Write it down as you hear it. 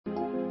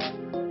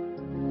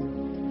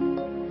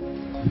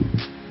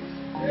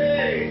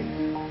Hey.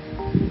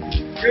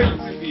 Good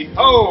to be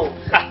home.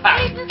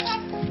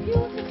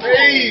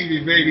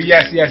 Baby,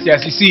 yes.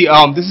 You see,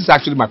 this is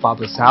actually my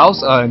father's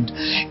house, and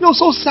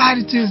so sad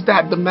it is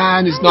that the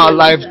man is not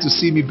alive to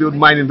see me build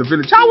mine in the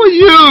village. How are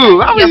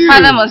you? Your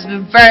father must be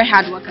a very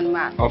hardworking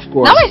man. Of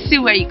course. Now I see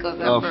where you go.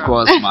 Of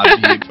course, my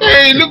baby.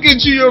 Hey, look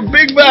at you, you're a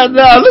big man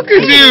now. Look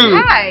at you.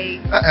 Hi.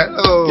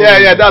 Hello.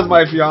 Yeah, that's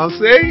my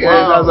fiance.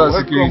 Wow, that's our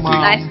security.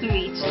 Nice to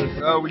meet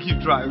you. We keep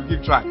trying.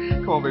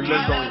 Come on, baby,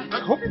 let's go. I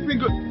hope you've been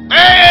good.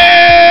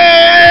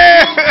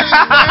 Hey!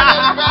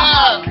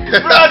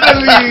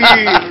 Brotherly!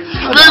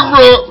 Big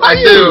bro! I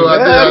do.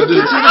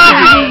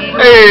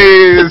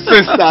 Hey,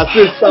 sister.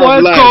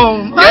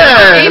 Welcome.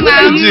 Yeah, look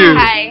at you.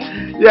 Hi.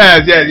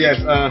 Yes.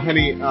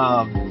 Honey,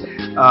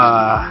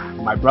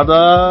 my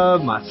brother,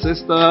 my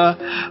sister,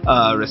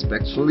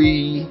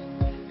 respectfully,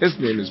 his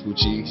name is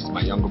Buchi. He's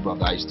my younger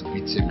brother. I used to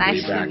beat him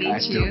way back. I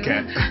still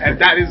can. And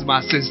that is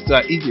my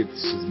sister, Edith.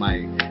 She's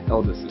my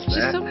elder sister.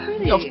 She's so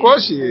pretty. Of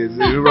course she is.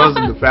 She runs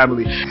in the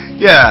family.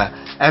 Yeah.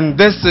 And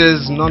this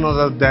is none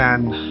other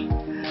than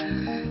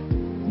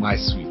my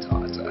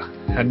sweetheart.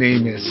 Her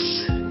name is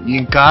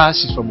Yinka.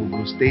 She's from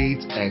Ogun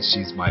State and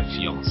she's my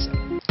fiance.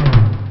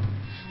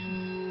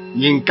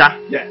 Yinka?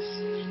 Yes.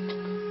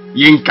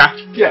 Yinka?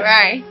 Yes.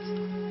 Right.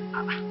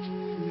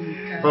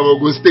 From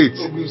Ogun State?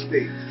 Ogun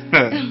State.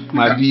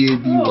 My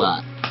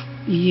B-A-B-Y.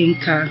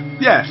 Yinka.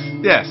 Yes. I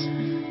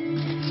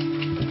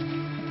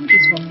think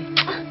it's for me.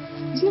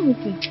 It's not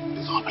open.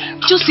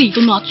 Just say you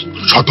don't know how to open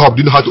it. Shut up, do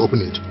you know how to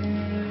open it?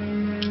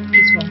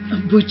 This one.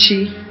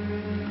 Buchi.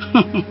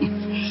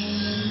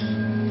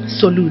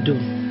 Soludo.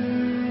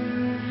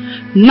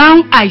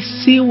 Now I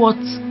see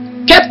what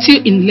kept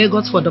you in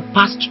Lagos for the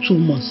past 2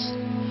 months.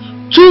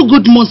 2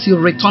 good months you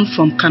returned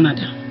from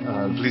Canada.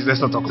 Please, let's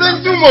not talk about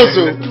it. 2 months.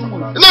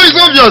 No, it's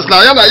obvious now.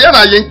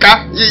 Yana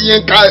Yinka.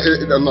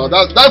 No,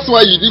 that's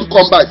why you didn't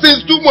come back.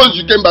 Since 2 months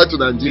you came back to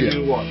Nigeria.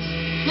 Meaning what?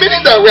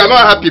 Meaning that we are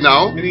not happy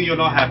now. Meaning you're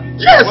not happy?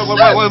 Yes.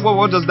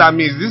 What does that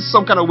mean? Is this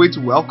some kind of way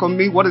to welcome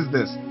me? What is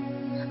this?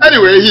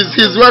 Anyway,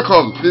 he's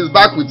welcome. He's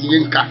back with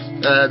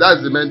Yinka. That's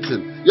the main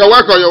thing. You're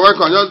welcome.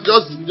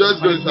 Just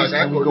go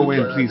inside. Go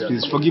in,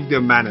 please. Forgive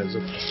their manners.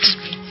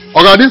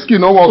 Okay, this key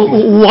no work.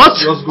 What?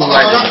 Just go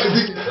right now.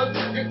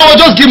 Oh,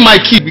 just give my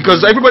key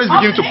because everybody's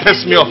beginning to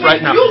piss me off right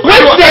now.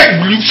 Wait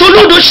there!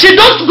 Soludo, she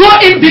don't go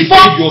in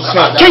before.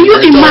 Can you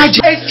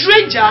imagine? A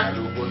stranger?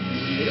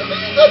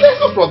 There's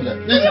no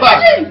problem. He's back.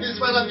 He's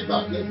finally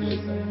back. Let's go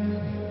inside.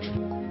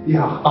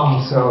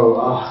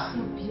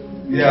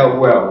 Yeah,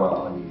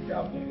 well,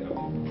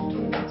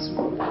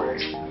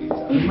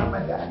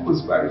 my dad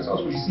was very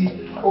resourceful. You see,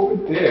 over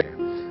there,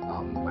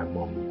 my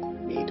mom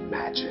made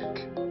magic.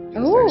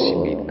 She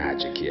made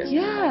magic, yes.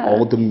 Yeah.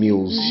 All the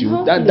meals.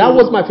 That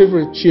was my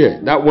favorite chair.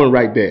 That one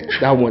right there.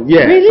 That one,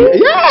 yes. Really?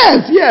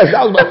 Yes.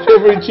 That was my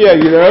favorite chair,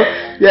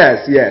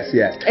 Yes.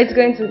 It's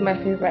going to be my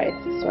favorite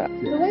as well.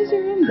 So where's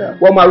your room though?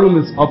 Well, my room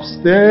is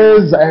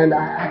upstairs and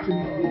I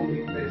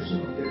actually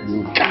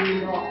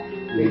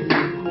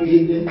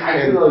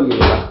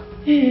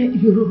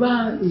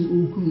Yoruba.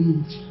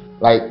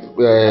 Like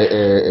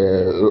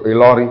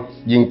Ilori,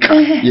 Yinka.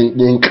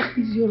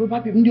 Is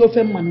Yoruba people ndi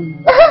ofe manu?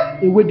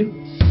 Ewedu.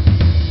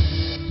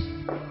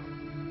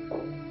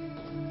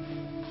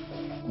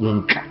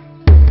 Yinka.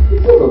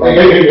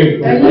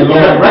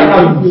 Right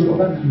now,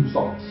 you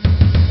stop. I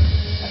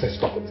said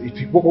stop it.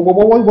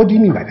 What do you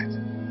mean by that?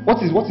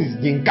 What is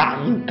Yinka?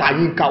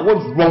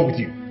 What's wrong with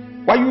you?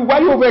 Why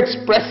you over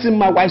expressing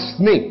my wife's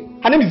name?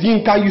 Her name is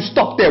Yinka. You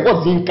stop there.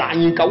 What's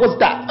Yinka? What's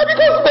that?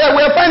 Because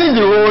we're finding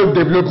the whole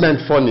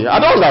development funny. I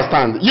don't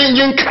understand.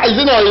 Yinka is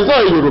not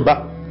a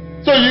Yoruba.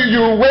 So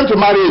you went to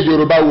marry a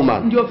Yoruba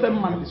woman.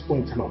 At this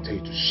point in time, I'll tell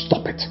you to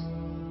stop it.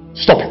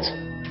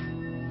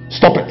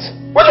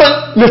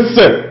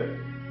 Listen.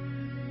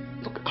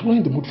 Look, I'm not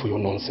in the mood for your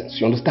nonsense.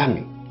 You understand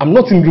me? I'm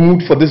not in the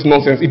mood for this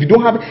nonsense. If you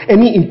don't have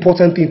any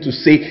important thing to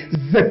say,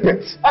 zip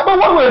it. But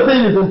what we're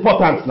saying is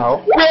important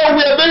now. We are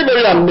very,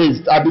 very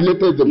amazed at the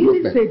latest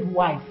development. You said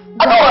wife.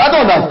 I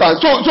don't understand.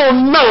 So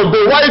now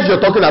the wife you're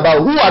talking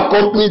about, who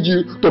accompanied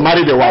you to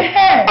marry the wife?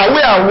 Are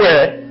we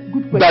aware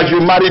that you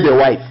married the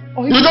wife?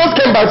 You just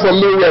came back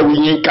from nowhere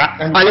with Yinka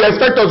and you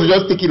expect us to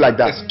just take it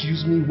like that?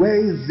 Excuse me, where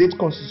is it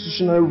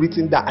constitutionally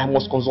written that I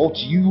must consult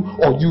you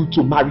or you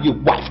to marry a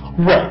wife?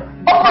 Where?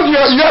 Of course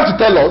you have to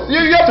tell us.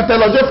 You have to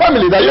tell us, your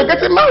family, that you're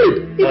getting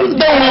married.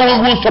 Then we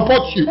will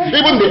support you,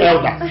 even the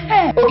elders.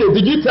 Okay,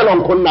 did you tell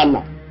Uncle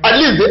Nana? At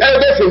least the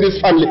elders in this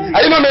family.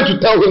 Are you not meant to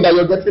tell him that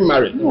you're getting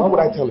married? Why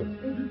would I tell him?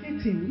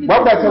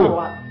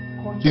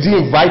 Did he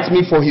invite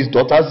me for his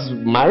daughter's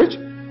marriage?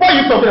 Why are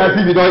you talking as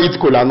if you don't eat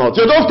cola nuts?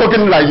 You're just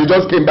talking like you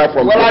just came back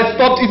from... Well, I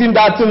stopped eating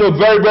that thing a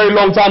very, very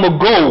long time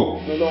ago.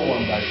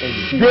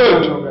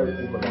 Good.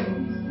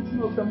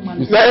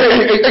 You say,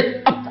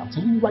 hey, I'm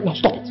telling you right now,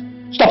 stop it.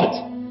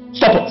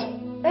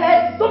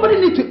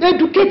 Somebody needs to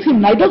educate him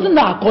now. He doesn't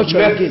know our culture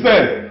again.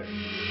 Listen.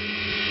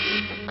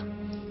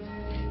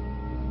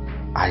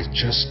 I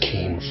just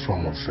came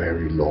from a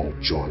very long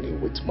journey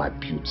with my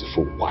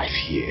beautiful wife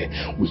here.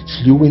 We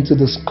flew into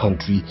this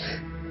country,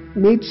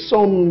 made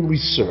some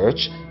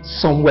research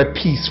somewhere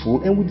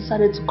peaceful, and we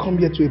decided to come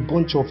here to a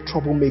bunch of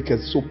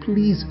troublemakers. So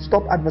please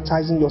stop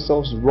advertising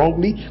yourselves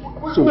wrongly.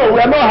 So no,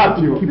 we are not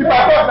happy. If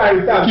I talk now,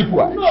 you say keep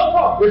quiet.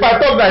 If I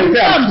talk now, you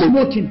say I'm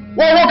smoking.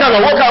 What kind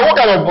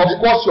of? of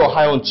course you're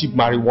high on cheap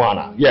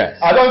marijuana. Yes.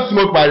 I don't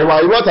smoke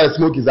marijuana. What I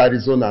smoke is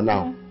Arizona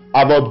now.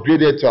 I've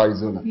upgraded to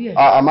Arizona. Yes.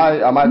 Am I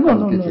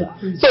complicated?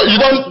 No. So you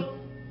don't.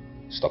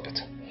 Stop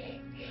it.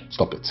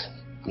 Stop it.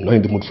 I'm not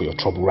in the mood for your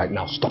trouble right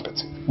now. Stop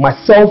it.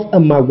 Myself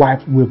and my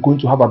wife, we're going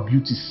to have a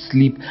beauty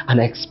sleep, and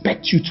I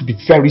expect you to be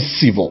very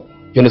civil.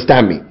 You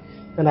understand me?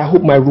 And I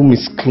hope my room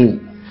is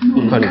clean.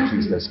 Honey,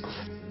 please, let's go.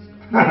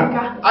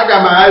 I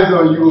got my eyes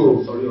on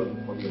you.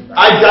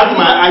 I got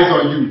my eyes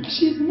on you.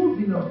 She's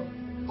moving on.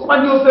 You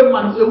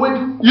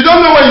don't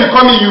know when you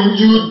come in,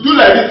 you do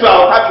like this, so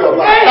I'll tap your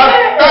back.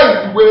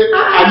 That's the way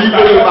I need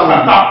to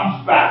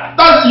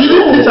That's you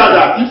didn't teach her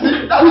that. You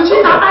see?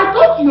 I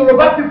thought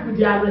Yoruba people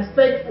they are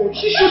respectful.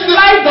 She should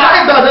like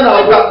that. Then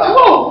I'll tap her.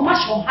 No,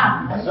 mash on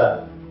her.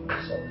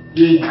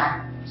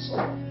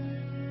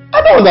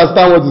 I don't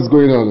understand what is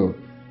going on.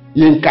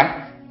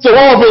 Yinka. So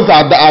what happens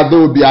Ada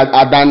will be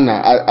Adana?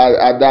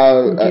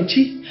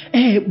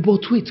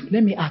 But wait,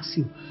 let me ask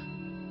you.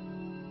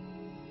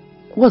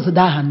 What's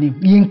that her name?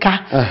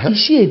 Yinka.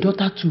 Is she a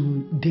daughter to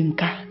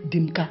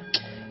Dimka?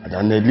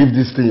 And then leave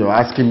this thing you're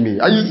asking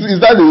me. Is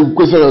that the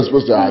question you're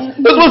supposed to ask?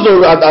 You're supposed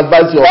to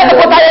advise your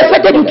but I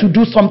expected you to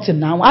do something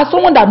now. As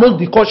someone that knows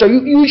the culture,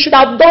 you should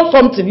have done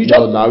something.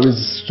 No, now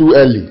it's too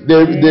early.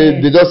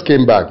 They just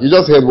came back. You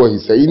just heard what he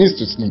said. He needs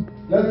to sleep.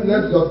 Let's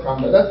just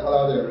calm down. Let's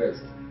allow them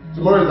rest.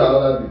 Tomorrow is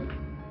another day.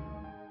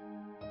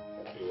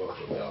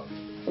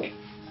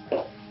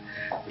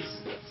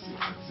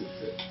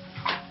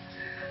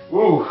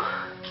 Woo.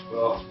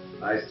 Well,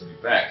 nice to be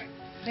back.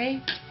 Babe?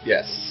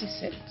 Yes.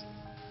 Sit.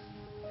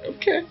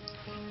 Okay.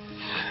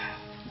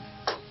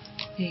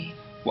 Babe.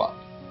 What?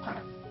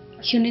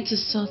 You need to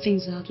sort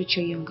things out with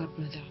your younger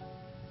brother.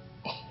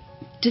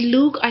 The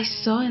look I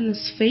saw in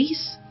his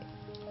face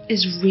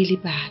is really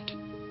bad.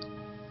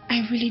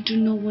 I really do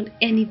not want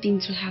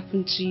anything to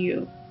happen to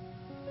you.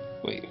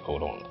 Wait,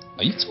 hold on.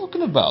 Are you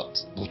talking about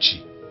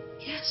Buchi?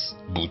 Yes.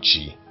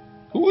 Buchi?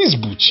 Who is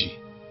Buchi?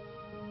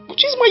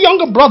 Buchi's my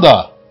younger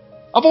brother.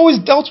 I've always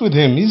dealt with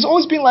him. He's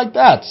always been like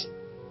that.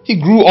 He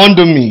grew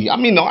under me. I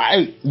mean,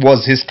 I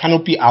was his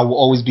canopy. I will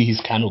always be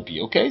his canopy,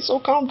 okay? So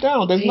calm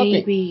down. There's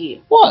Baby.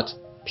 Nothing. What?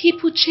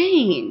 People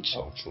change.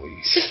 Oh,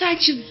 please.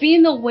 Besides, you've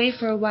been away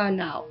for a while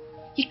now.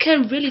 You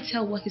can't really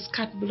tell what he's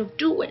capable of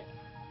doing.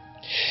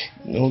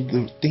 You know,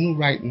 the thing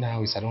right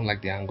now is I don't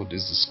like the angle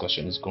this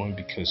discussion is going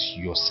because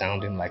you're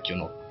sounding like you're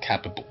not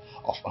capable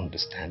of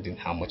understanding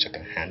how much I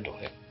can handle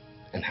him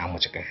and how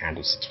much I can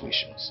handle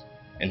situations.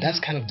 And that's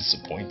kind of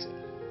disappointing.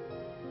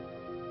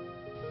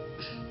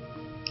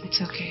 It's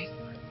okay.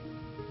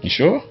 You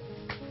sure?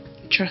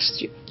 I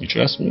trust you. You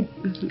trust me?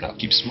 Mm-hmm. Now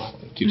keep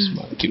smiling. Keep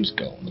smiling. Keep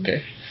going,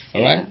 okay?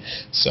 Alright?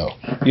 So,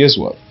 here's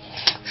what.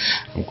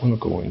 I'm going to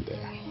go in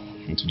there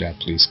into that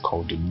place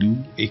called the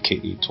loo,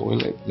 aka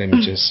toilet. Let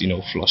me just,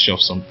 flush off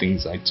some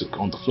things I took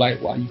on the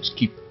flight while you just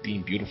keep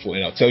being beautiful,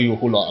 and I'll tell you a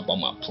whole lot about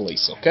my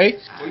place, okay?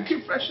 Well, you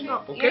keep freshen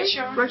up, okay?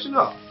 Yeah, sure. Freshen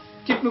up.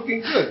 Keep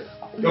looking good.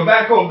 You're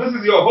back home. This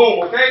is your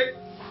home, okay?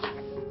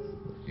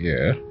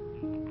 Yeah.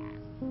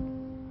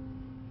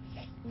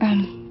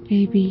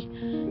 Baby,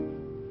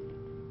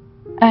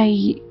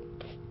 I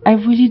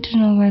really do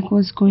not like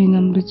what's going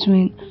on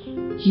between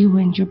you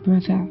and your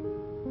brother.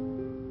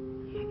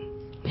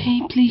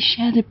 Hey, please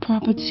share the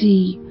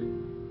property.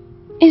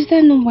 Is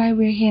that not why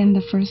we're here in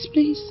the first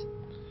place?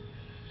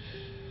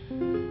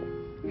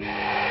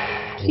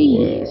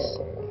 Please.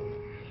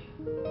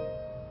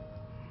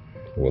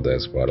 Well,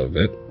 that's part of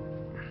it.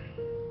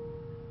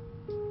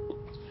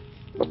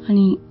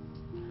 Honey,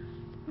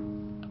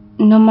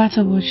 no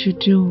matter what you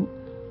do,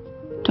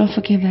 don't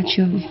forget that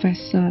you're the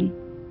first son.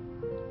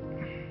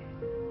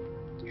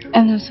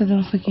 And also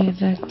don't forget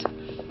that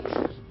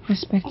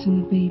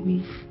respecting the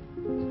baby.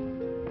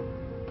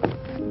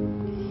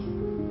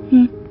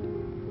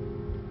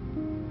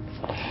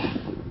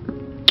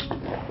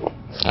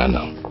 I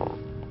know.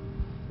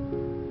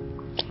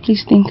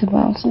 Please think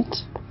about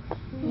it.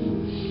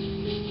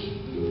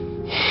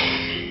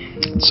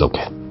 It's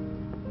okay.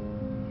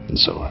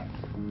 It's alright.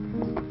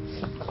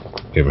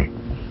 Hear me.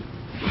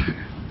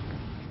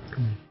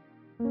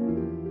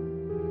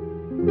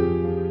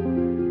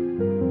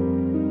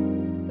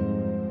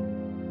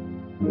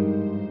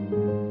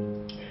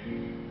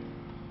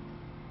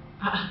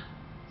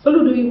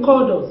 Soludo, you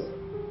called us.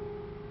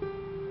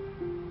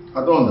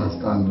 I don't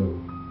understand though.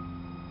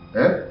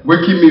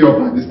 Waking me up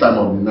at this time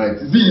of the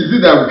night. Is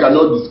it that we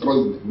cannot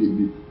discuss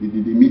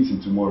the meeting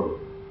tomorrow?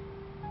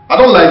 I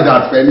don't like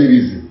that for any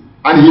reason.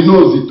 And he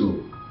knows it too.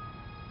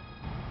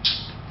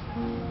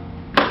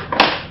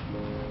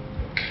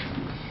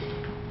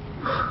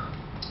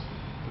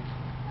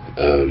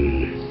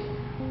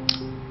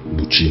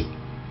 Buchi,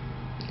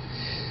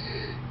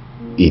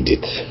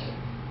 Edith,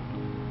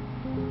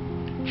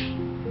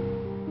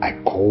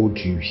 called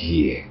you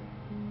here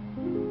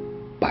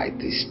by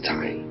this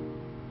time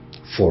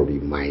for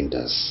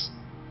reminders.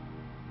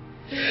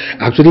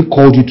 I actually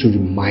called you to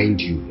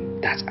remind you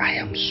that I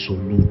am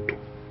Soludo.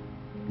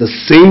 The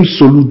same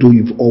Soludo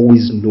you've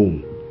always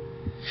known.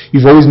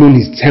 You've always known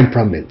his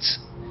temperament.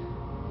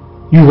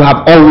 You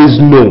have always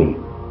known.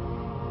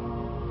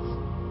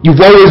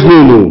 You've always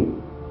known.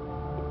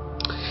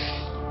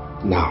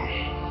 Now,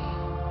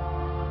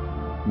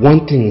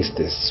 one thing is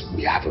this,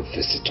 we have a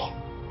visitor.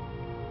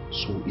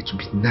 So it would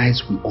be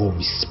nice we all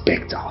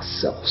respect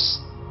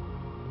ourselves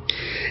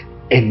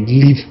and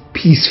live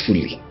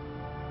peacefully.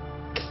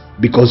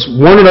 Because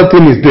one other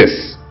thing is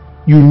this,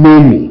 you know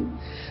me.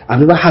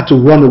 I've never had to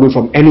run away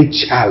from any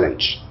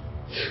challenge.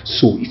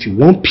 So if you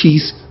want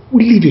peace,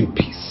 we live in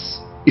peace.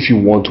 If you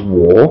want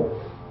war,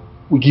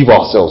 we give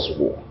ourselves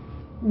war.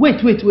 Wait.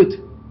 Buchi,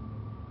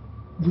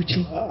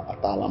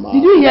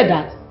 did you hear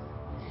that?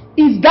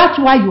 Is that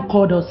why you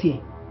called us here?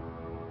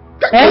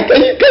 Can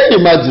you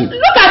imagine?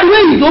 Look at the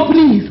way he's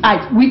opening his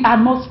eyes. We are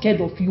not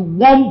scared of you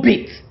one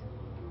bit.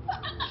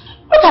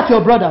 Look at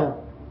your brother.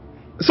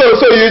 So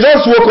you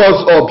just woke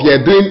us up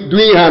here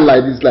doing hand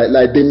like this,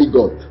 like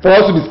demigod, for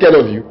us to be scared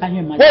of you? Can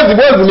you imagine?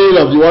 What's the meaning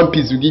of you want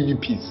peace, we give you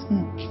peace?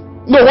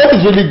 No, what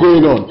is really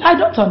going on? I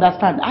don't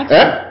understand.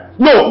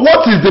 No,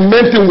 what is the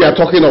main thing we are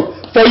talking of?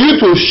 For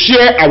you to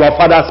share our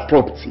father's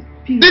property.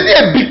 This is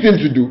a big thing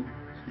to do.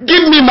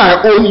 Give me my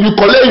own, you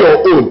collect your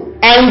own,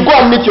 and go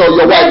and meet your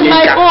wife.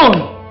 My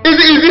own. Is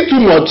it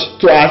too much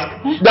to ask?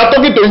 They're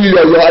talking to you.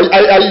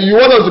 You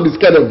want us to be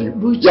scared of you?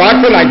 You're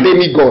acting like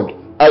demigod.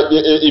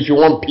 If you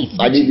want peace,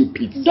 I need you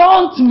peace.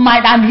 Don't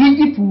mind, and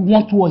if we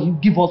want war, you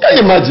give us. Can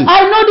you imagine?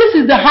 I know this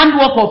is the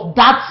handwork of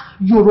that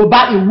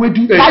Yoruba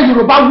Ewedu, that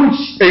Yoruba witch.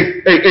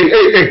 Hey,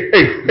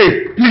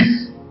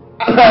 please.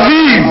 I'm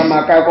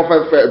a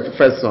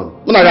first son.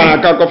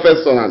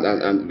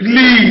 And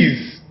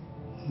Please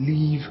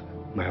leave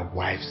my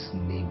wife's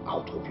name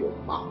out of your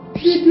mouth.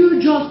 Did you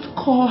just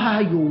call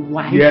her your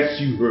wife? Yes,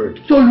 you heard.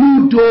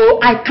 Soludo,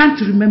 I can't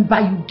remember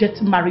you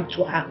getting married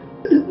to her.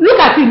 Look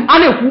at him,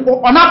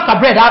 on after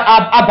bread,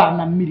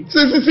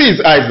 see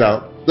his eyes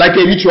now, like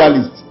a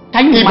ritualist.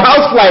 Can you if imagine?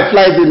 housefly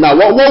flies in now,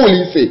 what will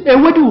he say?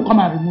 Ewedu will come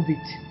and remove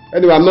it.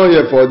 Anyway, I'm not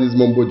here for this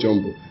mumbo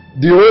jumbo.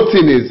 The whole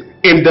thing is,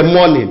 in the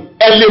morning,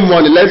 early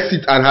morning, let's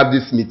sit and have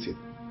this meeting.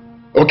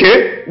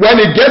 Okay? When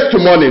it gets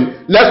to morning,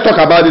 let's talk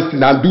about this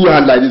thing and do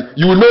hand like this.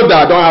 You will know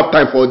that I don't have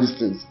time for all these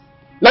things.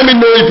 Let me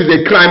know if it's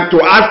a crime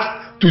to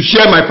ask to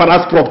share my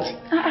father's property.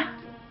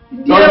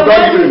 Don't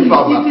give me the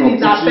property.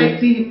 Is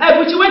affecting him. Hey,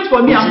 Buchi, wait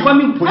for me. I'm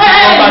coming. Buchi,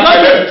 come back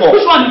here. Let's talk.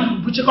 Which one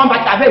is Buchi? Come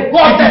back here. Go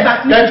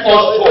upstairs. Let us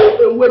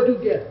talk. Where do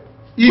you get?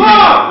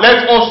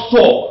 Let us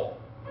talk.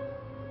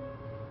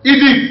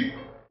 Edith.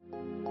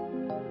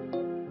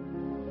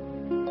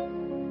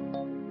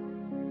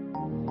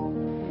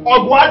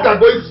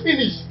 Ogwadago is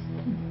finished.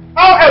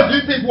 How else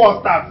do you think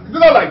war starts? It's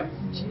not like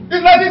this.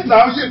 It's like this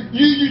now.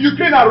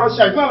 Ukraine and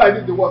Russia. It's not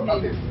like this. The war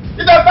started.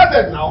 It has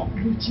started now.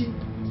 Buchi,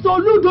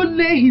 Soludo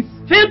lay his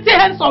filthy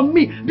hands on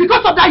me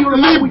because of that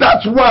Yoruba. Leave that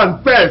one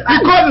first. He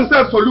calls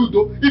himself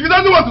Soludo. If he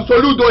doesn't want to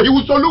Soludo, he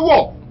will Solu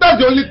war. That's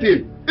the only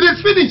thing. It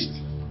is finished.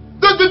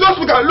 Just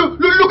look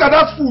at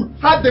that fool.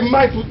 Had the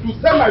mind to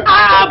sell my.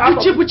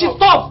 Buchi,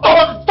 stop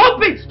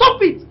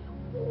it.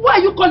 Why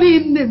are you calling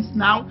him names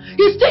now?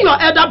 He's still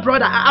your elder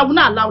brother. I will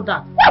not allow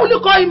that. Why will you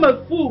call him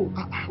a fool?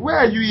 Where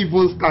are you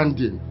even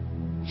standing?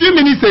 A few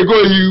minutes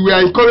ago, you were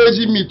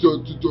encouraging me to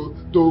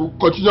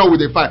continue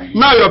with the fight.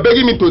 Now you're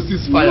begging me to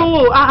cease fire.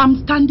 No,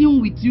 I'm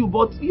standing with you,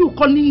 but you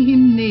calling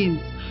him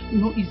names. You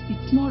know,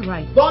 it's not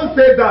right. Don't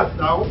say that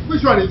now.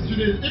 Which one is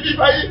you? If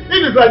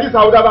it's like this,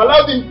 I would have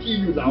allowed him to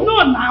kill you now.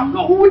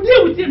 No, we will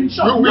deal with him.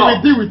 We will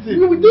deal with him.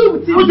 We will deal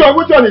with him.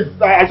 Which one is?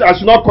 I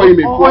should not call him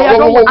a fool.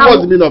 What's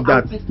the meaning of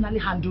that? I will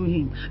personally handle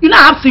him. You know,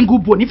 I have single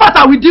bone. In fact,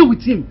 I will deal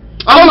with him.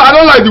 I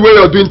don't like the way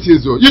you're doing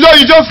things though. You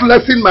just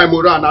lessen my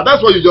morale now.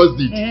 That's what you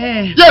just did.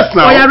 Yes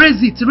now. Oh yeah,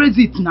 raise it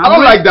now. I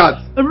don't like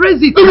that.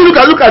 Raise it.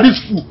 Look at this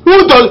fool. Who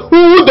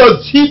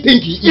does he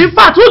think he is? In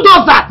fact, who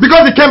does that?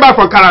 Because he came back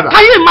from Canada.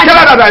 Can you imagine?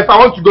 Canada, if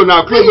I want to go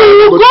now, close my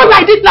You go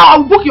like this now,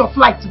 I'll book your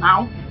flight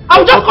now.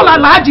 I'll just call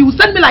Alhaji, you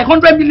send me like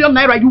 100 million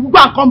naira, you will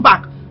go and come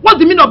back. What's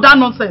the meaning of that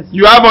nonsense?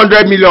 You have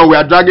 100 million, we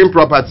are dragging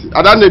property.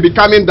 I don't know, be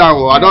coming down.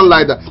 I don't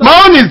like that. My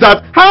own is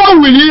that, how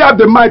will he have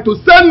the mind to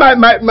send my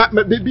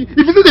baby?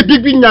 If you see the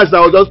big nyash that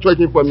was just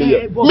twerking for me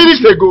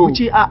minutes ago.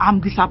 Buchi, I'm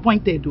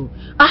disappointed though.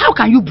 How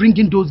can you bring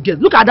in those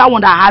girls? Look at that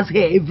one that has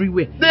hair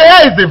everywhere. The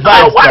hair is the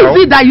vibe. Why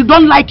is it that you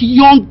don't like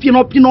young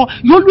Pino?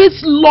 You always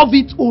love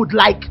it old,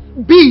 like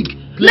big.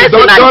 Please,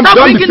 don't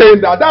be saying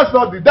that. That's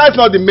not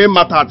the main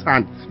matter at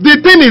hand. The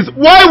thing is,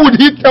 why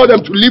would he tell them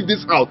to leave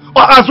this house?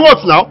 Or as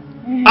what now?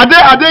 Are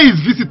they his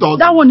visitors?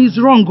 That one is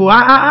wrong.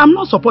 I'm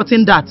not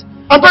supporting that.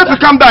 I'm trying to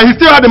calm down. He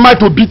still had the mind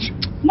to beat you.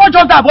 Not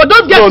just that, but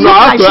those girls look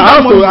like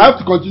sugar mommy. I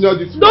have to continue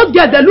this. Those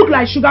girls, they look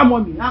like sugar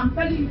mommy. I'm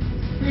telling you.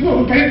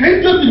 Can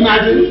you just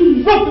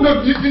imagine?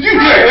 Did you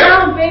hear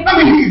him? I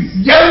mean,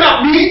 he's yelling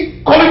at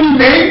me, calling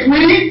me names.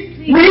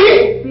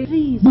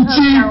 Please,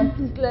 Buchi.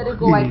 Please let it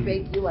go. I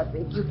beg you,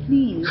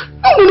 please.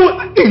 No.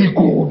 Hey,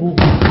 God.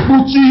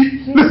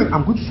 Buchi. Listen,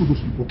 I'm going to show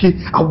those people, okay?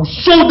 I will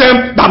show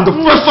them that I'm the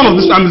first son of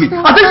this family.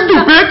 Are they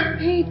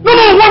stupid? No,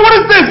 what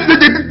is this? They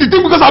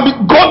think because I'll be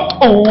God.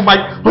 Oh my.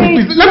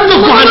 Please, let me just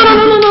go handle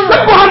this.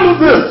 Let's go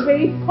handle this.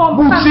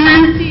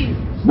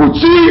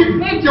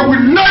 Buchi, you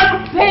will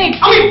not. Me,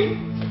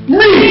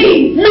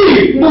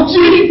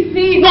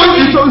 Buchi. No,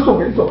 it's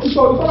okay. It's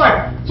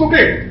alright. It's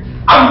okay.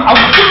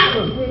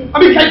 I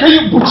mean, can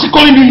you Buchi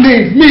calling me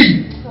names?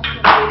 Me.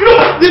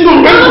 You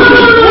know,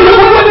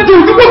 what to do?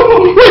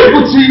 Wait,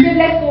 Buchi.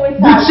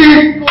 Buchi,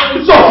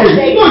 it's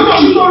okay. No,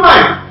 it's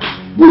alright.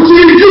 Buchi,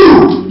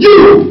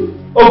 you.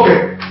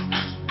 Okay.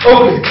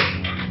 Alright.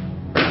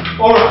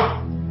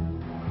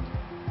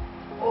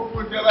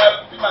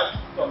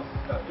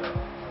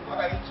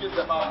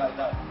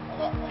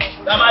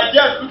 Now my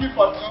dear is looking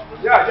for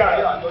something.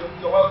 Yeah.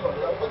 You're welcome.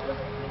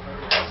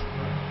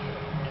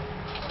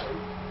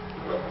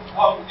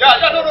 No.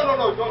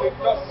 Don't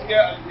just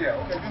here and here.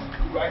 Okay, this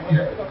two right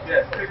here.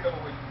 Yes, take them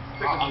away.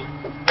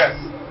 Yes,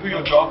 do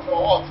your job. For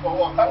what?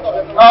 Stand up.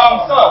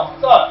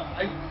 Sir,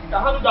 you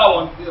can handle that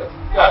one. Yes.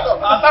 Stand up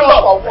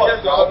for what?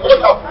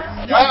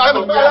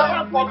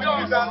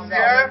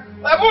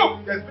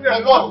 Move. There's been a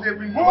lot. They've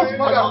been moving.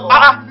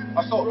 Which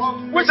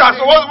assault? Which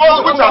assault?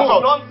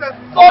 Nonsense.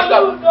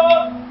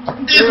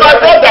 It's my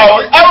brother.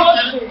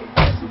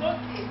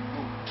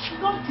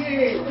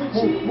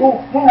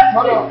 Move.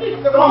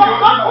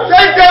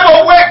 Take them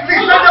away,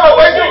 please. Take them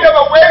away. Take them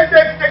away,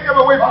 please. You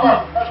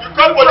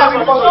can't police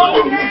them.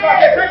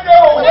 Take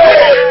them away.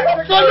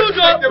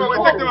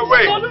 Take them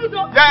away.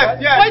 Yes.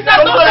 Take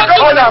them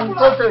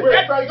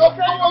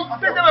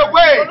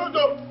away.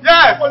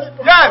 Yes.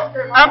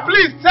 And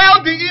please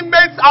tell the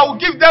inmates I will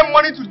give them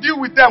money to deal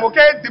with them,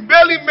 okay? The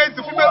male inmates,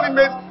 the female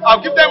inmates,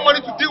 I'll give them money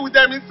to deal with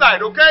them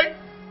inside, okay?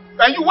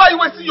 And you, why are you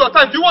wasting your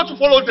time? Do you want to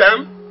follow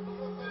them?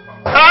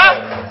 Huh?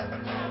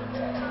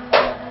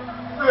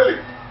 Really?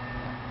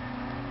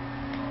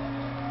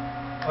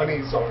 Honey,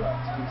 it's alright.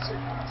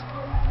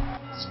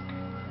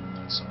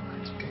 It's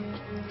okay.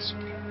 It's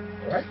okay.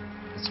 Alright?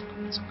 It's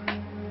okay.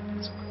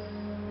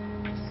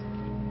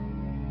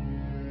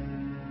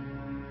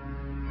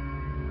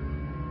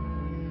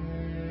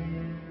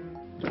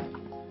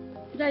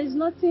 There is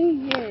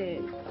nothing here.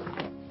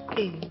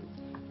 Hey.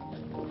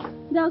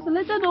 They have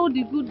selected all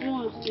the good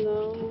ones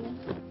now.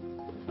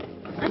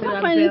 I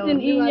can't find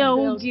anything in here,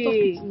 okay? Stop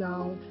it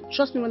now.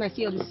 Trust me when I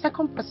say you're the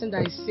second person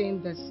that is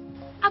saying this.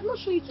 I've not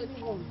shown you to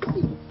anyone.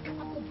 See, I've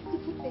got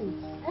beautiful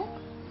things.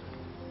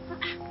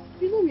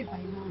 You know me by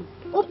now.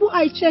 Open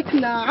eye check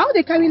now. How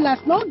they carry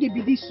last? Now they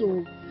be this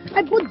so.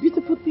 I bought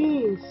beautiful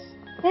things.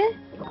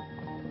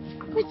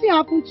 What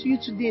happened to you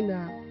today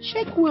now?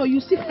 Check well,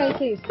 you see fine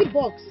things. See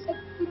box.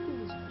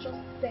 Everything is just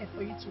there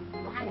for you to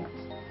hide.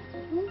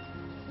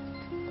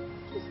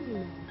 Just see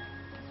now.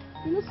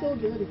 You know so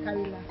they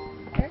carry last.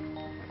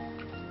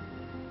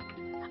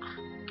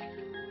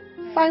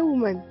 Fine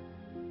woman.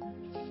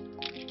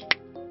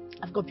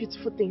 I've got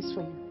beautiful things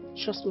for you.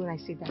 Trust me when I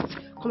say that.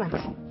 Come and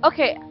see.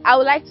 Okay, I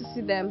would like to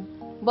see them,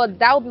 but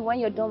that will be when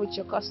you're done with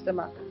your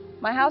customer.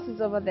 My house is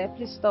over there.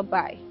 Please stop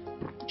by.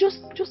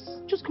 Just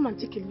come and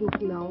take a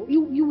look now.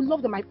 You will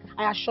love them. I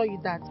assure you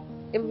that.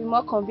 It will be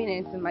more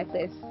convenient in my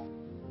place. Are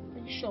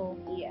you sure?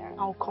 Yeah.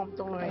 I'll come.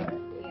 Don't worry.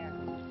 Yeah.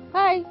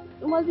 Hi.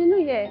 It must be new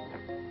here.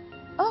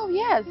 Oh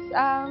yes.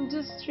 I'm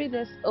just 3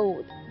 days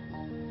old.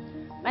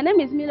 My name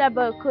is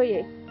Milaba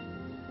Okoye.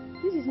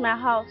 This is my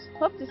house.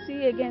 Hope to see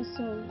you again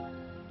soon.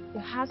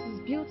 Your house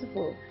is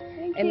beautiful.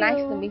 Thank and you. Nice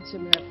to meet you,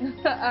 ma'am.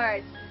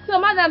 Alright. So,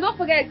 madam, don't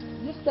forget,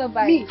 just stop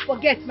by. Me,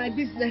 forget my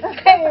business.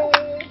 I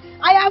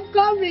am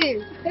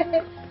coming.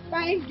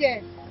 Fine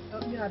girl.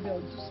 Maybe I'll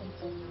do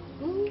something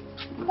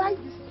now. Buy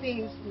these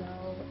things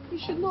now. You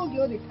should know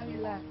you only carry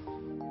last.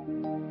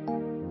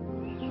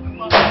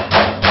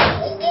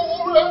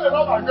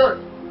 Oh my God.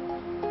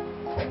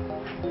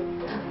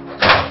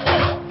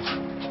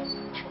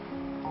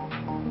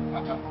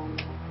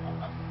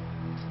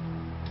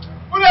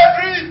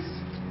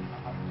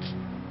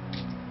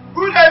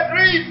 Who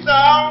agrees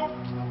now?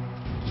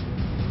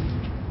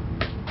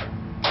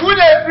 Who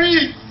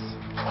agrees?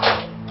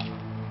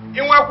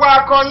 In what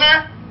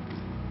corner?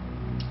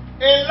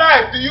 In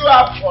life, do you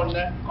have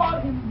corner?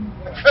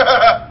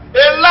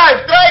 In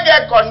life, try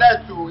get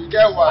connect to. You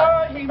get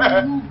why? You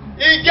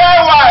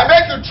get why?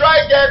 Make you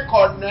try get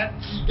connect.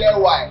 You get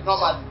why?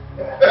 Normally.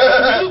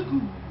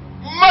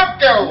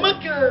 Muckle.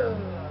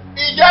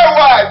 You get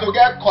why to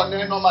get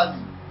connect normally.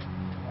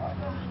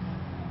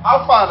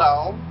 How far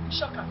now?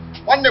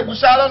 One day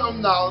Bushala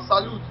now.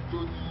 Salute.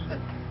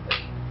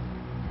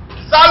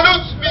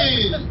 Salute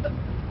me.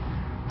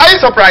 Are you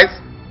surprised?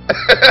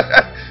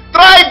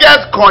 Try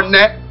get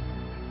connect.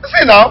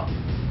 See now.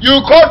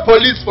 You called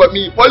police for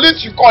me.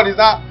 Police you called is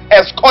now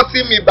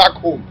escorting me back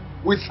home.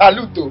 We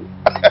salute too.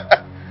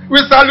 We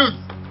salute.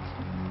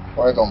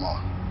 Wait on,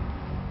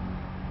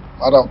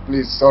 madam,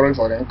 please, sorry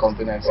for the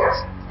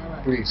inconveniences.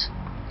 Please,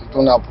 it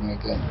won't happen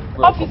again.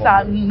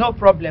 Officer, no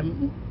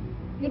problem.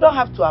 You don't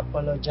have to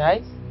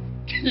apologize.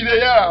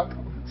 Yeah.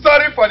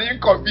 Sorry for the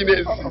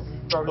inconveniences.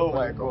 Oh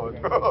my God.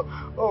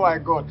 Oh my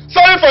God.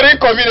 Sorry for the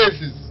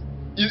inconveniences.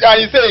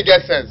 And you say you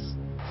get sense.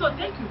 So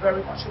thank you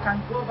very much. You can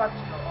go back to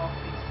your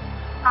office.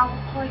 I will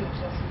call your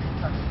boss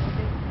later.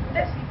 Okay?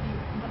 Let's see if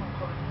you're gonna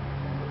call me.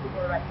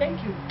 Alright,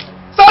 thank you.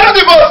 Sorry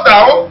the boss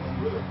now.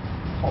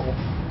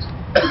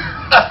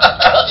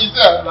 You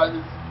say I like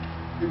this.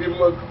 You need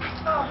more.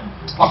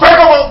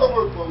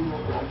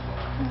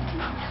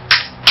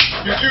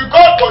 You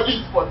call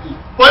police for this.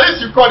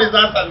 Police you call is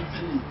answering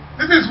me.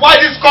 This is why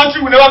this country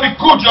will never be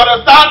good, you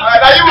understand?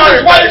 This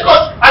is why this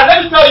country, and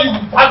let me tell you,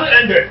 it hasn't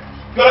ended.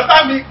 You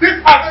understand me? This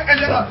hasn't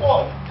ended at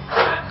all.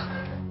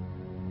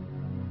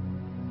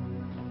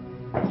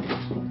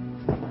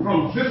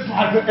 This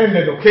hasn't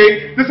ended,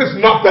 okay? This is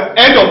not the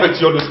end of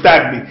it, you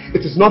understand me?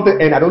 It is not the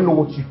end. I don't know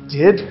what you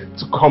did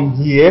to come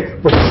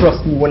here, but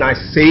trust me when I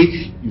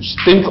say you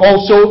stink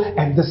also,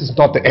 and this is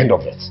not the end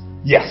of it.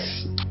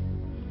 Yes.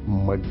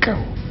 My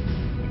girl.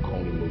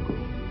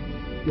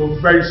 You're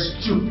very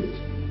stupid.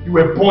 You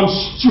were born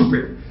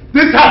stupid.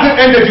 This hasn't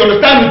ended, you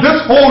understand me?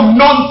 This whole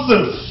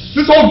nonsense,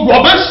 this whole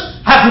rubbish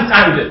hasn't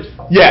ended.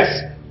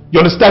 Yes, you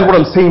understand what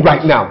I'm saying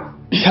right now?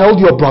 Tell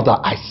your brother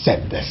I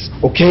said this,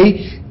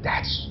 okay?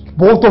 That's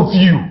both of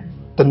you.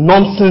 The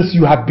nonsense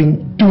you have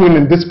been doing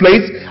in this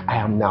place, I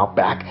am now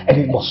back and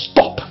it must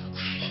stop.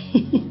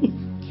 Do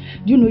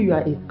you know you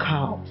are a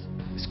cow?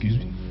 Excuse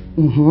me?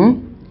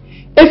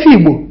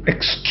 Efibo.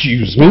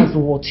 Excuse me? That's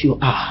what you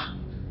are.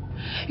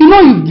 You know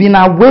you've been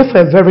away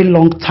for a very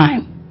long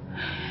time.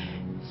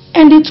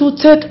 And it will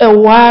take a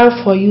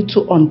while for you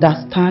to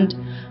understand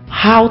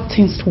how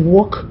things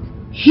work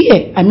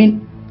here. I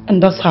mean, in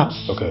this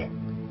house. Okay.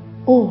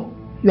 Oh,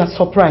 you are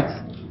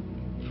surprised.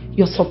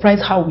 You're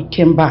surprised how we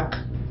came back.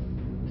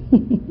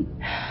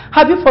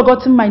 Have you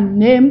forgotten my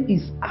name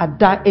is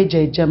Ada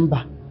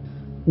Ejejemba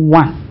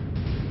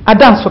 1.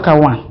 Ada Nsoka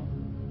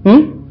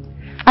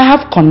 1. I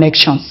have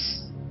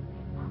connections.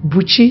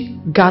 Buchi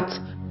got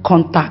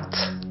contact.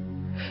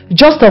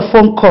 Just a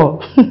phone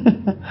call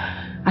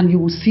and you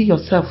will see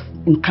yourself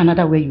in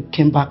Canada where you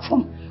came back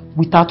from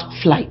without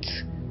flight.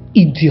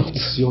 Idiot.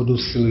 See all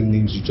those silly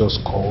names you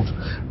just called,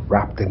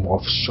 wrap them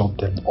off, shove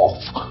them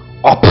off,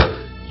 up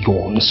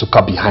your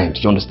Nsuka behind,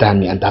 you understand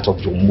me, and that of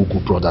your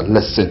Mugu brother.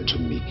 Listen to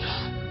me.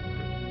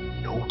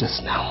 Know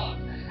this now.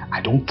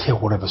 I don't care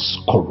whatever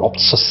corrupt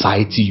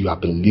society you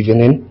have been living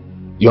in,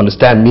 you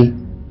understand me?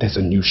 There's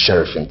a new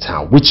sheriff in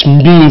town, which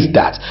means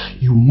that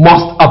you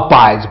must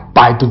abide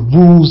by the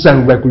rules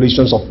and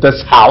regulations of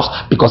this house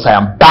because I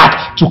am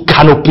back to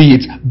canopy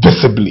it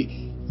visibly.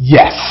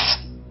 Yes.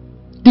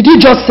 Did you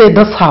just say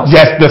this house?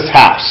 Yes, this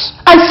house.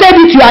 I said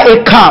it, you are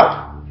a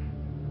cow.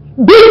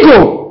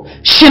 Bingo!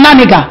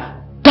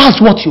 Shenanigan.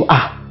 That's what you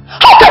are.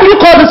 How can you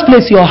call this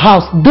place your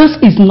house? This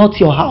is not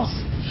your house.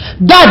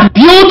 That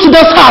built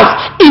this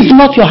house is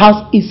not your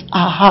house, it's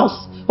our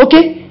house.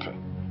 Okay?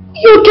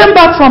 You came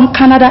back from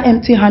Canada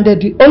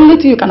empty-handed. The only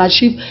thing you can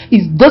achieve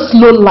is this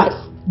low life.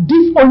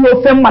 This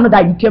Oyofe man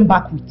that you came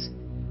back with.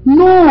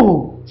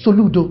 No,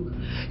 Soludo.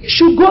 You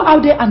should go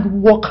out there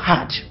and work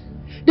hard.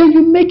 Then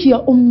you make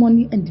your own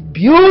money and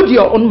build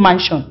your own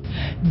mansion.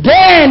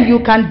 Then you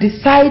can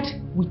decide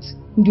with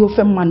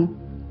Ndiofe man,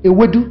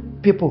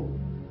 Ewedu people,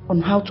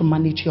 on how to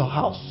manage your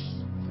house.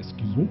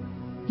 Excuse me?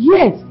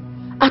 Yes.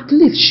 At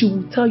least she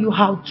will tell you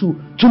how to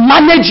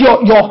manage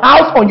your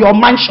house or your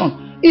mansion.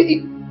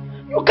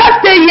 You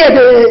can't stay here,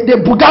 the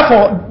buga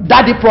for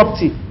daddy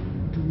property.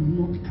 Do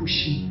not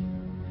push me.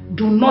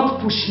 Do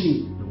not push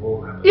me.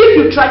 If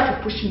you try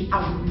to push me,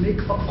 I will make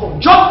a call.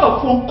 Just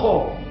a phone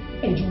call.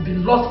 And you'll be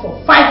lost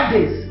for 5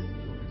 days.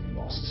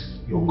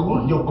 Lost? You're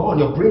gone. You're gone.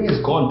 Your brain is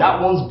gone.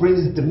 That one's brain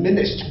is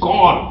diminished.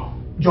 Gone.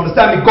 You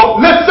understand me?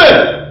 Gone.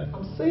 Listen!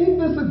 I'm saying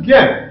this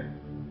again.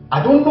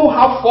 I don't know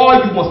how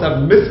far you must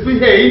have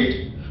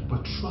misbehaved.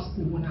 But trust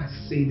me when I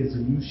say there's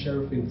a new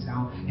sheriff in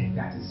town, and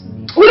that is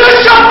me. Will you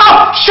shut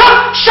up?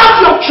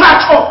 Shut your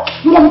trash up!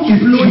 You want me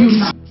to blow you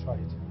now? Try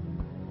it.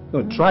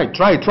 No,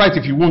 try it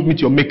if you won't meet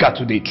your maker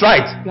today.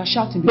 Try it. You are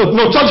shouting. No,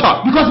 shut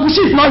up. Because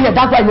Bushi is not here,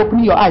 that's why you're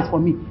opening your eyes for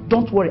me.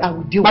 Don't worry, I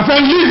will deal with it. My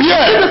friend, leave here.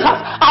 In this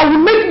house, I will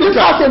make this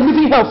house a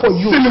living hell for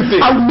you.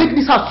 I will make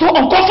this house so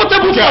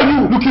uncomfortable for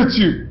you. Look at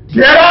you.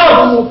 Get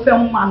out!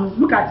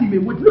 Look at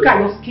him, look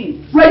at your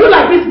skin. Were you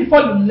like this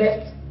before you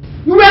left?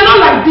 You were not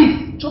like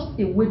this. Just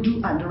a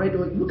wedu and red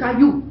oil. Look at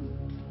you.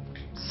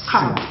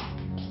 Come.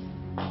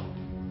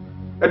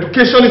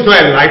 Education is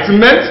not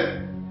enlightenment.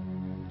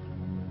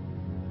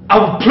 I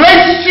will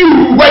place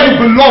you where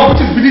you belong, which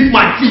is beneath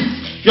my feet.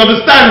 You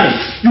understand me?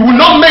 You will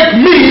not make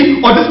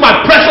me or this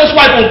my precious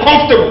wife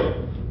uncomfortable.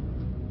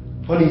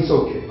 Honey, it's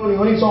okay.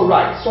 Honey, it's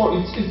alright. So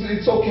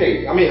it's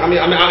okay. I mean,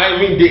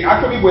 they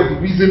actually were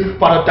the reason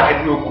father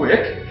died real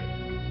quick.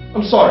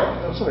 I'm sorry,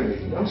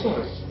 Nikki. I'm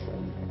sorry.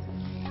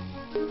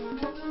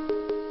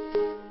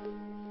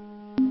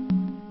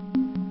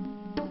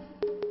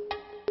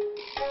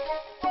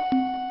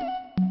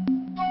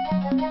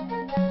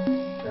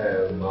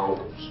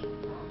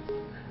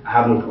 I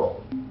have no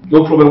problem.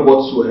 No problem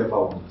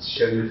whatsoever with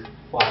Sheriff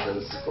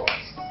Father's thoughts.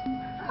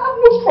 I have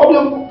no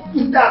problem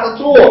with that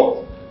at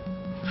all.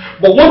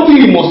 But one thing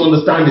you must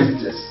understand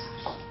is this.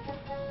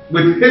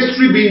 With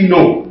history being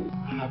known,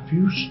 have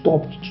you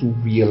stopped to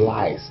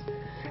realize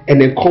and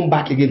then come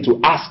back again to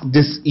ask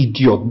this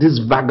idiot, this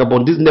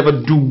vagabond, this never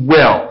do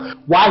well,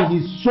 why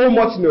he's so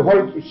much in a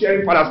hurry to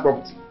share father's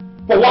property?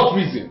 For what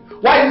reason?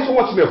 Why is he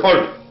so much in a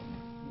hurry?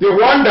 The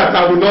one that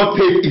I will not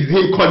take is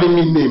him calling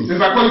me names.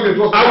 If I call you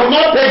names, I will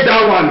not take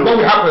that one. What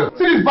will happen?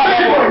 See this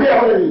vagabond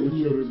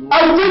here.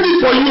 I will take it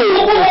for you.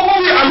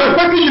 I'm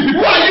expecting you people.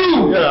 Who are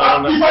you?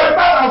 Yeah, if I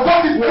start, I'll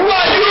talk it. Who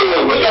are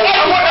you? Your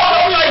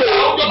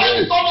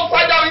mind is almost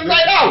upside down,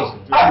 inside out.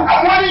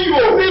 I'm warning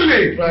you,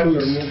 really.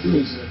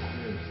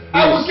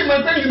 I will keep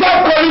maintaining.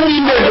 Stop calling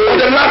me names for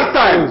the last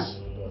time.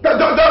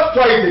 Just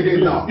try it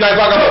again now. Yeah,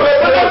 just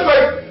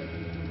try it.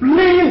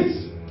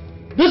 Please.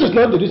 This is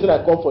not the reason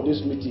I called for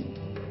this meeting.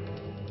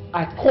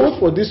 I called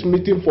for this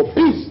meeting for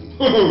peace.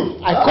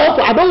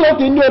 I don't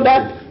want any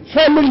other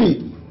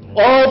family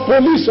or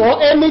police or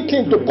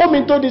anything to come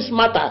into this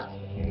matter.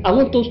 I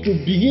want us to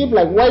behave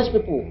like wise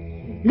people.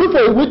 Look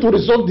for a way to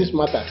resolve this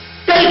matter.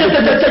 Can you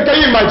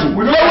imagine?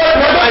 We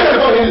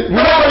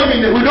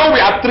know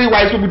we have three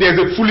wise people. There's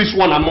a foolish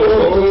one among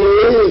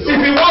us. If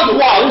he wants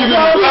war, I'll give him.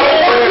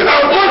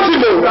 I'll punch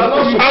him.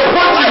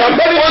 I'm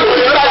very I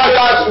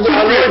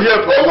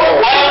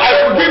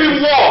will give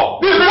him war.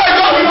 This is why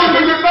God will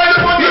do.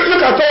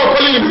 Look at all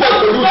calling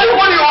himself Soludo.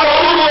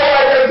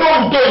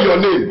 Don't know your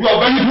name.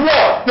 It's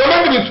war. You're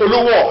not even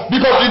solo war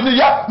because it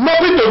has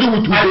nothing to do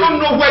with today. I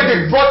don't know where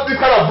they brought this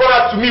kind of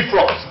brother to me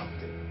from.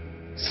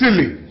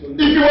 Silly.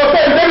 If you were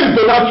saying that is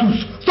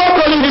Donatus, stop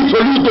calling him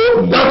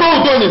Soludo. That's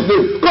all done his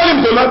name. Call him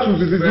Donatus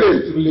is his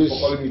name. For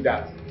calling me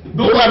that.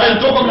 Don't call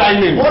me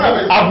that name.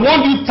 I've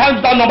warned you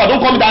times that number.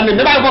 Don't call me that name.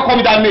 Never ever call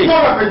me that name.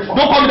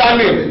 Don't call me that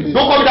name.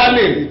 Don't call me that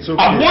name.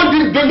 I've warned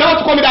you never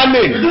to call me that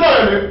name. Don't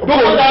call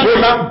me that name.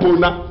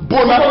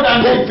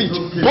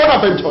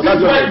 Bonaventure.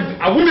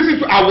 I will listen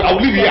to. I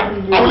will leave here.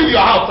 I will leave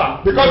your house,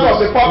 sir. Because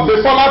of the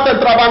former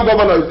Central Bank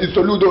governor is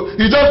Soludo.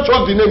 He just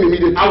chose the name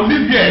immediately. I will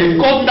leave here.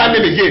 Call me that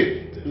name again.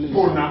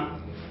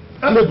 Bona.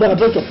 No,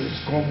 Bonaventure, please.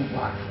 Come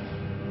back.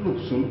 Look,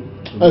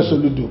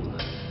 Soludo.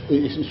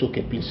 It's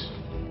okay, please.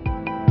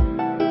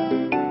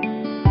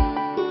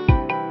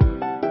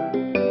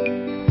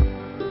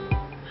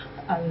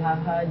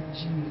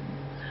 Alhaji,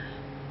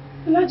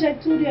 I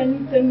told you I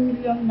need 10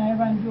 million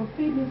naira and you're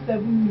paying me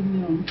 7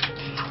 million.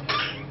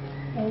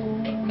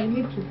 Oh, you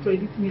need to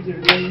credit me the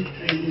remaining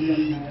 3 million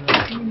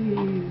naira.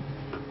 Please.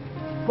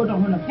 Hold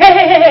on.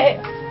 Hey!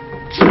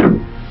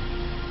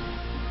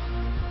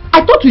 I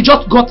thought you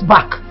just got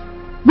back.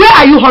 Where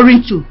are you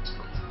hurrying to?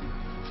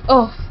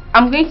 Oh,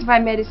 I'm going to buy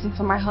medicine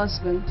for my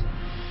husband.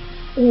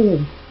 Oh,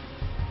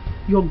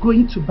 you're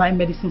going to buy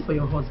medicine for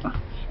your husband.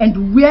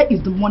 And where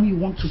is the money you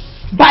want to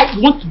buy?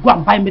 You want to go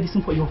and buy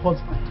medicine for your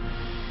husband?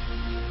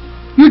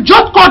 You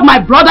just called my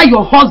brother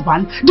your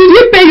husband. Did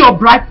he pay your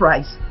bride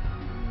price?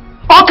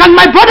 Or can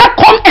my brother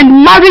come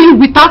and marry you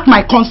without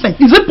my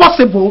consent? Is it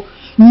possible?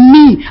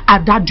 Me,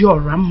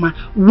 Adadio Rama,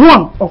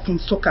 one of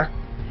Nsoka.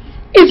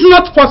 It's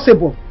not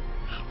possible.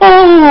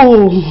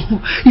 Oh,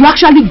 you're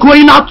actually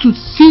going out to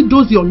see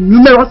those your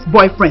numerous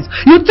boyfriends.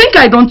 You think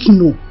I don't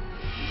know?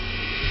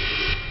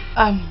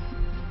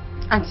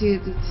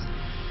 Auntie Edith,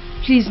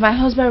 please, my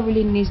husband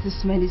really needs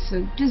this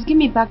medicine. Please give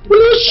me back the...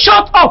 Will you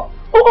shut up?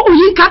 Oh,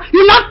 Yinka,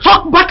 you not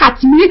talk back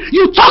at me.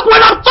 You talk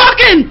when I'm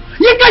talking.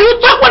 Yinka, you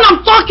talk when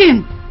I'm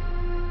talking.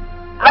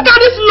 Look at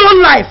this low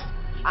life.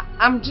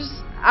 I'm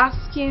just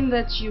asking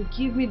that you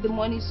give me the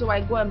money so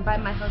I go and buy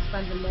my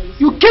husband the medicine.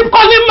 You keep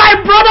calling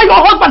my brother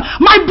your husband.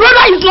 My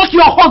brother is not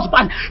your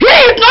husband. He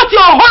is not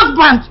your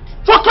husband.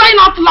 For crying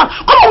out loud.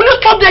 Come on, will you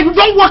stop there? You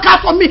don't work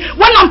out for me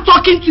when I'm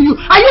talking to you.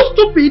 Are you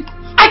stupid?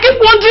 I keep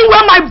wondering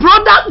where my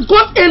brother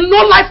got a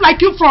low life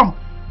like you from.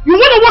 You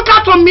want to work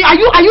out on me? Are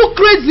you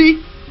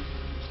crazy?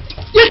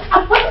 Yes,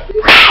 I'm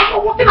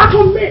working out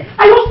on me.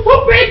 Are you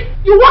stupid?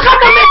 You work out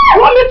on me. You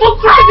want me to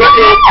strangle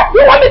you?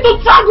 You want me to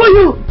strangle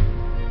you?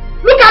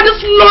 Look at this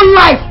low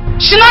life.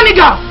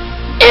 Shenanigan.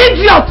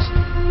 Idiot.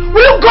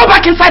 Will you go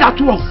back inside at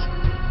once?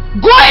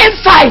 Go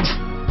inside.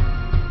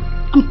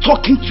 I'm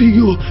talking to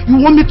you. You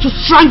want me to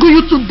strangle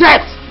you to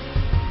death?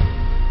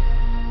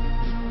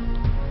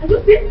 Are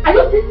you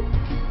see?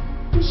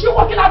 Is she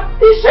working out?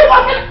 Is she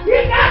working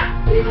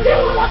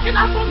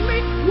out on me?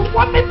 You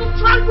want me to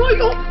strangle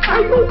you?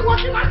 Are you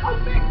working out on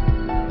me?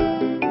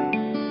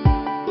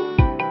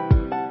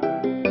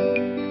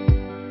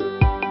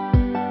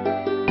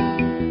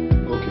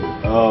 Okay.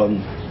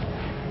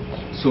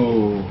 So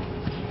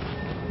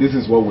this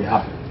is what will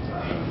happen.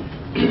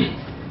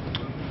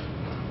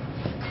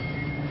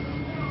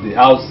 The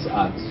house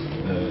at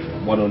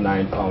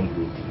 109 Pound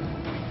Road.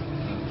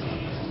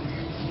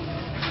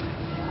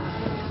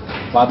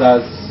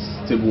 Father's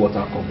table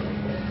water company.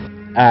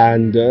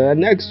 And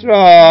an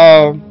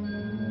extra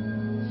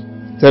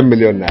 10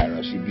 million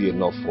naira should be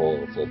enough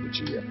for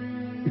Buchiya.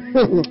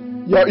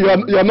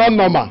 You're not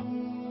normal.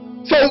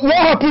 So what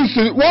happens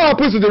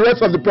to the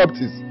rest of the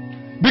properties?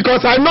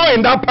 Because I know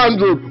in that pound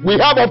road, we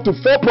have up to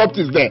 4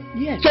 properties there.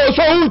 Yes. So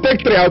who will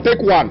take 3? I'll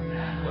take 1.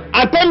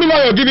 And 10 million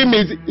you're giving me,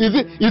 is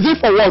it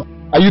for what?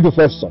 Are you the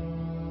first son?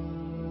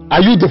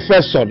 Are you the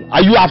first son?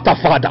 Are you after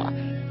father?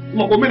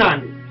 What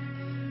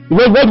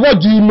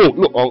do you know?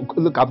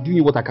 Look, I'm giving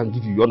you what I can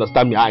give you. You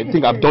understand me? I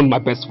think I've done my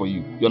best for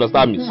you. You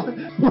understand me?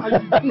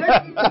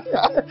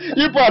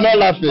 People are not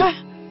laughing.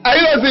 I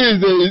know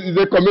he's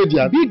a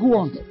comedian. Big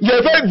one. You're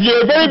a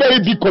very, very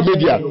big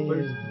comedian.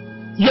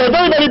 You're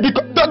very, very big.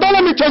 Don't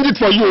let me change it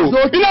for you.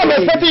 You know, I'm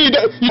expecting you.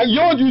 You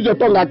don't use your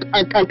tongue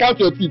and count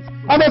your teeth.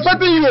 I'm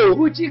expecting you.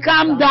 Gucci,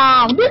 calm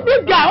down.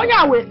 This guy, when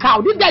you're a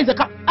cow, this guy is a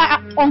cow.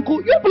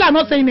 Uncle, you people are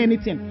not saying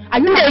anything. Are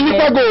you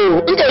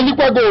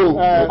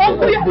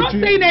Uncle, you're not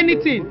saying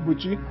anything.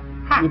 Gucci,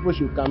 people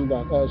should calm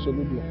down.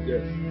 Absolutely.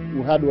 Yes.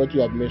 We heard what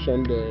you have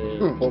mentioned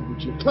for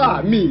Gucci.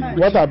 Me.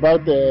 What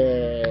about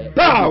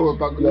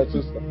your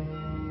sister?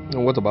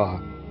 And what about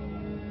her?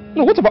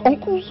 No, what about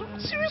Uncle?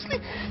 Seriously,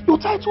 you're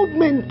titled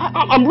men.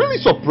 I'm really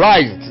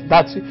surprised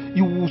that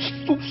you will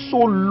stoop so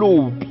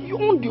low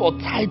beyond your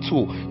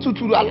title to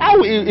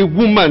allow a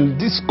woman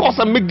discuss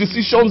and make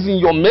decisions in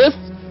your midst.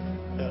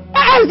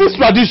 Is this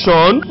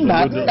tradition?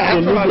 Not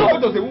talking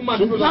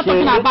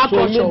about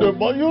culture.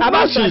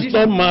 She's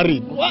not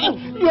married.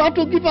 You have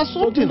to give her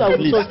something that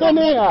will sustain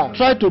her.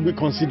 Try to be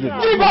considerate.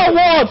 Give her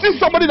what? See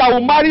somebody that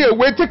will marry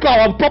away, take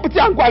our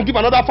property and go and give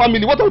another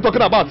family. What are we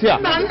talking about here?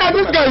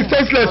 This guy is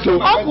senseless. So.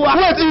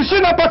 Wait, is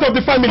she not part of the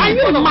family? Can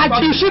you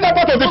imagine? Is she not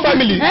part of the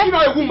family? She's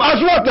not a woman.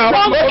 As what now?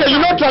 Okay, you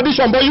know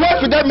tradition, but you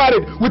want to get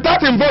married without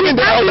involving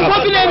the elders.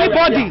 Involving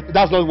anybody.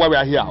 That's not why we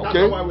are here,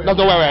 okay?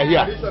 That's not why we are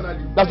here.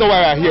 That's not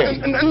why we are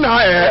here.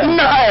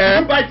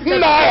 You're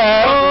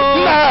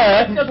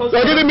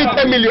giving me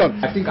 10 million.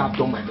 I think I've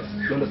done my best.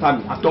 You understand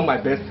me? I've done my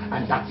best,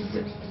 and that is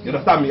it. You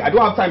understand me? I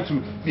don't have time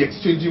to be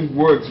exchanging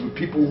words with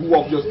people who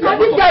obviously. Now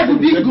this guy is a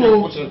big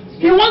go.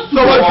 He wants to.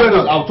 So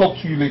I'll talk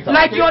to you later.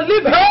 Like you're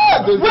living. Wait.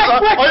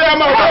 Oh yeah,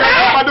 move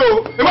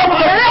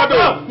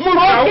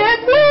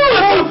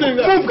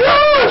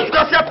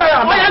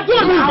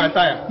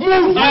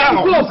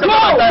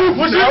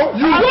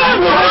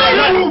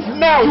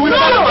now. Move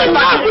now.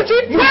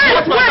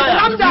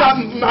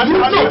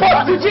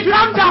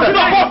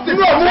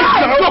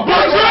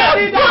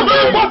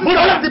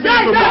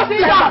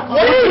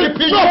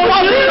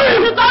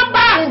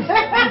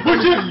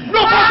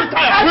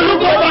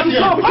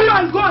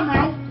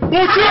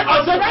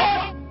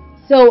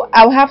 So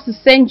I'll have to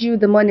send you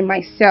the money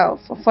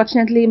myself.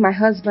 Unfortunately, my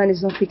husband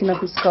is not picking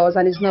up his calls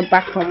and is not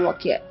back from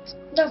work yet.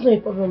 That's not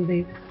a problem,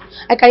 babe.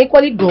 I can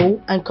equally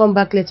go and come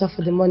back later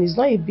for the money. It's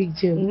not a big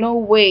deal. No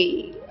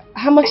way.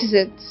 How much is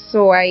it?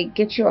 So I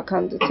get your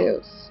account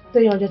details.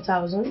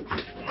 300,000.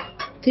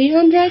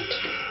 300?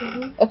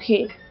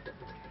 Okay.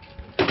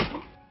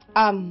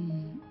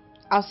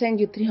 I'll send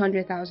you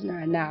 300,000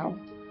 naira now.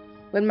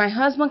 When my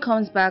husband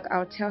comes back,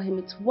 I'll tell him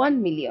it's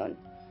 1 million.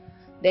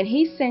 Then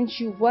he sends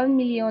you 1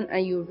 million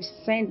and you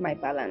resend my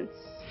balance.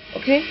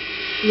 Okay?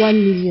 1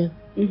 million.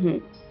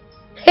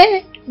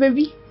 Hey,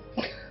 baby.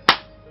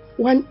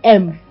 1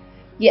 M.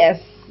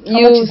 Yes.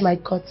 How much is my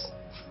cut?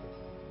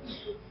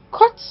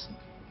 Cut?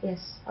 Yes.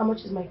 How much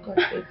is my cut,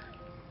 babe?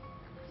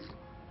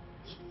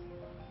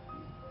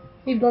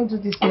 Please don't do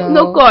this now.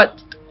 No cut.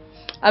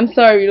 I'm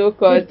sorry, no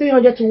cut.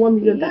 300 to 1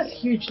 million. That's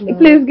huge now.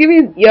 Please give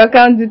me your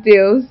account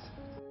details.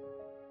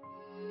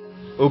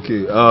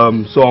 Okay,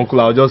 so Uncle,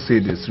 I'll just say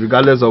this.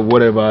 Regardless of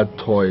whatever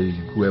toy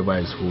whoever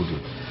is holding,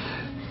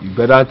 you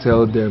better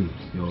tell them,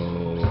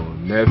 your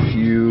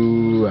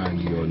nephew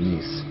and your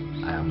niece,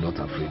 I am not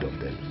afraid of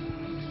them.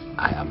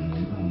 I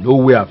am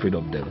nowhere afraid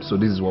of them. So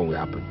this is what will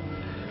happen.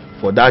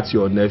 For that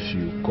your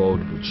nephew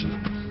called Buchi,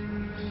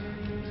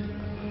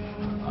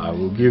 I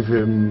will give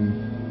him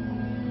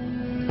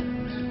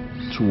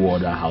 2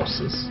 other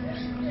houses.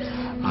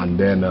 And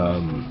then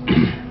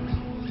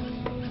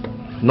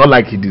not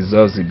like he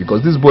deserves it,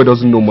 because this boy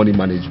doesn't know money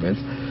management.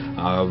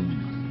 I'll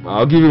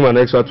give him an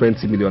extra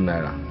 20 million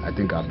naira. I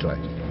think I've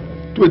tried.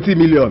 20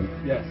 million?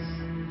 Yes.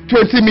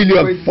 20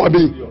 million for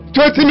me.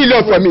 20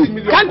 million for me.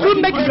 Can't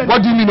you make it?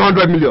 What do you mean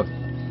 100 million?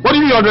 What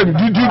do you mean 100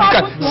 million?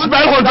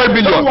 Spare 100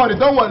 million.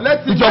 Don't worry.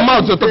 Let's see. With your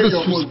mouth, you're talking.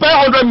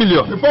 Spare 100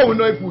 million. Before we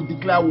know if we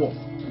declare war.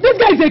 This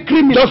guy is a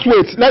criminal. Just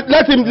wait.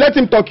 Let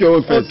him talk your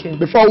own first. Okay.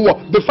 Before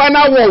war. The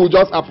final war will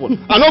just happen.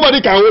 And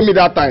nobody can hold me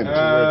that time.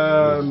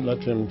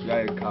 Let him.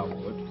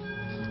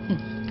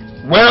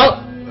 Well,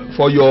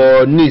 for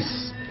your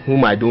niece,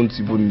 whom I don't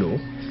even know,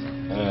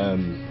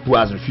 who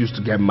has refused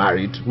to get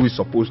married, who is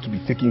supposed to be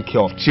taking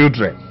care of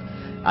children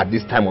at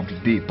this time of the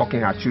day,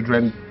 talking her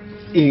children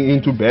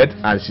into bed,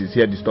 and she's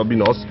here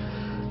disturbing us.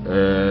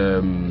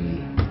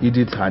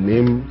 Edith, her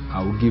name,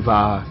 I will give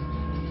her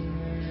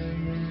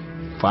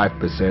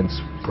 5%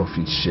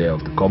 profit share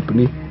of the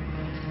company,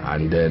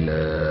 and then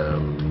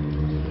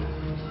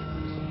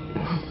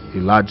a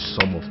large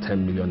sum of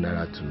 10 million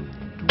naira to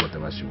do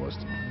whatever she wants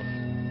to do.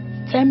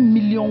 10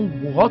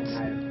 million what?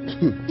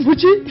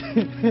 Buchi?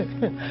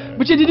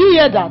 Buchi, did you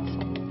hear that?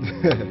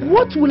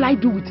 What will I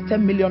do with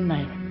 10 million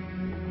naira?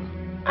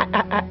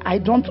 I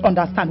don't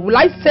understand. Will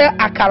I sell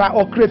akara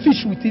or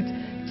crayfish with it?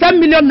 10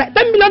 million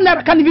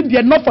naira can't even be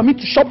enough for me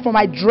to shop for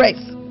my dress.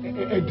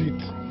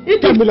 Edith,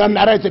 10 million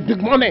naira is a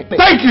big money.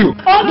 Thank you.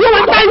 Oh, you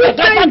want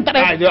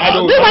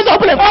to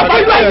open a farm?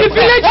 You are in the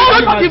village. You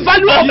don't know the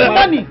value of the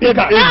money.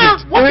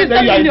 What is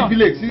 10 million?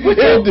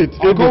 Edith,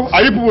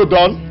 are you people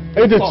done?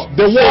 Edith,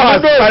 the war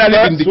has finally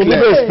been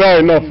declared. Is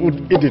fair enough.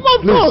 Edith,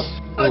 please.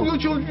 You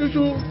should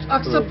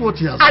accept what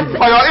he has said.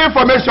 For your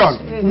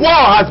information,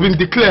 war has been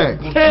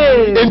declared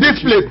in this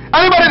place.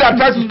 Anybody that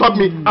tries to stop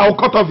me, I will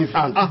cut off his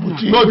hand.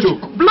 No joke.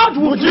 Blood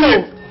will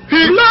flow.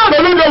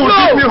 Soludo will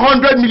give me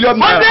 100 million. 100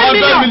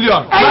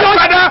 million.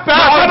 My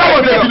father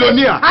was a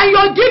billionaire. And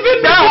you're giving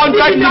me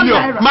 100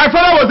 million. My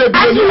father was a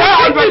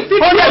billionaire. 100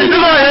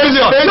 million.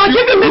 You're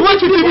giving me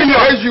 50 million.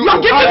 You're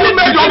giving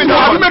me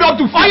have you made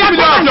up to 50 million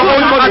of your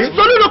own money?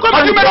 Soludo,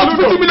 have you made up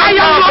to 50 million? I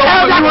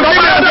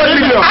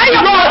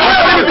am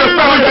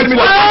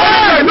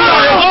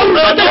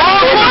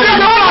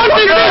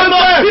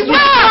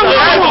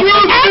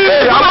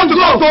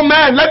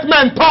man, let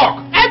men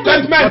talk.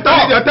 Let men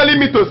talk. You're telling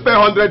me to spend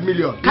 100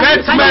 million.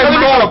 Let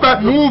men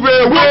talk. Move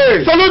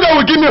away. Soludo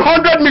will give me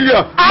 100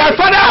 million. My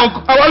father,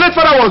 our late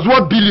father was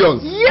worth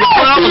billions. Yes,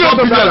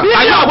 billions.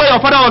 Are you aware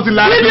your father was in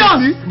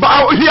liability?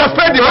 But he has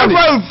paid the money.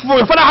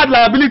 Your father had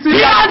liability.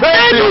 He has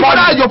paid the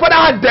money. Your father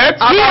had debt.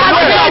 He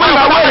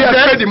has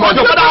paid the money.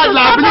 Your father had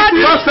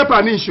liability. Just step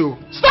an issue.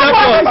 Step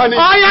an issue.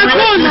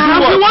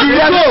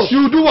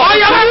 You do what?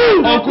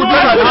 Uncle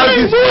Dad has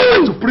this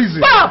boy to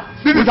prison.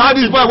 This is how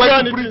this boy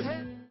went to prison.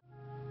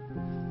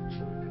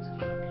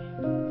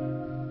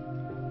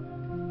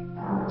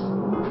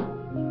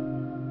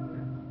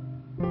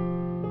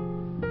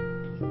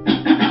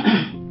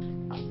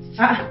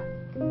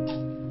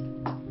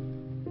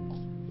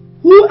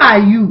 Who are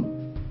you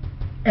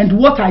and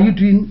what are you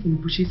doing in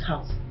Buchi's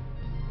house?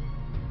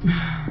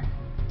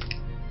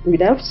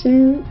 Good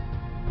afternoon.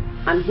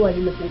 And who are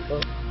you looking for?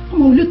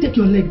 Come on, will you take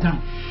your leg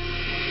down?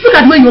 Look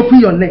at when you open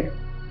your leg.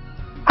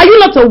 Are you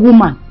not a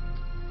woman?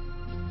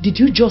 Did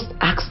you just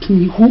ask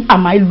me who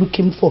am I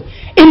looking for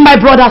in my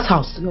brother's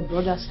house? Your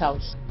brother's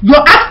house.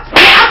 You're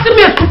asking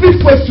me a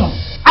stupid question.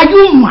 Are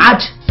you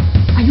mad?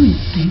 Are you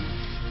insane?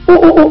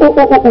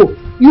 Oh.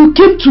 You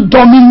came to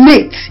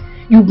dominate.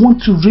 You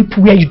want to reap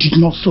where you did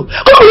not sow.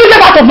 Come on, you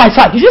get out of my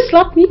sight. Did you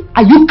slap me?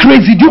 Are you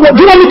crazy? Do you want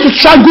me to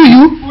strangle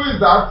you? Who is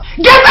that?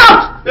 Get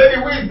out! Baby,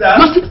 who is that?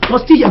 You're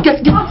still here.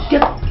 Get out.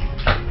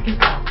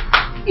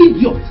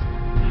 Idiot.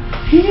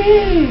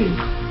 Hey.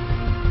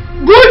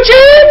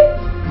 Buchi!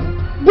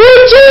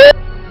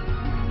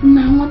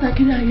 Now what I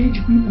can age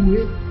people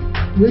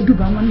where do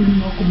I want to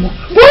know?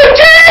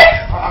 Buchi!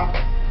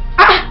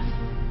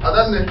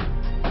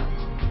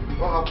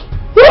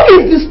 Who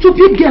is the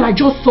stupid girl I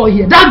just saw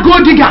here? That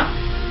gold digger!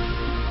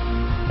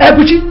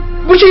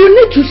 Buchi, you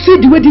need to see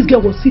the way this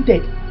girl was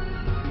seated.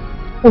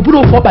 Who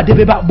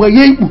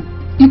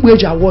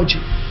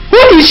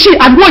is she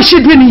and what is she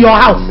doing in your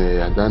house?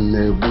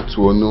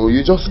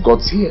 You just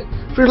got here.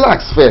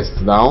 Relax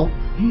first now.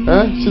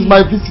 She's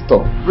my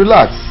visitor.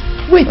 Relax.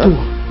 Wait,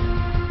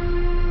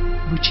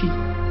 Buchi,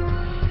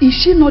 is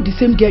she not the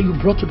same girl you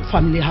brought to the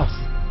family house?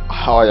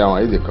 How am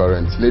I the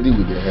current lady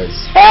with the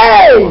hairs?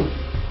 Hey!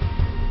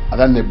 And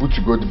then the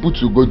Butu go,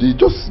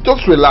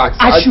 just relax.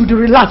 I should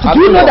relax. Do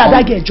you know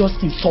that girl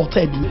just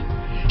insulted me?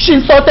 She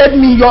insulted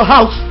me in your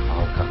house.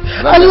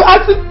 Okay. And you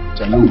asked me.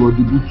 Can you go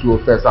the Butu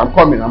first? I'm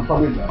coming now.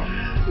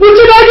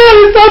 Butu, that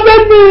girl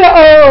insulted me.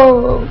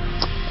 Oh.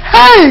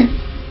 Hey!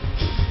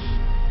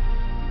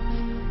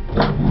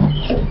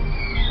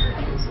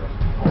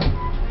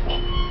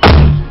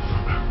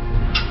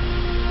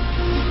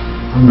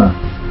 Anna,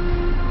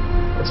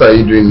 what are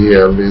you doing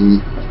here? I've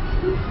been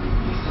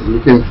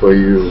looking for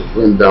you.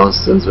 Went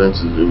downstairs, went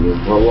to the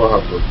room.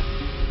 What happened?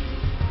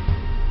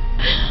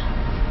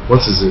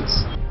 What is it?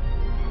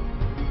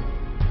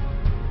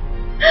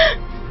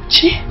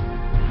 Chi,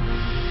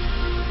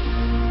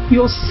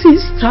 your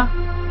sister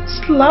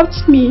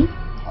slapped me.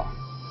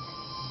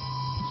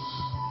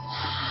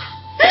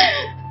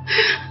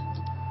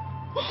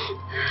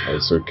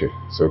 It's okay.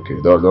 It's okay.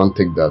 Don't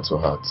take that to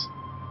heart.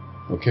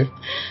 Okay?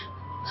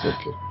 It's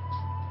okay.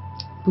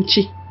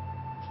 Buchi,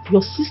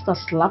 your sister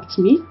slapped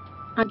me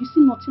and you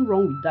see nothing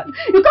wrong with that.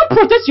 You can't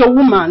protect your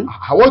woman.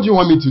 What do you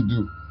want me to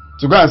do?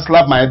 To go and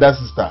slap my elder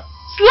sister?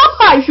 Slap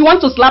her if you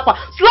want to slap her.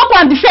 Slap her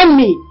and defend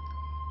me.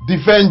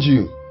 Defend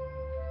you?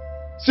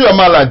 See your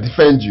man like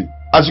defend you.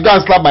 I should go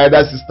and slap my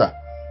elder sister.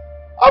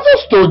 I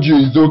just told you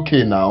it's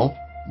okay now.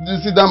 You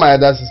see that my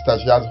elder sister,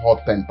 she has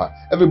hot temper.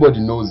 Everybody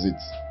knows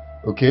it.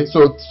 Okay?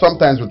 So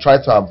sometimes we try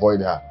to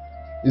avoid her.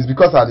 It's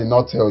because I did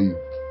not tell you.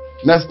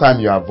 Next time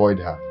you avoid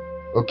her.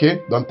 Okay?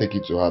 Don't take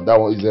it to her. That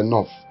one is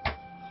enough.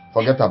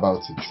 Forget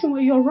about it.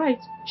 Well, you're right.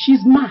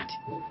 She's mad.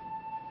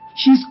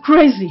 She's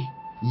crazy.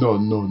 No.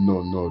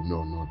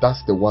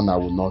 That's the one I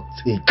will not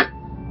take.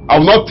 I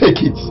will not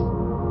take it.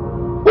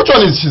 Which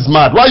one is she's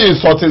mad? Why are you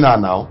insulting her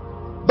now?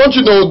 Don't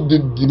you know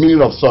the meaning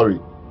of sorry?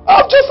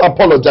 I've just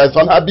apologized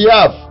on her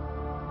behalf.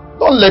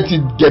 Don't let it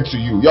get to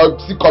you. You're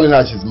still calling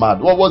her she's mad.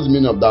 What's the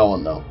meaning of that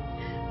one now?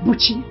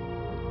 Buchi,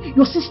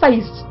 your sister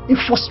is a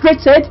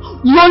frustrated,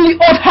 lonely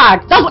old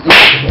hag. That's what...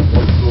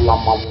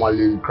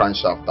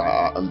 Crankshaft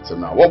until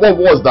now. What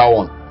was that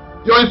one?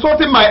 You're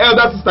insulting my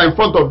elder sister in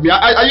front of me.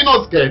 Are you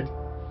not scared?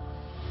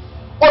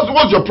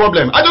 What's your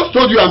problem? I just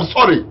told you I'm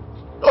sorry.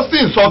 You're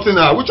still insulting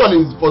her. Which one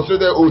is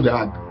frustrated old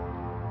hag?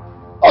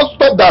 Oh,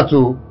 stop that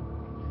too.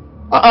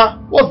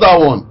 What's that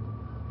one?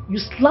 You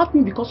slapped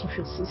me because of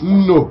your sister.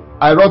 No,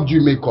 I rubbed you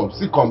makeup.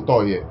 See,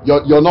 contour here.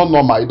 You're not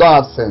normal. You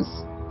don't have sense.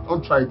 Don't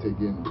try it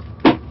again.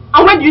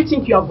 And where do you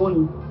think you are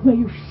going? Where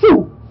you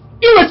fool?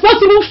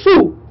 Irresponsible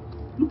fool!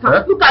 Look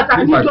at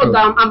that new job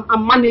that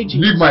I'm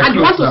managing. Leave my and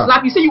you want to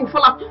slap, you say you will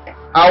fall out.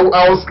 I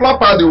will slap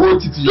her the whole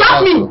titty.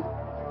 Slap me!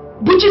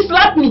 Buchi,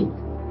 slap me!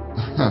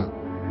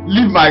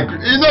 Leave my...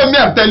 You know me,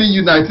 I'm telling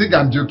you now, I think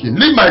I'm joking.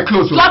 Leave my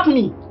clothes. Slap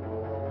me!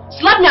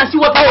 Slap me and see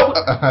what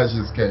I...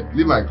 She's scared.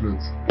 Leave my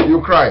clothes.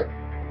 You cry.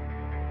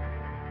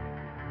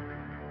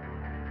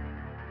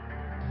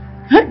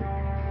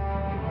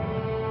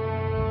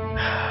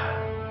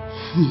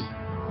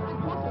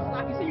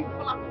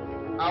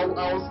 I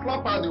will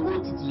slap her the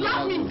whole titty.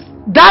 Slap me!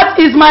 That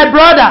is my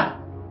brother.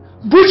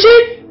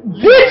 Buchi,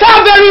 beat her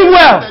very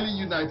well.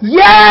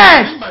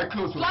 Yes!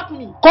 Slap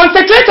me!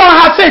 Concentrate on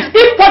her face,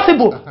 if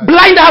possible.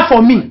 Blind her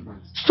for me.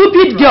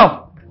 Stupid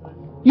girl.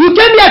 You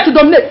came here to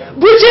dominate.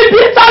 Buchi,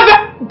 beat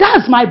her.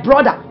 That's my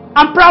brother.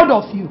 I'm proud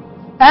of you.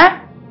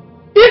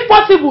 If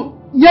possible,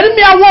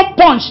 Yeremia won't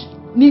punch.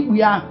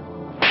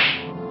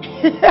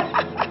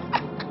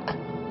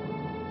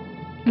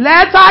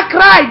 Let her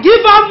cry.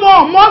 Give her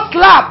more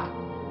slap.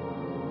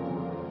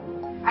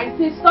 I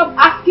say stop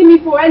asking me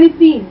for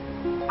anything.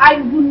 I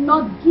will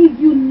not give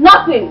you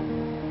nothing.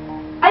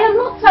 I am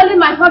not telling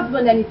my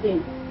husband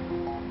anything.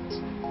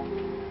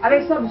 I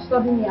beg, stop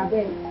disturbing me, I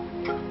beg.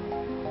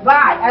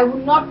 Bye. I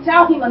will not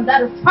tell him, and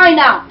that is fine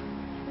now.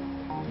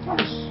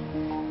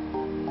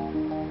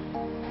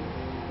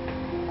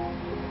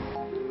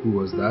 Who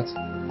was that?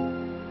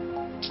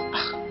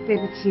 Babe,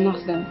 it's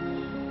nothing.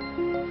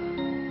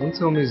 Don't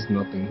tell me it's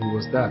nothing. Who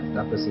was that?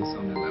 That person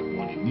sounded like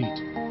one you need.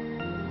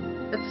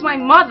 It's my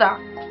mother.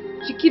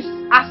 She keeps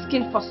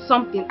asking for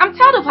something. I'm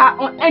tired of her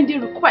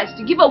unending requests.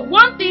 You give her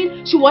one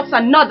thing, she wants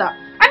another.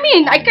 I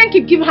mean, I can't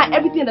keep giving her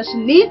everything that she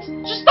needs.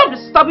 Just stop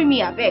disturbing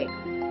me, I beg.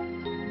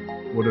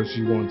 What does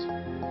she want?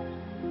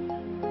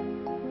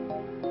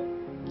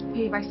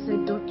 Babe, I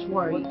said don't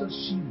worry. What does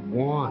she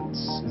want?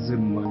 Is it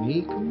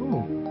money? Come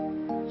on.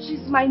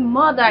 She's my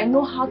mother. I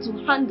know how to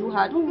handle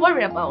her. Don't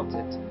worry about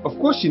it. Of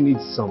course she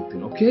needs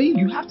something, okay?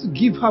 You have to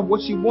give her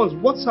what she wants.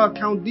 What's her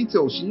account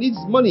details? She needs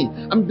money.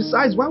 And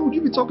besides, why would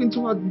you be talking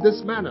to her in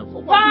this manner?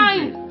 For what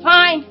reason?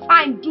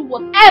 Fine. Do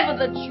whatever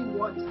that you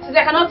want. Since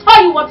I cannot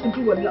tell you what to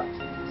do or not.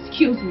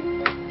 Excuse me.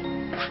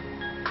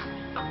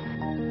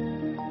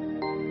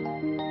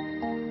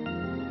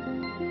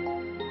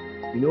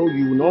 You know,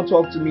 you will not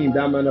talk to me in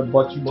that manner,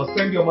 but you must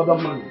send your mother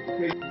money,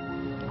 okay?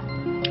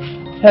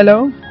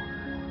 Hello?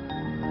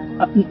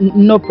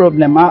 No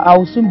problem. I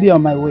will soon be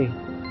on my way.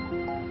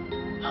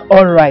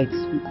 All right.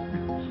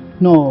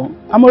 No,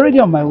 I'm already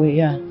on my way,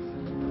 yeah.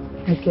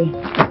 Okay.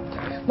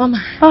 Mama,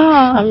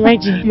 I'm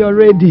ready. You're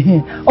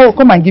ready. Oh,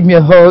 come and give me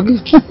a hug.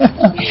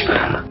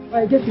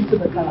 I get into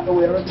the car. Oh,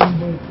 we're already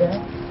late,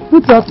 yeah?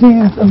 Put your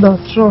things in the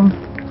trunk.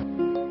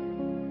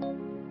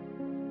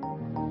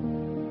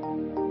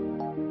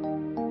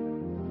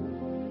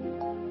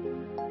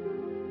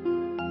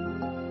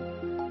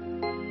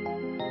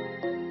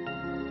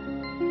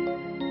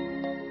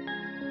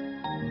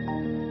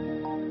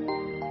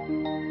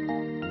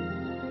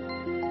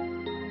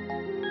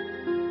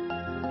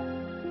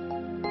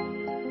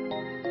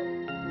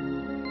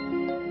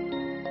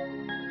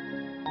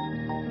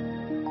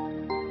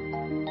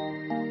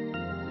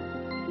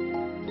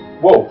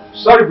 Whoa,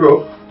 sorry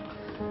bro.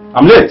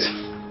 I'm late.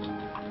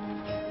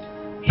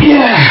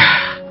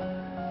 Yeah.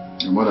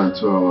 You're more than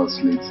 2 hours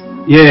late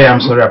now. Yeah, I'm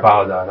sorry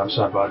about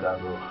that,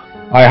 bro.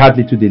 I had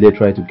little delay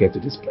trying to get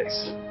to this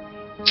place.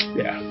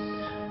 Yeah.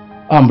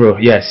 Bro,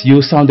 yes,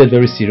 you sounded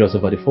very serious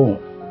over the phone.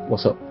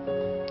 What's up?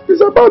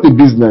 It's about the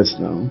business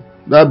now.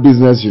 That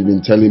business you've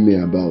been telling me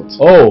about.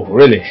 Oh,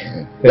 really?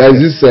 There's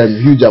this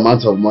huge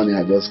amount of money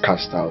I just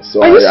cashed out.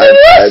 So Are you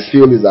serious? I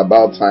feel it's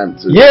about time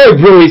to... Yeah,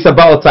 bro, it's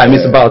about time.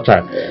 It's about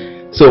time. Yeah.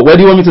 So, where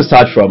do you want me to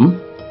start from?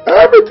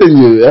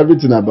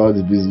 Everything about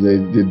the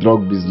business, the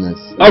drug business.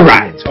 All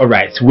right.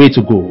 Way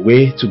to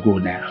go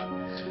now.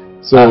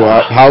 So,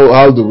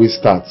 how do we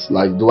start?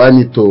 Like, do I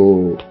need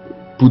to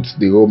put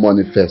the whole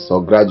money first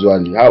or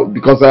gradually? How?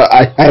 Because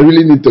I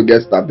really need to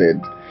get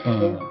started.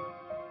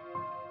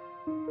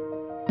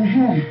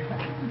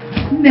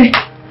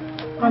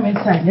 Come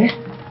inside, eh?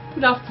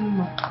 Good afternoon,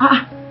 ma.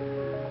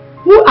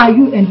 Who are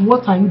you and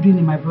what are you doing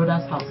in my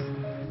brother's house?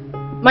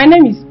 My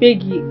name is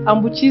Peggy.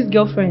 I'm Buchi's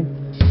girlfriend.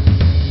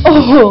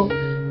 Oh,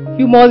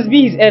 you must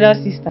be his elder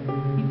sister.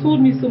 He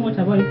told me so much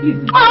about it. Please.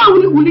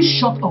 Will you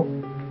shut up?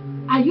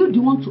 Are you the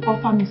one to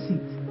offer me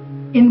seat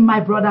in my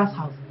brother's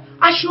house?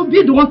 I should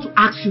be the one to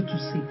ask you to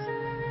sit.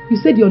 You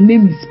said your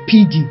name is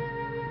Peggy.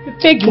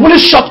 Peggy. Will you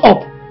shut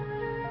up?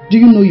 Do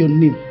you know your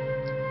name?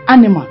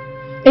 Animal.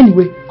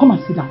 Anyway, come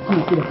and sit down. Come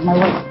and sit down. My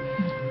wife.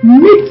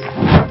 Meet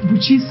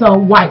Buchi's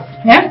wife.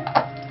 Eh?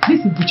 This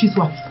is Buchi's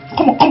wife.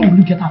 Come on,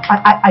 look at her.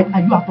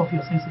 Are you out of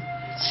your senses?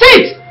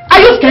 Sit! Are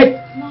you scared?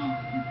 No.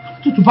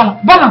 To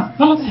balance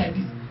like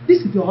this. This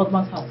is your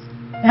husband's house.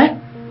 Eh?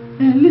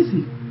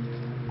 Listen.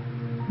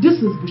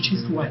 This is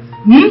Buchi's wife.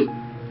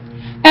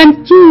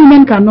 And 2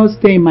 women cannot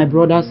stay in my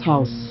brother's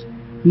house.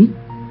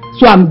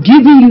 So I'm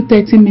giving you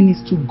 30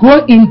 minutes to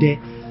go in there,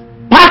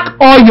 pack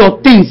all your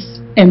things,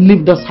 and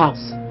leave this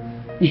house.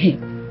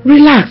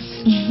 Relax.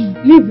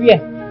 Leave where?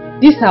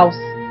 This house?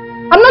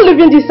 I'm not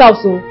leaving this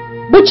house, so.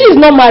 Buchi is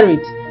not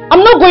married.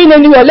 I'm not going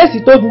anywhere unless he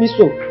told me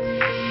so.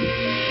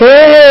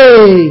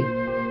 Hey!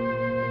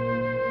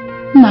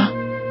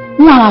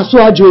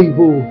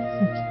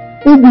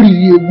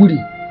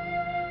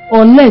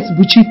 Unless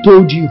Buchi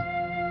told you.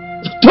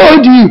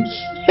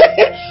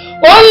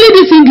 Only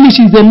this English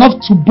is enough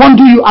to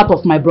bundle you out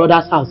of my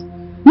brother's house.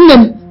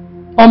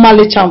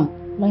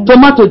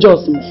 Tomato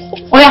juice.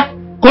 Oh yeah,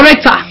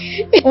 correct her.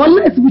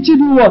 Unless Buchi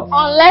do what?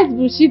 Unless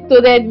Buchi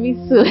told me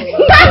so.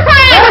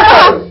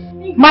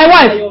 My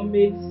wife.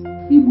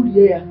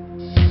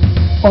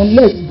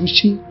 Unless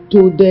Buchi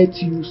told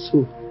you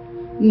so.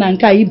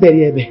 Nanka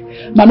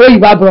Iberiebe. Mano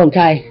Iba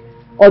Bronkai.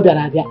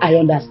 I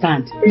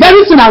understand.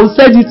 Very soon I will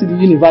send you to the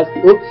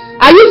university. Oh,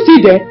 are you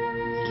still there?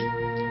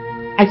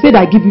 I said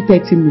I give you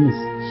 30 minutes.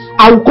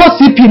 I will call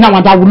CP now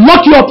and I will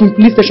lock you up in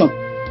police station.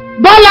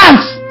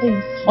 Balance!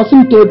 Yes.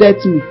 Also told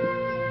that to me.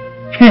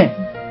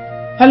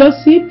 Hello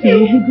CP.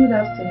 Good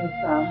afternoon,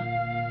 sir.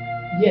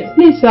 Yes,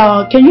 please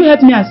can you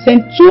help me and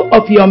send 2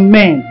 of your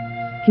men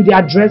to the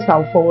address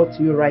I'll forward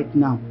to you right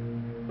now.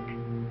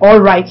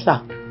 Alright, sir.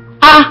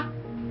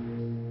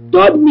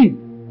 Told me.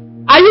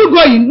 Are you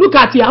going? Look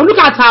at her. Look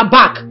at her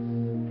back.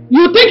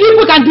 You think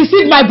people can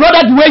deceive my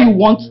brother the way you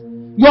want?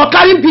 You're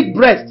carrying big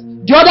breast.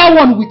 The other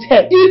one with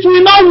her. It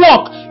will not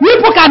work. You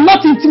people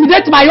cannot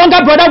intimidate my younger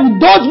brother with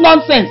those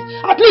nonsense.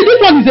 At least this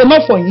one is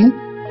enough for him.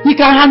 He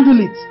can handle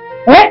it.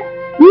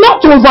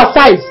 Not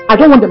oversized. I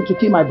don't want them to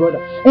kill my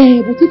brother.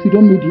 But if you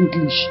don't know the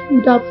English,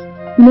 you would have,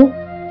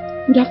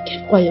 you'd have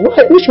kept quiet.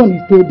 Why? Which one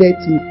is told that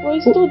to me? Oh,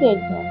 it's told that.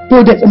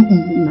 Told that.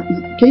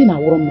 Okay, now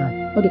what am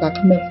I? What do I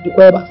come back?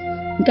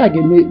 I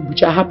get me,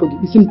 which I happen to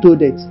be told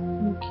that.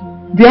 Okay.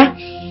 Yeah.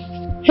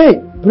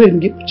 Hey, brain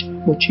get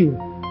what you.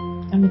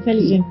 I'm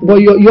intelligent. But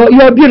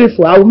you're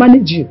beautiful. I will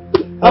manage you.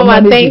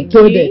 Thank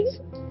you.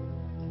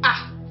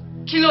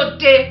 Kilo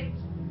Day.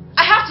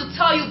 I have to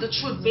tell you the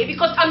truth, babe,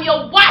 because I'm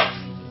your wife.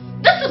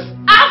 This is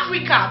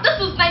Africa. This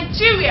is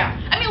Nigeria.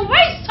 I mean,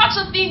 where is such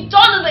a thing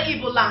done in the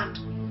Igbo land?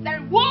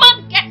 That a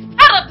woman gets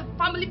part of the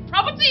family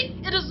property?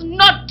 It is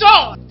not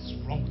done.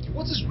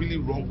 What is really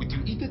wrong with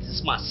you? Edith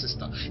is my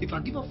sister. If I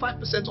give her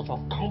 5% of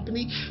our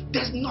company,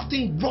 there's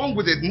nothing wrong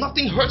with it.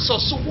 Nothing hurts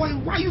us. So why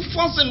are you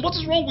fussing? What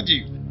is wrong with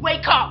you?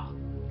 Wake up!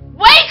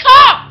 Wake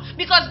up!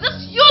 Because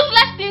these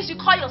useless things you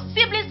call your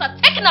siblings are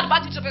taking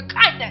advantage of your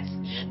kindness.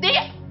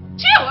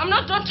 I'm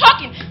not done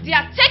talking. They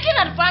are taking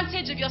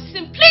advantage of your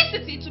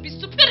simplicity to be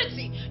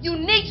stupidity. You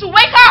need to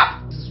wake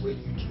up! This is where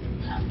you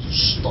have to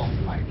stop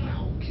right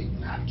now, okay?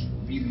 You have to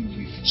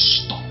really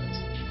stop it.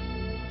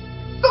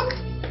 Look!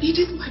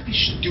 Edith might be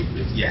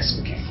stupid. Yes,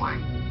 okay,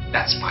 fine.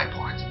 That's my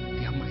part.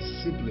 They are my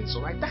siblings,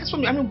 alright? That's for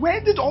me. I mean, where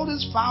did all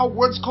these foul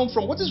words come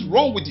from? What is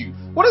wrong with you?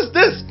 What is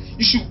this?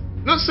 You should,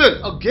 listen,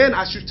 again,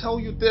 I should tell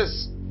you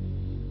this.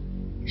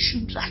 You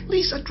should at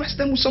least address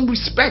them with some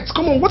respect.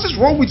 Come on, what is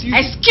wrong with you?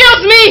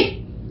 Excuse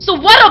me! So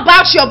what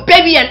about your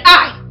baby and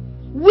I?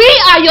 We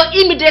are your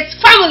immediate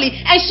family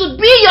and should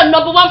be your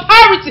 #1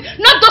 priority,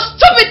 not those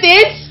stupid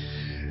things!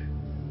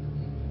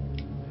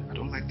 I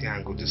don't like the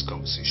angle this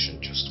conversation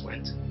just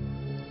went.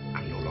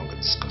 I'm no longer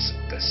discussing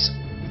this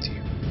with you.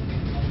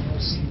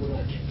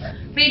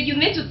 Babe, you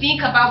need to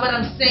think about what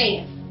I'm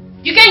saying.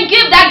 You can't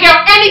give that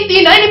girl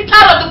anything or any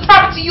part of the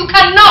property. You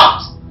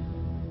cannot.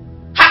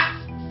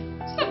 Ha!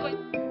 Stop going.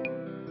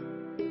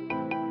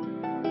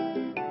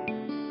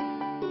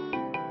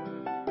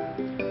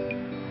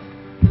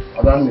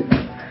 Adani,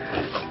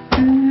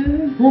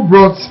 who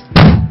brought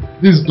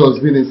this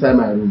dustbin inside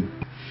my room?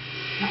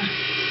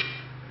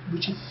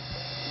 Buchi.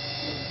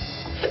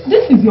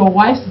 This is your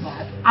wife's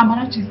bag.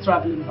 Amarachi's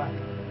traveling bag.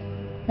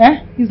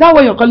 Is that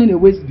what you're calling a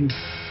waste bin?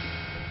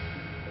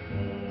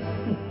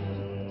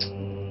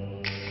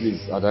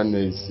 Please,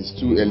 Adani, it's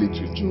too early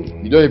to joke.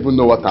 You don't even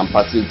know what I'm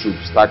passing through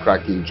to start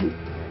cracking joke.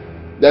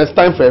 There's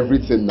time for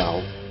everything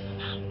now.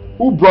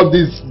 Who brought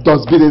this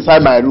dustbin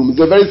inside my room? It's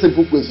a very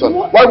simple question.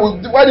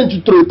 Why didn't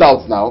you throw it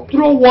out now?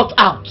 Throw what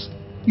out?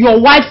 Your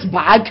wife's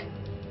bag?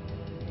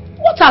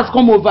 What has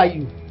come over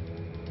you?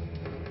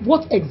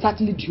 What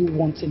exactly do you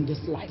want in this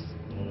life?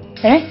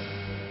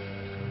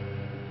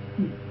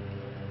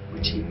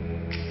 Buchi,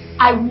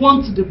 I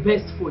want the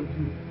best for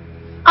you.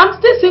 I'm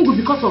still single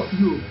because of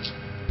you.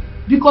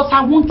 Because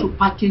I want to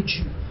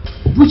package you.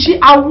 Buchi,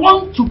 I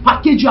want to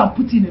package you and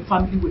put you in a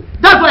family way.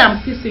 That's why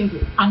I'm still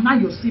single. And now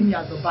you see me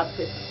as a bad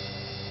person.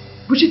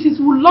 Buchi, since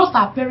we lost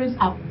our parents,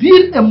 I've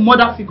been a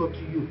mother figure to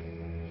you.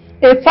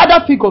 A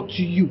father figure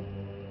to you.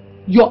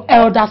 your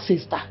elder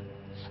sister.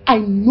 I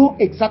know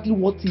exactly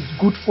what is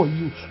good for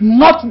you,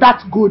 not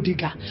that gold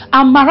digger.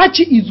 And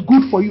Marachi is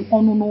good for you.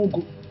 Oh, no,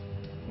 go.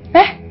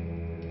 Eh?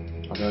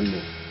 I don't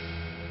know.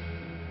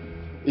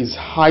 It's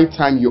high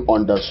time you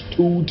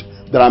understood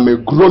that I'm a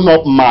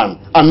grown-up man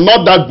and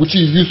not that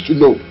Buchi you used to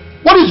know.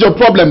 What is your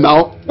problem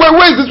now?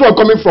 Where is this one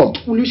coming from?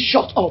 Will you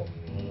shut up?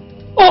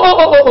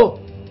 Oh.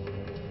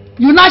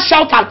 You not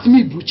shout at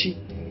me, Buchi.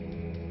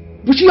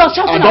 Buchi, you're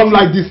shouting at me. I don't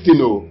like this thing,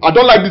 oh. I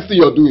don't like this thing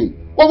you're doing.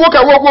 What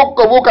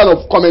kind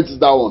of comment is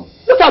that one?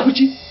 Look at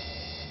Buchi.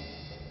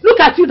 Look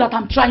at you that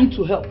I'm trying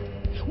to help.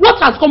 What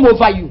has come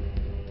over you?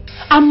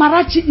 And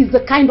Marachi is the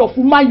kind of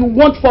woman you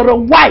want for a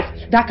wife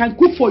that can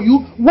cook for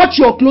you, wash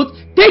your clothes,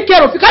 take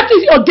care of you. Can't you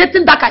see you're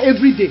getting darker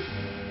every day?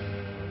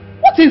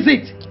 What is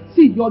it?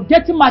 See, you're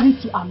getting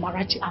married to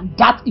Amarachi and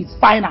that is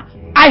final.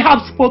 I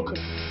have spoken.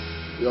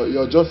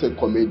 You're just a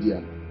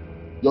comedian.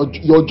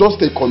 You're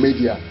just a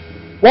comedian.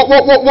 What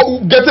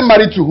getting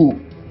married to who?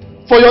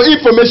 For your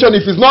information,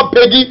 if it's not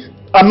Peggy,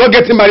 I'm not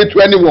getting married to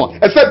anyone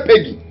except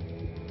Peggy.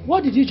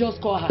 What did you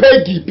just call her?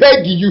 Peggy,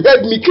 you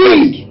heard me.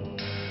 Pig.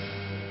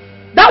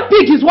 That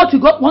pig is what you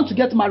want to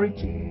get married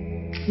to.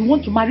 You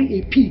want to marry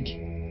a pig.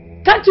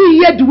 Can't you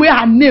hear the way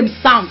her name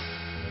sounds?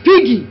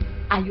 Piggy.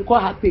 And you call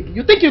her Peggy.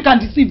 You think you can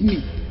deceive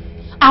me?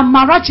 And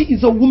Marachi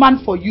is a woman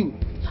for you.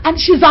 And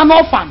she's an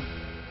orphan.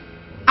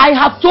 I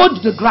have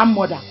told the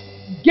grandmother,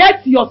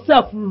 get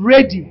yourself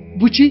ready,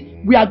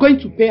 Buchi. We are going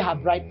to pay her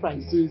bride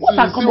price. See why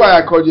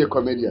I called you a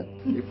comedian?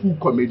 A full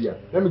comedian.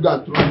 Let me go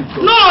and throw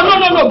you.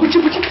 No, Buchi.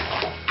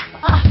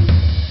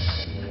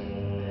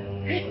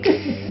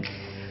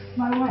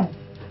 My wife.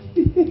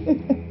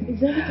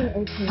 Is everything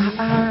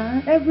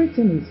okay?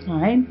 Everything is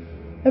fine.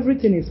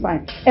 Everything is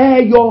fine.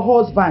 Your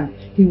husband,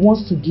 he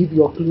wants to give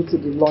your clothes to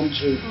the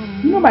laundry.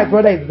 You know my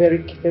brother is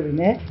very caring.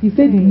 He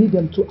said he need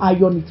them to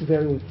iron it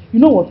very well. You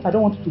know what? I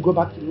don't want you to go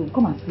back to the room.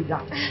 Come and sit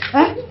down.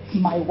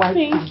 My wife.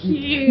 Thank you.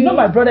 You know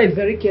my brother is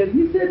very caring.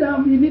 He said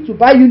he need to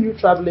buy you new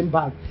traveling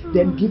bag.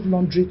 Then give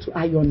laundry to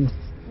iron it.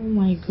 Oh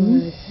my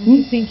God.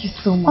 Thank you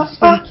so much.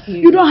 Thank you.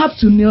 You don't have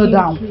to kneel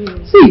down.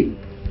 See,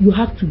 you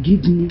have to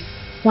give me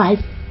 5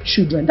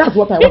 children. That's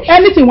what I want.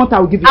 Anything you want, I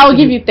will give you. I will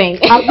give you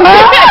thanks.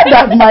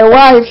 That's my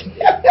wife.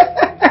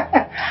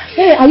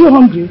 Hey, are you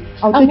hungry?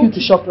 I'll take you to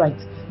ShopRite.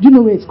 Do you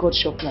know where it's called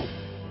ShopRite?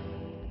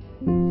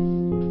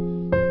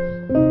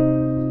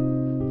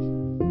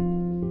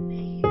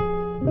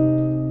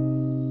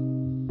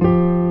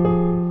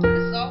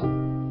 So,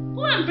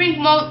 go and bring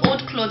more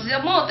old clothes. There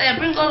are more there.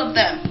 Bring all of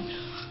them.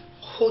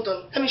 Hold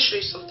on. Let me show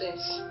you some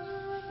things.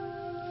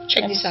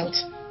 Check this out.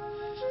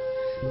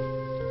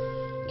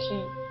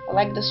 Okay. I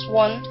like this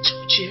one.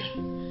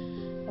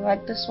 I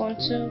like this one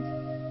too.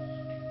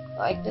 I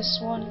like this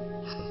one.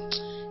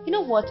 You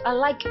know what? I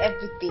like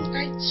everything.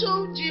 I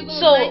told you.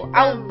 So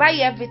I'll buy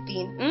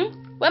everything.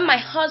 When my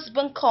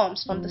husband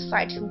comes from the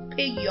side, he'll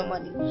pay you your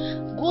money.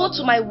 Go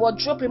to my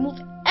wardrobe, remove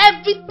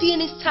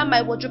everything inside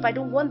my wardrobe. I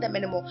don't want them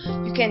anymore.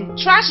 You can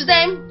trash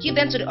them, give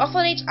them to the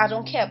orphanage. I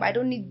don't care, but I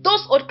don't need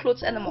those old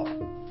clothes anymore.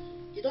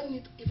 You don't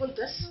need even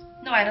this?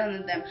 No, I don't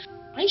need them.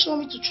 Are you sure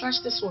me to trash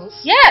this ones?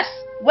 Yes.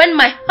 When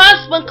my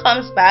husband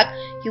comes back,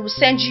 he will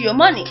send you your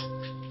money.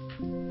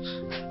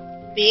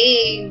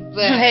 Babe.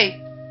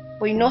 Hey,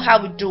 but you know how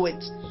we do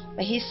it.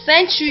 When he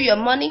sends you your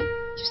money,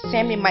 you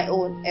send me my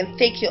own and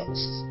take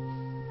yours.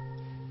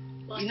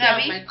 You know what I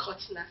mean? My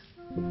cut now.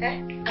 I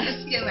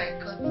see my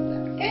cut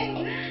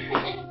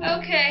now.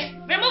 Okay.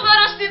 Remove all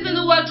those things in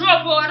the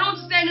wardrobe, I don't want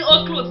to see any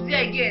old clothes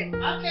there again.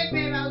 Okay,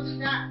 babe, I'll do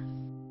that.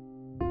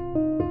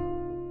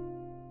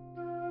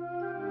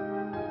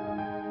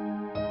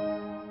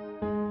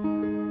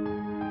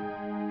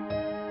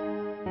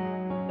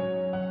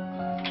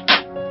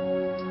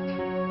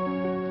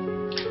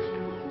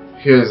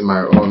 Here's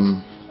my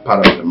own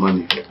part of the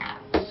money.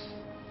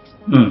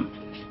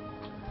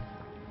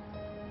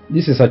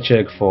 This is a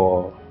check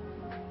for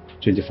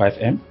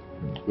 25M.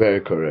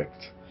 Very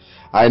correct.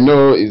 I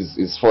know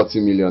it's 40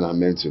 million I'm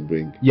meant to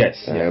bring.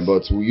 Yes,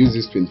 but we'll use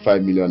this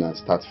 25 million and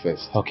start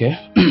first. Okay.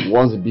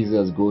 Once the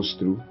business goes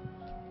through,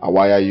 I'll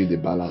wire you the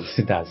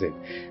balance. That's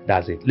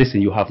it.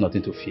 Listen, you have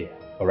nothing to fear.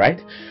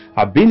 Alright?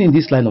 I've been in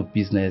this line of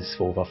business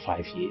for over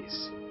 5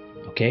 years.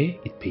 Okay?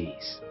 It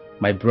pays.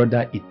 My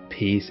brother, it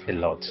pays a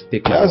lot.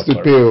 Take he has to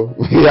pay.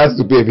 He has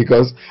to pay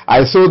because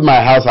I sold my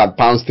house at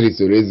Pound Street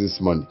to raise this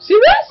money.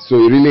 Serious? So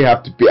you really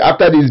have to pay.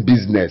 After this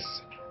business,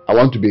 I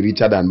want to be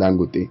richer than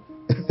Dangote.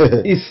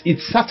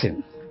 It's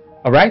certain.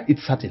 Alright?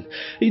 It's certain.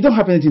 You don't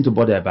have anything to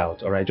bother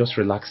about. Alright? Just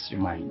relax your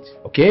mind.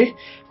 Okay?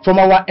 From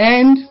our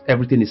end,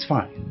 everything is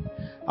fine.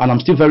 And I'm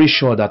still very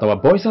sure that our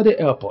boys at the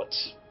airport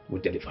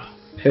will deliver.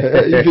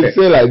 If you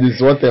say like this,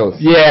 what else?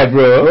 Yeah,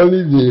 bro.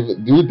 Only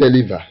the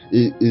deliver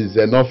is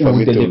enough for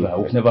me to deliver.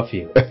 We've never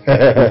failed.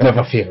 We've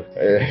never failed.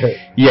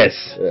 Yes.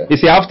 You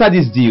see, after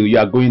this deal, you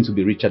are going to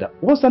be richer.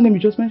 What's that name you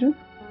just mentioned?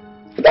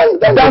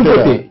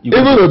 Dangote.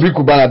 Even Obi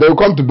Kubana, they will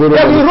come to borrow.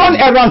 They will run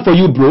errand for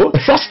you, bro.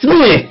 Trust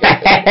me.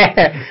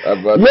 Yeah,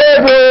 bro.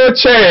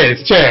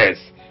 Cheers.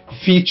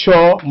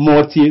 future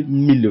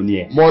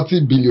multi-millionaire.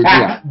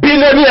 Multi-billionaire.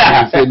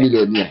 Billionaire! You say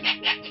millionaire.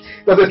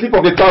 That's a slip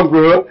of the tongue,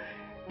 bro.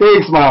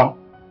 Thanks, man.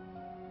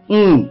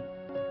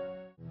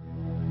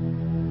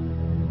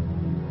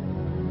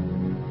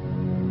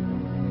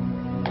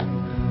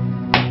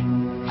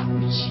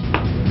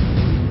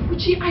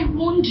 Uchi, I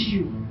warned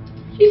you.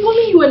 If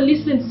only you were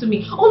listening to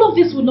me, all of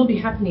this would not be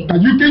happening.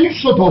 Can you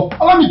shut up?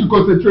 Allow me to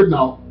concentrate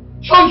now.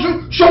 Shut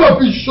up,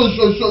 please.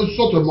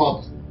 Shut your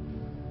mouth.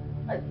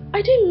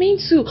 I didn't mean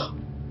to.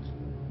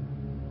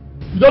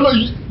 You don't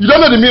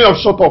know the meaning of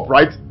shut up,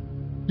 right?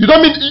 You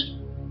don't mean...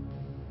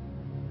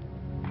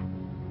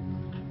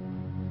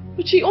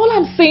 Uchi, all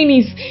I'm saying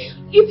is,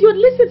 if you'd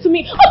listen to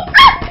me...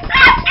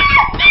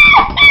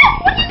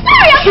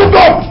 Shut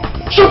up!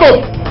 Shut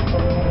up!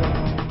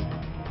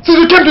 Since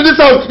you came to this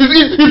house,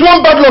 it's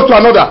one bad luck to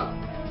another.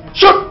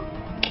 Shut...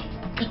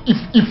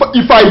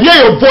 If I hear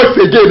your voice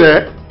again,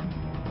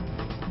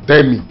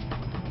 tell me.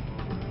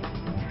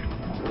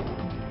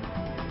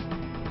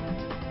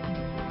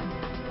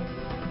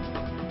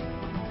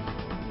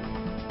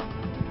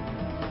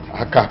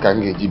 Aka ka m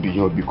ga-eji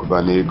binye obi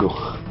kuba n'ego.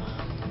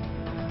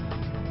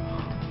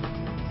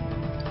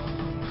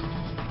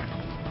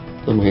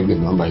 Don't know if the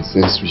number is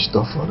saying switched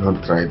off or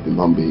don't try the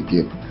number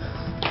again.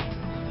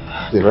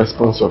 The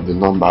response of the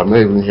number, I've not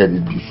even heard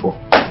it before.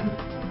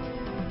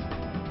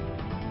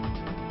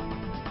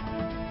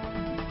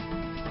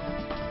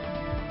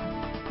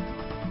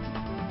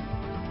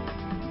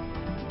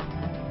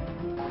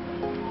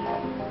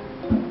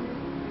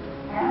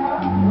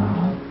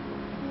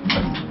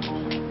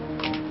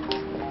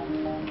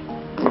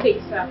 Okay,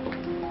 sir.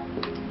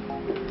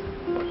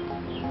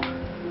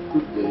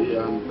 Good day,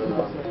 and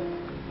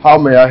how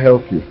may I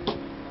help you?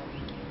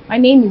 My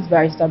name is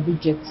Barrister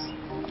Bridget.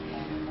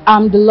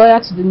 I'm the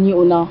lawyer to the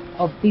new owner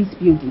of this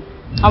building.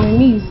 And with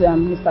me is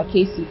Mr.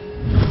 Casey.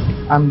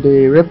 I'm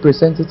the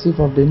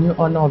representative of the new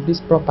owner of this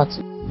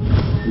property.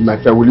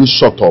 My friend, will you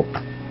shut up?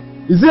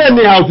 Is there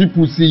any how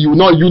people see you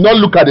not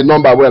look at the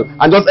number well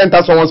and just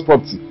enter someone's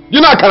property?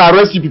 You know I can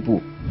arrest you people.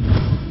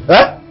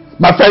 Eh?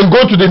 My friend,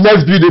 go to the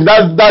next building.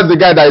 That's the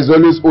guy that is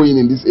always owing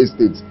in this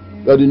estate.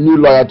 You're the new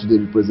lawyer to the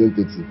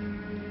representative.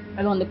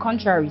 And on the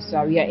contrary,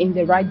 sir, we are in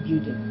the right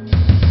building.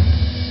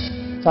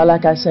 So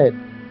like I said,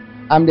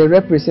 I'm the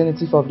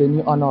representative of the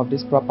new owner of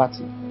this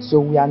property. So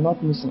we are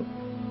not missing.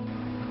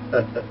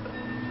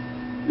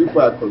 You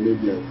are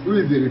comedians. Who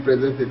is the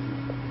representative?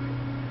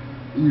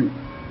 You.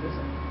 Yes,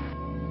 sir.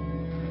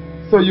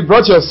 So you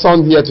brought your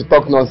son here to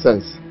talk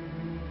nonsense?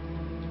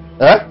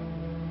 Eh?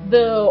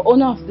 The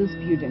owner of this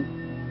building,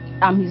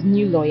 I'm his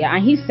new lawyer,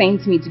 and he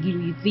sent me to give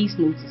you this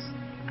notice.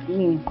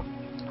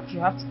 You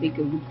have to take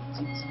a look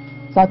at it.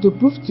 So to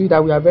prove to you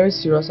that we are very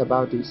serious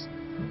about this,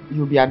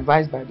 you'll be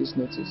advised by this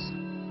notice.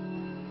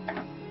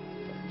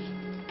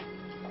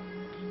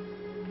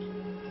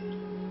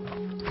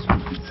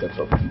 Set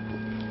of people.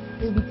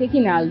 We'll be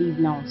taking our leave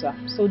now, sir.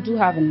 So do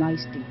have a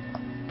nice day.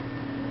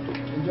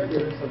 Enjoy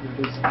the rest of the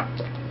day, sir.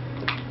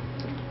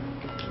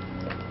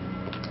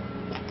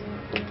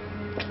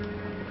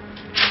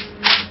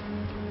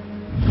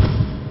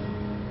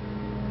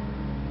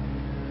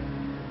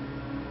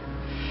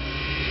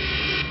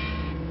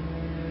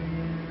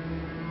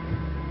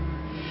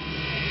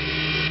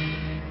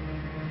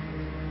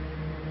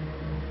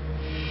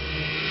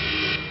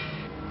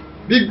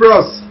 Big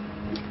bros.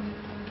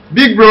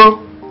 Big bro.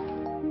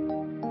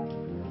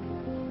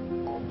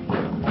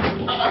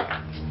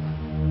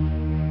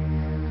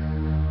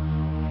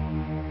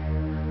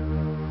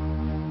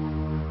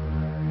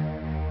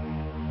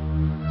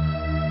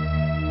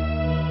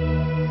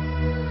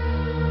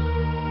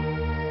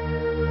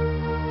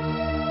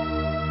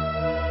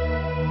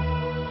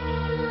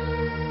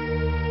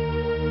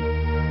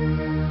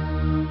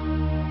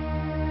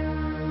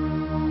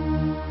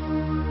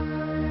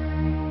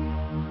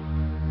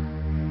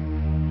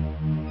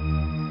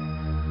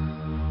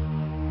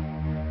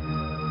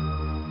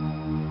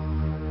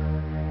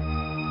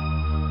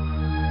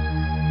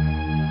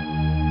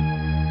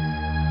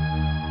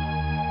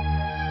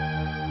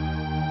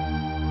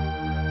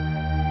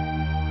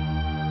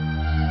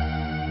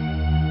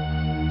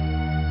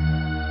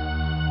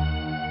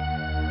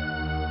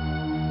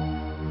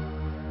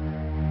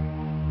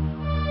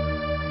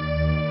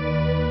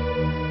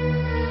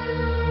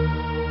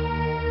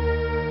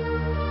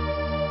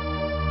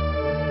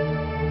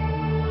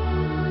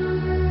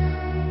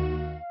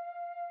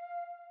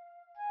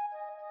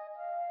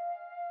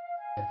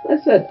 I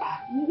said,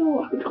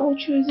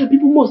 agriculture is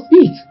people must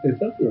eat.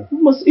 Exactly. People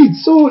must eat.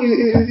 So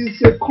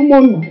it's a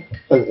common.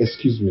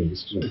 Excuse me.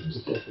 So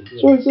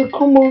it's a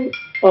common.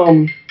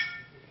 Oh,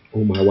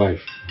 my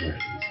wife.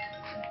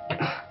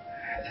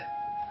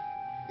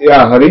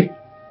 Yeah, honey.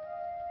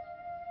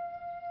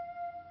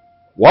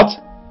 What?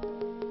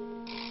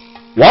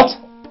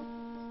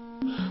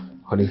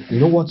 Honey, you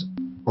know what?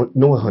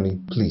 No, honey,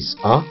 please.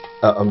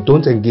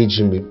 Don't engage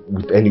him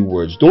with any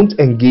words. Don't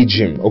engage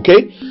him,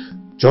 okay?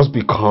 Just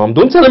be calm.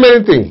 Don't tell him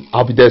anything.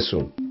 I'll be there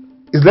soon.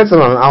 It's less than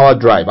an hour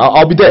drive.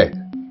 I'll be there.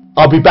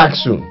 I'll be back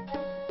soon.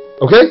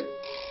 Okay?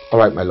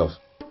 Alright, my love.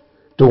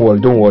 Don't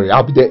worry.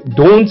 I'll be there.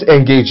 Don't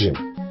engage him.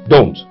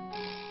 Don't.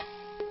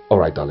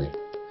 Alright, darling.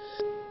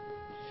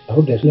 I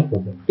hope there's no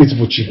problem. It's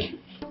Buchi.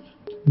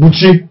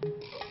 Buchi.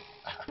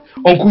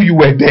 Uncle, you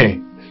were there.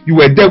 You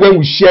were there when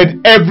we shared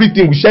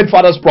everything. We shared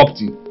father's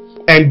property.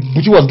 And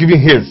Buchi was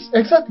giving his.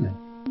 Exactly.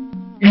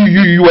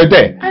 You were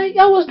there.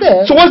 I was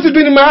there. So what's he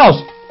doing in my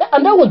house?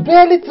 And that was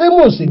barely 3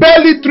 months ago.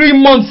 Barely 3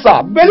 months,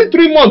 sir. Barely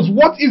 3 months.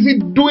 What is he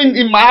doing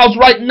in my house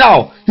right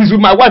now? He's with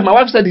my wife. My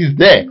wife said he's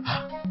there.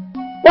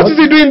 What is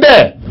he doing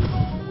there?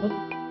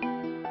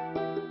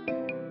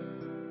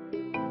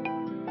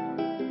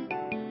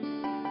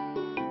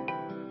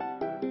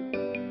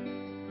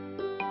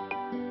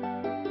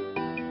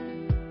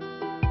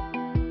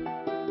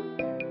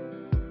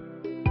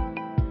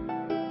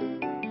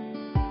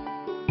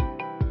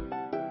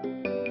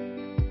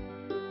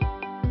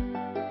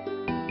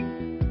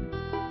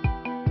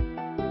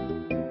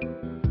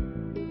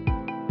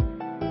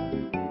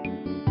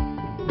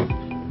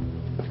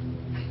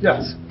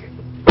 Yes.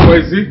 Where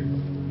is he?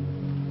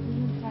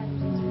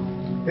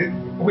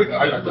 Wait,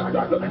 are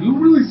you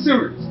really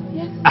serious?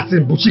 Yes. As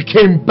in Buchi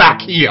came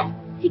back here.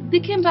 They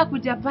came back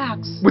with their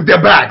bags. With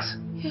their bags?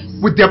 Yes.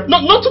 With their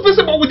not to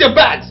visit, but with their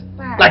bags.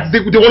 Bags. Like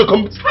they want to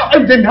come.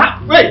 And then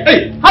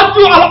hey, how do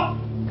you allow?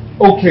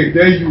 Okay,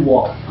 there you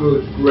are.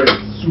 Good, great,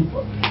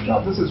 super.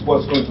 Now this is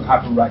what's going to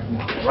happen right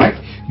now, alright?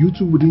 You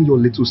two within your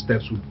little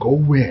steps will go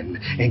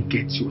in and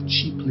get your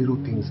cheap little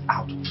things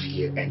out of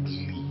here and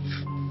leave.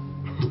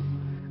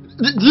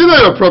 Do you know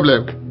your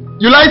problem?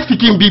 You like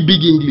speaking big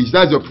English.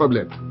 That's your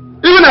problem.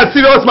 Even at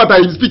serious matter,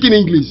 you speaking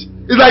English.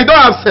 It's like you don't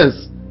have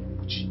sense.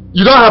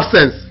 You don't have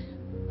sense.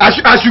 I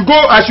should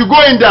go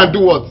in there and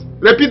do what?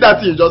 Repeat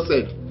that thing you just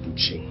said.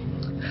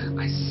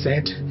 I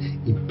said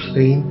in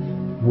plain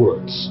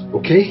words,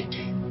 okay?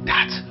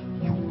 That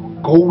you will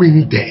go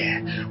in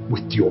there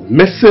with your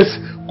missus,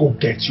 go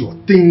get your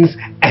things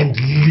and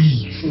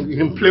leave.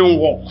 In plain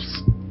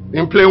words.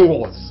 In plain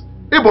words.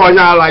 You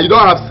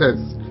don't have sense.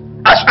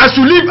 I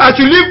should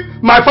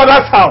leave my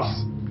father's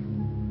house.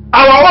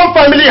 Our own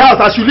family house.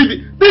 I should leave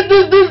it.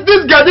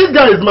 This guy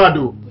is mad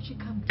though.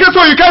 Guess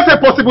what? You can't say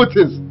possible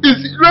things.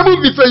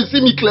 Remove it so you see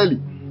me clearly.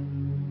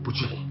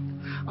 Buchi,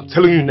 I'm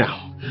telling you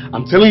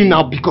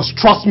now because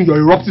trust me,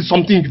 you're erupting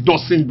something you've not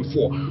seen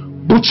before.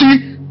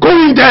 Buchi, go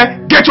in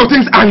there, get your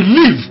things and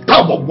leave.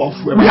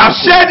 We have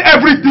shared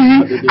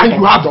everything and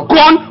you have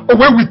gone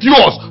away with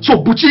yours. So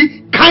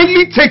Buchi,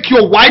 kindly take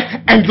your wife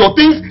and your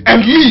things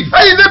and leave.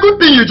 Hey, it's a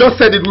good thing you just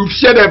said it. We've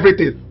shared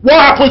everything.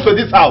 What happens to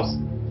this house?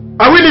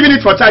 Are we leaving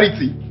it for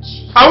charity?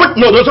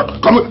 No,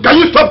 come, can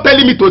you stop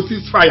telling me to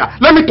cease fire?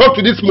 Let me talk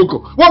to this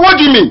Moko. What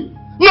do you mean?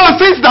 No,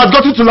 since that's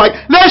got you to like,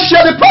 let's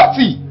share the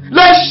property.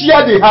 Let's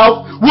share the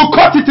house. We'll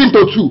cut it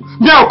into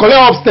 2. Me, I'll collect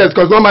upstairs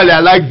because normally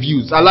I like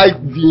views. I like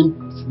viewing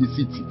the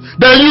city.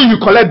 Then you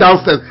collect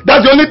downstairs.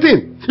 That's the only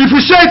thing. If we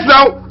share it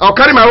now, I'll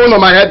carry my own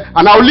on my head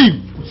and I'll leave.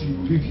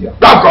 Leave here.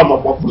 Don't come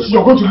up.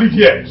 You're going to leave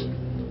here.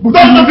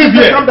 Don't live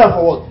here. Come down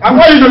for what? I'm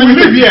going to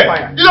leave here.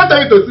 You don't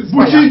tell me to cease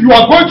fire. Buchi, you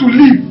are going to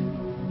leave.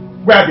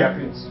 Where are their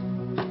things?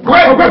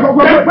 Where? Me,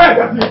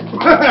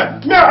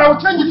 I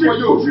will change it for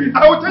you.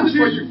 I will change it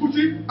for you.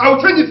 I will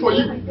change it for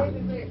you. No,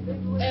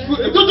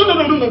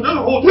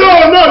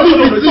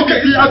 leave it. Okay,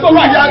 it's all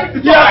right.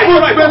 It's all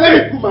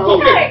right.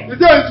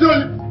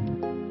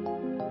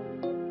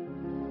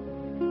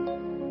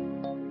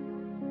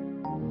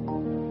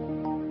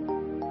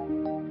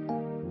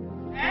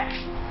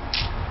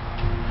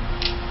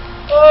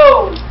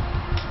 Oh,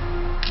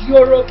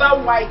 Yoruba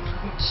white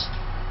witch.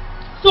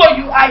 So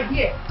you are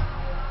here.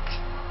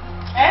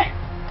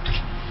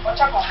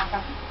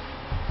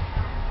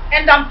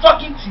 And I'm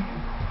talking to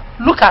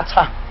you. Look at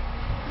her.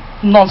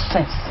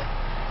 Nonsense.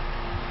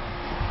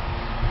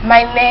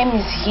 My name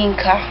is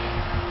Yinka.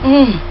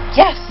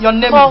 Yes, your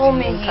name call is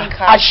me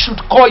Yinka. I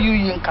should call you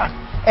Yinka.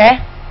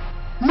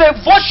 May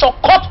Vosho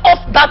cut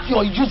off that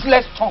your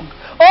useless tongue.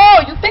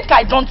 Oh, you think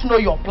I don't know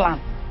your plan?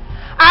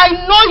 I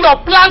know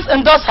your plans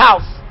in this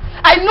house.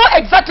 I know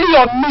exactly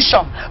your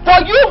mission.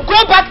 But you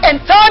go back and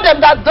tell them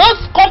that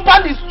this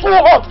compound is too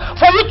hot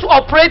for you to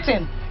operate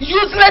in.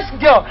 Useless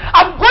girl.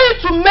 I'm going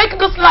to make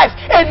this life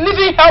a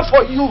living hell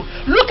for you.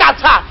 Look at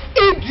her.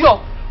 Idiot.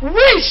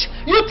 Wish.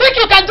 You think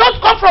you can just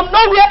come from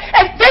nowhere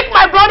and take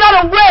my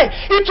brother away?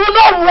 It will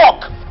not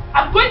work.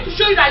 I'm going to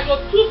show you that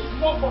you're too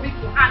small for me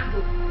to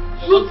handle.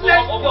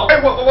 Useless girl. Hey,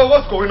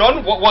 what's going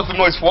on? What's the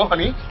noise for,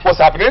 honey? What's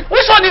happening?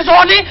 Which one is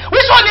honey?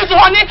 Which one is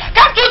honey?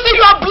 Can't you see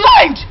you are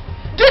blind?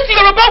 This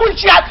Yoruba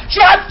witch, she has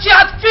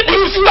finished.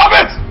 You stop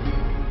it!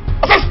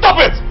 I said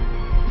stop it!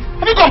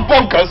 Have you gone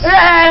bonkers?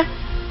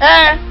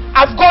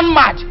 I've gone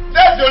mad.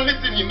 That's the only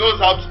thing he knows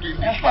how to do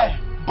in this life.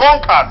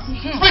 Bonkers.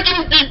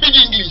 Speaking big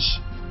English.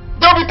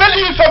 They'll be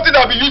telling you something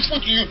that'll be useful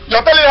to you.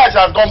 You're telling her she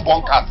has gone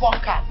bonkers.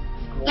 Bonkers.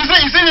 You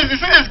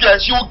see this girl,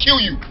 she will kill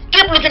you.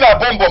 Keep looking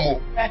at Bombomo.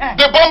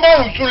 The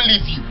Bombo will soon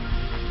leave you.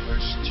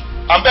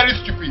 I'm very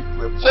stupid.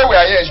 Say we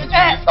are here in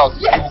this house.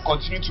 Yes. You will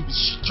continue to be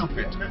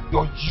stupid.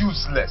 You're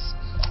useless.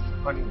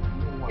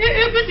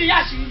 Even the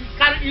yash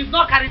is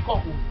not carrying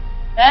cocoa.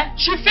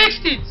 She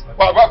fixed it.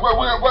 How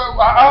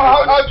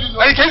do you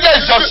know? Can you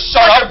guys just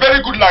shut up? A very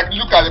good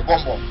look at the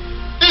bonbon.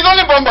 It's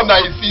only bonbon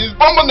that he sees.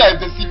 Bonbon that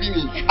is deceiving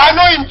me. I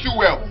know him too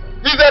well.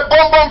 He's a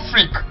bonbon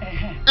freak.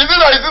 Is it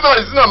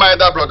not my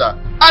elder brother?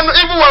 And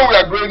even when we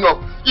were growing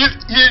up, he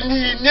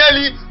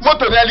nearly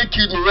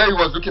killed me when he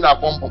was looking at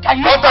bonbon.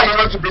 Not time he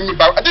went to bring me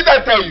back. Did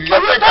I tell you? You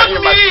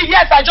told me.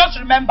 Yes, I just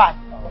remembered.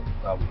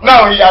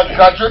 Now he has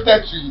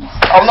graduated to it.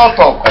 I will not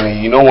talk. I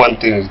mean, you know one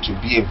thing, it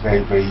would be a very,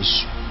 very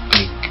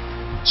big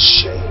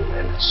shame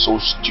and so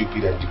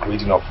stupid and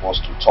degrading of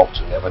us to talk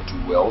to never do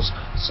wells.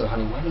 So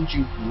honey, why don't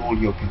you roll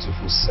your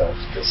beautiful self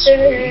this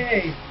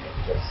way?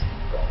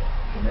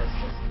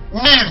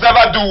 Me is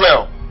never do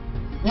well.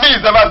 Me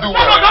is never do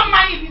well. No, don't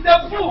mind him, he's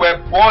a fool. We're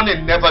born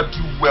and never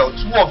do well.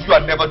 Two of you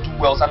are never do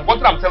wells. And what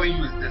I'm telling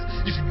you is this: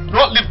 if you do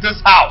not leave this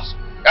house,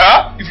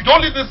 if you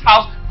don't leave this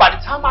house, by the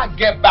time I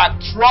get back,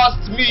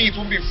 trust me, it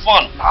will be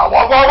fun. Come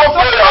out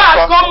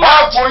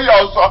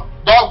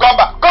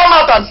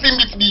and see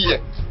meet me here.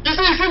 You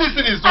see this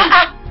thing is doing.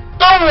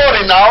 Don't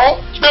worry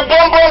now. The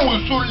bonbon will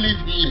soon leave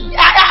him.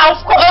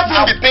 Of course. Let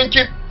him be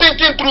thinking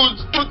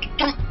through.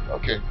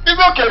 Okay. It's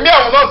okay. Me,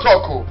 I will not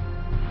talk.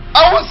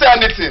 I won't say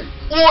anything.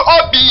 We will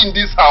all be in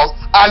this house,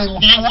 and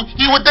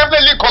he will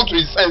definitely come to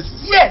his senses.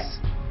 Yes.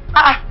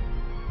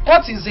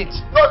 What is it?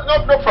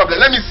 No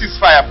problem. Let me cease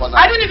fire for now.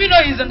 I didn't even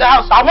know he's in the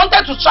house. I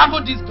wanted to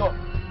travel this door.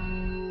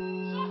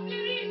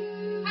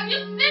 Have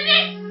you seen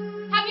it?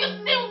 Have you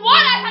seen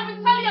what I have been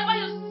telling you about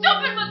your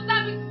stupid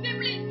Mozambique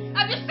siblings?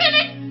 Have you seen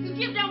it? You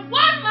give them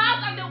 1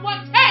 mouth and they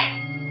want 10.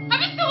 Have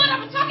you seen what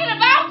I've been talking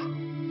about?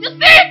 You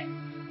see?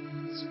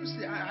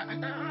 Seriously, I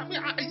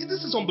mean,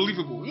 this is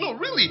unbelievable. No,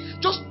 really,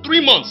 just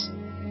 3 months.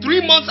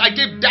 3 months I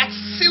gave that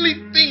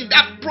silly thing,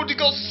 that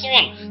prodigal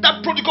son, that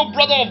prodigal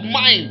brother of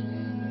mine.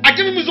 I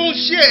gave him his own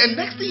share, and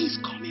next thing he's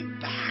coming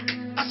back.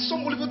 That's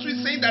some Oliver Tree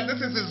saying that this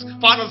is his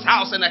father's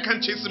house and I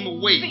can't chase him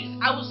away. See,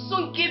 I will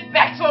soon give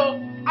back to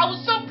I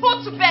will soon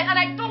put to bed, and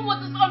I don't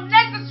want this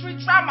unnecessary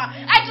drama.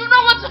 I do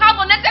not want to have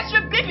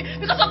unnecessary baby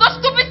because of those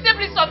stupid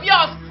siblings of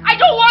yours. I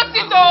don't want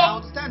it I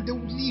though. understand, they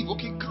will leave.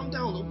 Okay, calm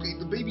down. Okay,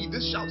 the baby,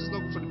 this shout is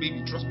not good for the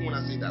baby. Trust me when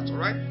I say that,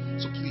 alright?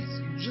 So please,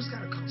 you just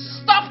gotta calm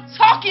down. Stop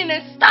talking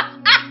and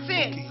start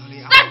acting.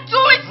 Okay, start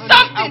doing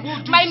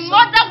something. My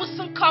mother will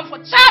soon come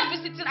for child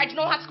visiting. I do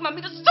not have to come and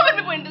meet the stupid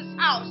people in this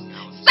house.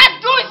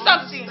 Start doing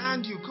something.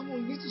 I understand you. Come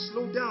on, you need to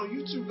slow down.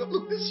 You too.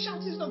 Look, this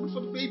shout is not good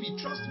for the baby.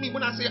 Trust me when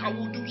I say I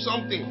will do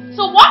something.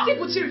 So what if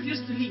Buchi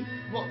refused to leave?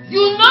 What?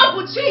 You know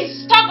Buchi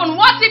is stubborn.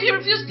 What if he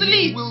refused to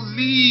leave? He will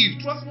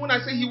leave. Trust me when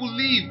I say he will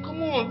leave.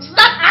 Come on.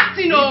 Start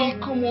acting, baby,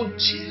 come on,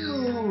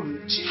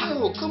 chill.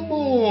 Come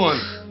on.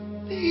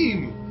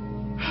 Babe.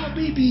 Oh,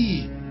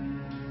 baby.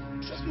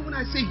 Trust me when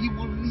I say he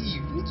will leave.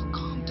 You need to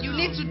calm down. You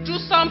need to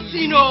do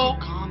something, oh.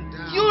 Calm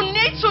down. You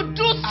need to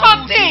do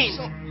something.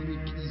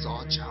 Honey, please,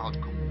 our child,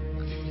 come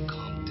on. Baby,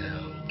 calm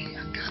down. Okay,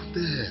 I got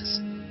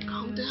this.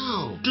 Calm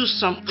down. Do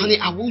something. Honey,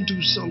 I will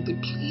do something.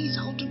 Please,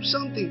 I'll do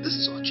something. This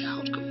is our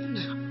child. Come on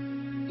now.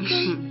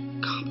 Okay?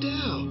 Calm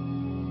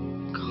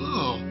down.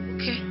 Calm.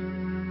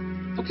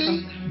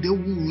 Okay? They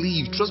will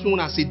leave. Trust me when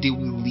I say they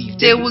will leave.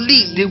 They will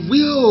leave. They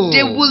will.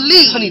 They will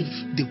leave. Honey,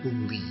 they will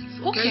leave.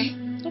 Okay?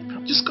 No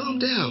problem. Just calm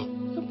down.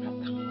 No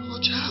problem. Our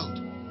child.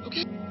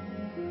 Okay?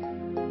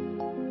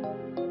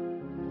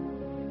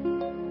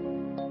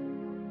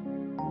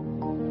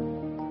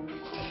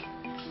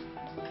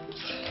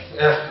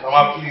 Yeah,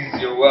 Mama,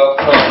 please, you're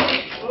welcome.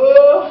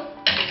 Oh.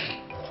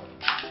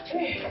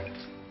 Hey.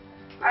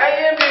 I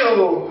am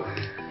you.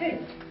 Hey.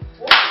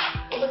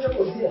 What's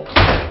your here?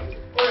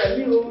 Where are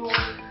you?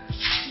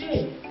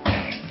 Hey.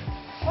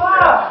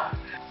 Ah.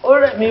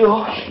 Where are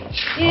you?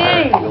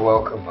 Hey. You're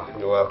welcome, Ma.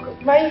 You're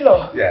welcome. My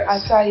in-law. Yes.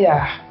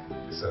 Ataya.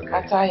 It's okay.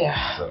 Ataya.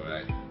 It's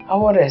alright. I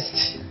want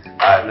rest.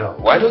 No.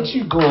 Why don't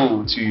you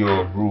go to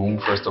your room?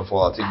 First of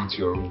all, I'll take you to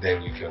your room,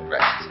 then you can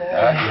rest.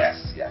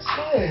 Yes. Yes.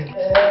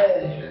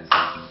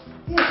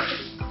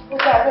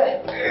 What's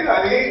happening? Hey,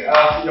 honey.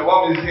 Your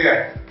mom is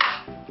here.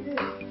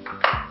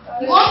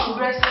 You want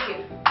to rest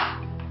here?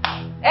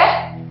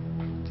 Eh?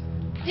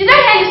 Did I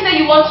hear you say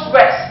you want to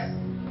rest?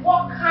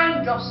 What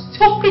kind of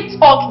stupid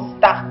talk is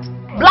that?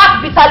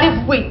 Black bitter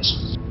leaf witch.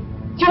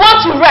 You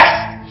want to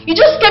rest? You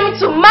just came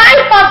into my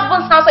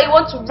husband's house and you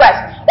want to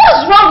rest.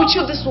 What's wrong with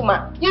you, this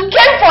woman? You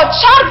came for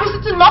child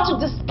visiting, not to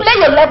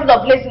display your level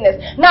of laziness.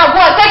 Now go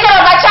and take care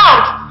of my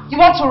child. You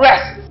want to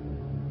rest.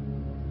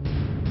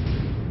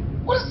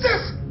 What is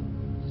this?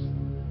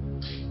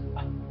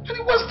 Honey,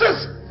 what's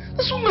this?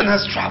 This woman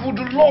has traveled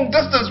a long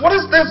distance. What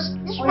is this?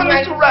 This woman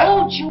needs to rest. I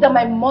told you that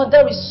my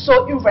mother is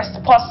so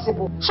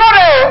irresponsible. Shut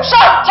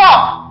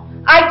up!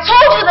 I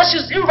told you that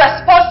she's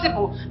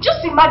irresponsible.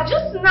 Just imagine,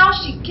 just now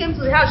she came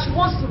to the house, she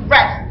wants to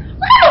rest.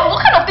 What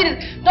kind of thing is,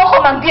 don't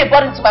come and be a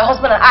burden to my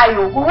husband and I.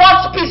 We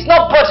want peace,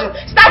 not burden.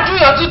 Start doing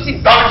your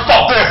duties. Don't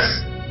stop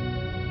this!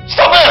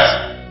 Stop it!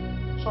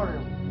 Sorry.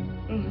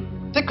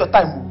 Take your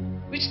time.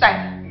 Which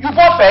time? You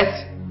born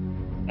first.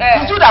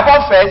 You do that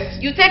born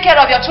first. You take care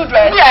of your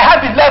children. Me, I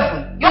have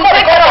 11. You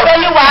take care of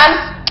only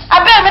one. I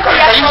better make a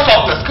Can you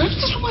stop this?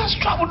 This woman has has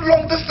traveled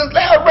long distance.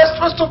 Let her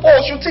rest first of all.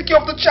 She'll take care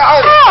of the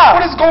child.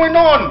 What is going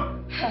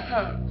on?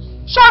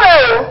 Shut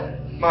up.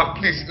 Ma,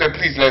 please,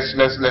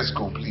 let's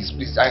go. Please.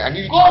 I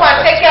need you to go and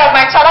take care of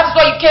my child. That's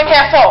what you came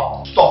here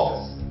for. Stop.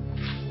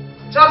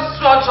 Just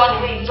sludge on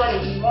the way you join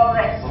me. More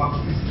rest.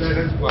 Mama, please,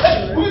 let's go.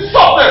 Will you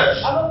stop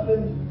this? I'm not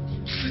blaming you.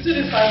 You see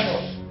this sign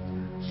up.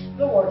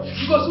 Don't worry.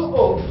 You go so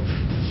old.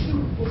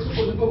 You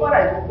go when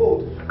I go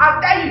old. I'll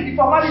tell you, if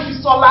I marry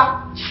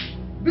Bisola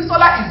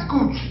is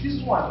good. This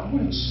one,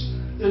 witch.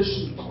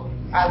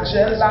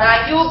 Angela.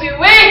 Now you be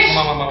witch.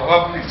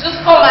 Mama, please.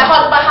 Just come my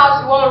husband's house,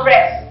 you want to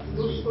rest.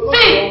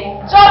 See,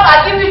 just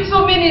I give you 2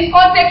 minutes,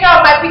 go take care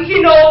of my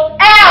pikino.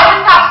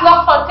 This house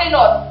not contain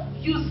us.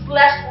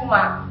 Useless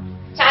woman.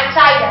 Child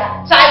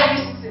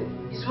visiting.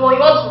 Is when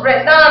you want to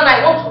rest. No,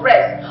 you want to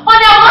rest.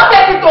 Honey, I want to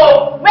take it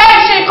home. Where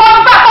is she?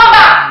 Come back. Come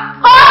back.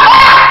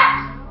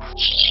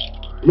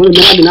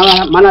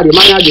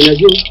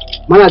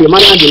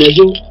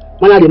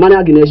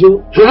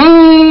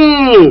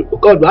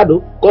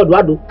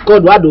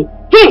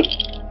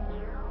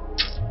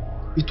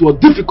 It was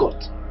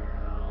difficult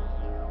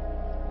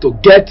to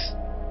get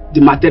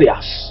the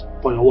materials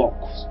for your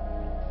work.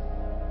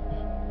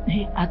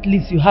 At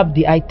least you have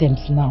the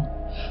items now.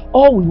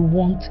 All we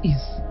want is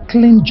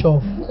clean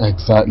job.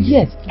 Exactly.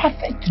 Yes,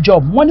 perfect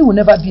job. Money will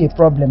never be a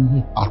problem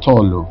here. At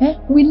all.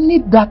 We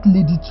need that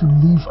lady to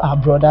leave our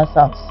brother's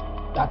house.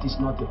 That is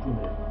not a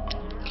problem.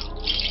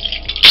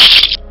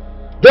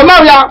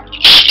 Demaria!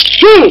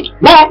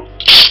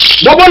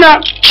 Bobona!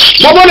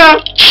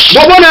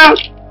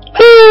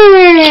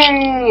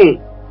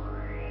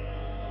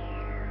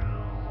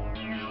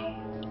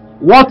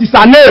 What is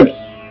her name?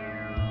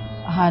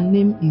 Her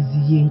name is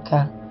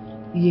Yinka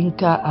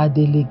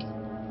Adeleke.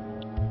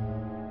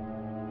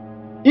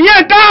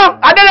 Yinka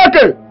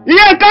Adeleke!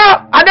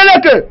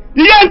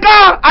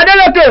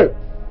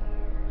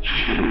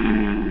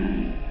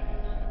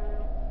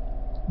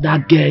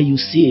 That girl you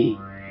see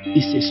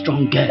is a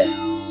strong girl.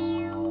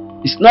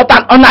 It's not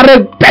an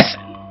honorable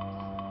person.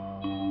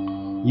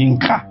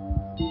 Yinka.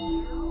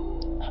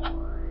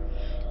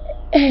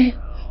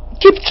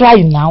 Keep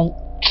trying now.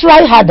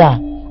 Try harder.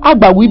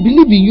 Agba, we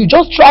believe in you.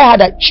 Just try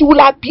harder. She will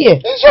appear.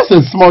 It's just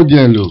a small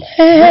girl.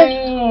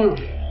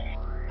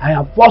 I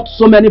have fought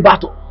so many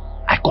battles.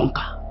 I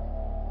conquer.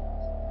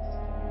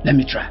 Let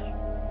me try.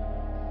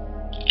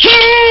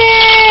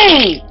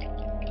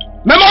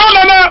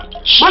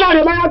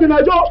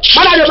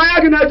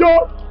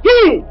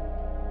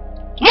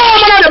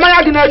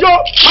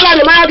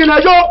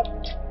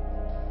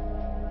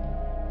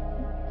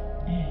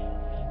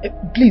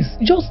 Please,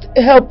 just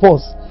help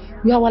us.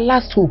 We are our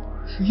last hope.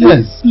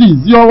 Yes,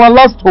 please. You are our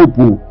last hope.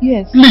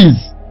 Yes.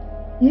 Please.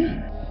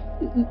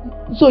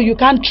 So you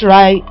can't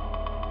try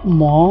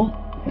more?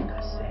 Like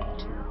I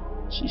said,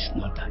 she's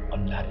not an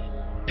ordinary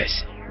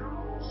person.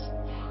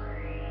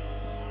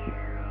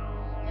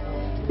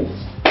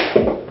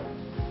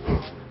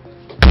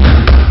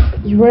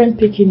 You weren't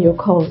picking your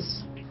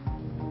calls.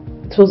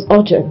 It was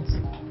urgent.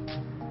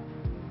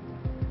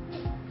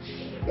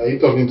 Are you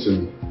talking to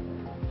me?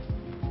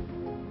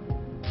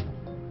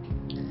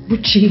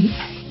 Buchi,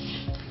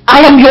 I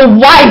am your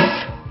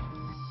wife.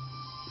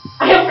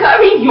 I am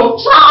carrying your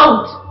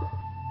child.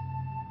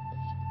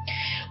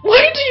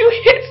 Why do you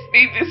hate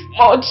me this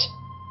much?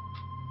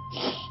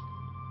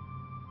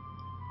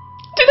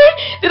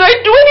 Did I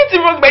do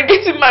anything wrong by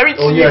getting married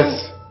to you? Oh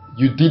yes,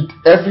 you did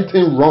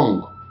everything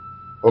wrong.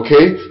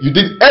 Okay? You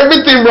did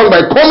everything wrong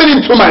by coming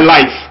into my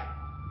life.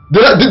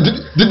 Did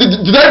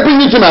I bring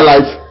you into my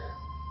life?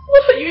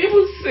 What are you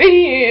even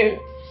saying?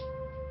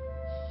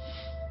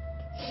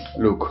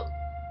 Look,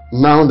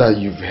 now that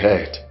you've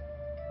heard,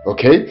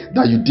 okay,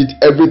 that you did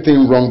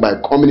everything wrong by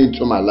coming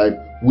into my life,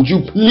 would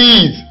you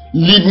please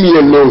leave me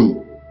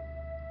alone?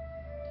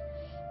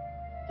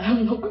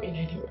 I'm not going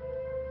anywhere.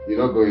 You're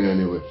not going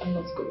anywhere. I'm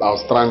not going. I'll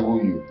strangle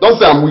you. Don't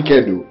say I'm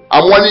wicked though.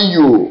 I'm warning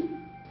you.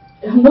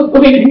 I'm not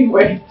going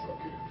anywhere.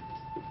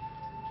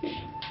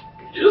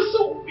 You're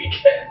so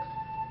wicked.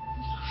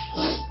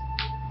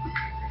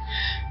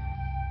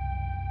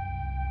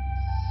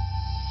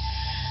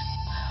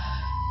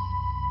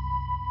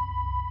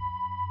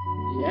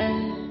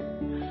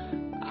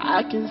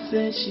 I can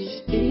say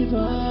she's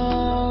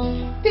evil.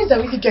 Things are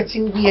really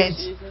getting weird.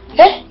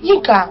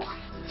 Yinka,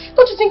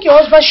 don't you think your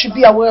husband should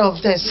be aware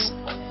of this?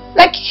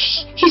 Like,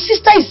 his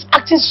sister is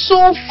acting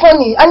so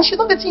funny and she's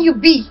not letting you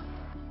be.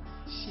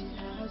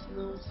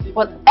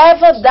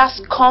 Whatever that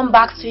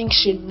scumbag thinks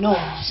she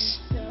knows,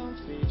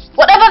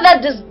 whatever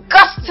that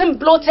disgusting,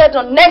 bloated,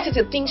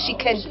 non-entity thinks she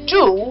can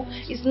do,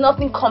 is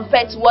nothing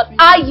compared to what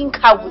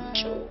Yinka would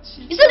do.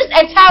 You see this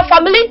entire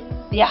family?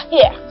 They are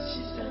here.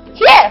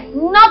 Here,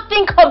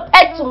 nothing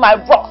compared to my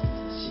wrath.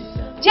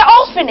 They're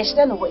all finished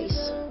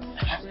anyways.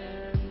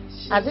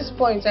 At this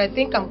point, I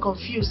think I'm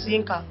confused,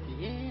 Yinka.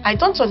 I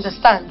don't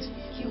understand.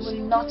 You will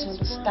not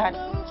understand.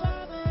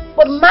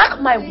 But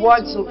mark my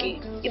words, okay?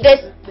 If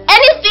there's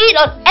anything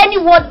or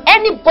anyone,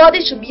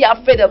 anybody should be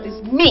afraid of,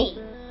 is me.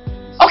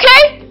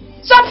 Okay?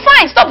 So I'm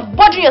fine. Stop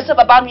bothering yourself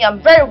about me. I'm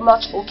very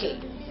much okay.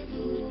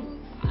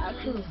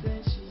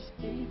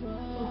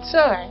 It's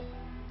alright.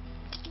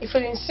 If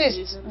you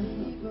insist,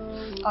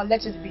 I'll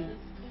let it be.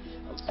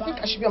 I think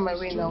I should be on my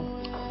way now.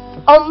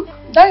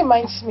 That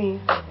reminds me.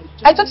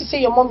 I thought you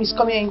said your mom is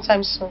coming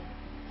anytime soon.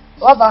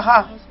 What about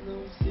her?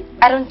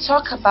 I don't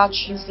talk about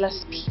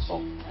useless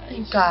people.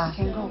 Inka.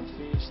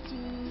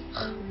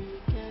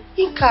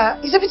 Inka,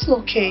 is everything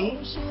okay?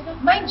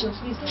 Mind your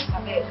business,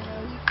 Abel.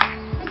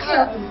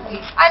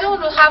 I don't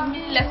want to have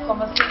meaningless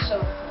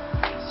conversations.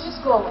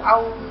 Just go.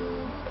 I'll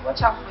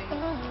watch out for you.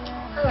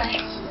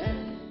 Alright.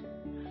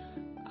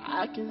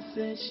 I can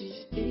say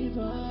she's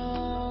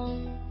evil.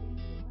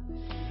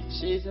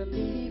 She's an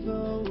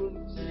evil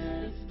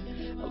woman,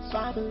 a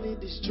family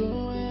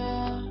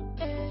destroyer,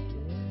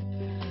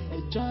 a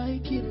joy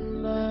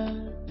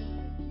killer.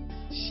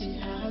 She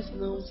has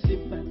no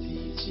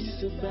sympathy,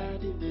 she's a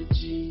bad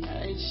energy,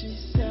 and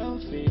she's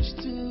selfish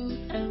too,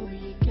 and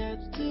we get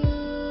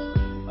too.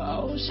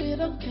 Oh, she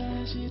don't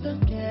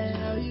care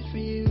how you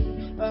feel.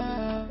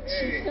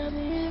 She's an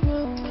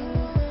evil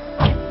woman.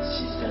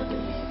 She's an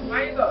evil woman.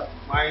 My love.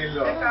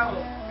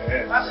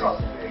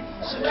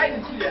 Should I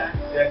do that?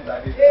 Yes,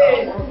 that is.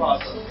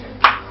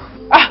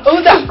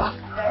 Hold on.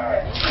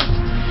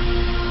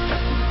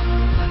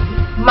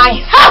 My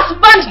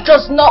husband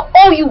does not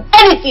owe you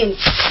anything.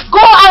 Go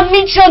and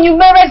meet your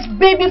numerous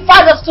baby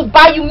fathers to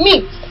buy you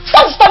meat.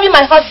 Stop disturbing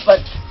my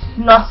husband.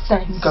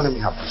 Nonsense. You can let me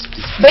have this,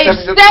 please. Babe,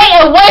 stay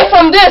away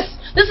from this.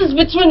 This is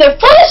between a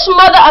foolish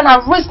mother and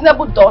her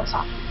reasonable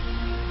daughter.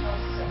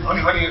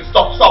 Honey,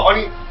 stop,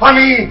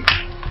 honey,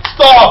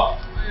 stop.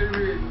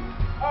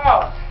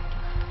 Oh,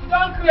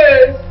 don't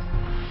craze.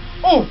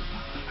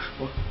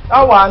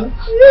 That one.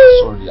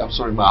 I'm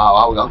sorry, ma.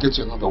 I'll get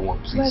you another one,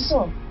 please. My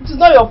son, it is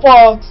not your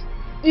fault.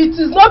 It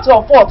is not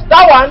your fault.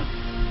 That one,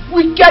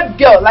 wicked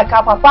girl like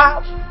her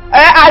papa.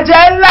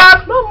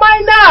 Ajela, no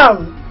mind now.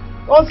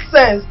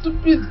 Nonsense,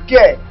 stupid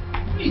girl.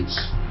 Bitch.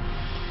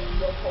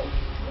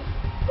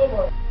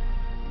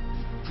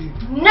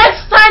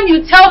 Next time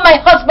you tell my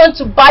husband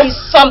to buy you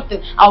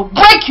something, I'll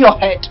break your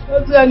head.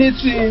 Don't do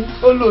anything.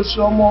 Olo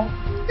Shomo.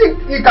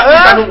 You can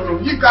imagine.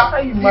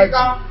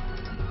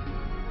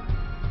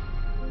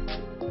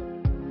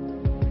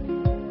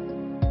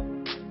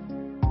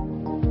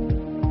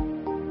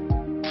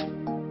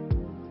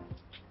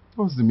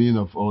 What's the meaning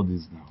of all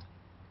this now?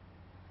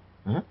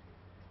 Huh?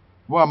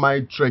 Why am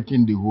I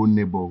trekking the whole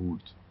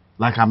neighborhood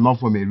like I'm not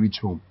from a rich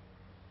home?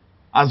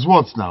 As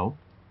what now?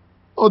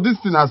 Oh, this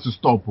thing has to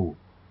stop. Oh.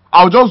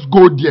 I'll just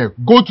go there,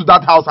 go to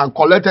that house and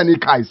collect any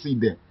car I see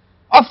there.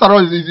 After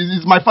all,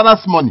 it's my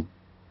father's money.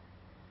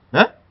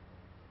 Huh?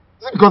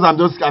 Is it because I'm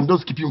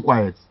just keeping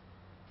quiet?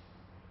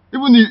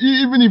 Even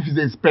if it's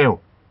a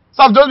spell.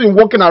 So I've just been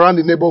walking around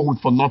the neighborhood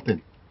for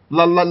nothing.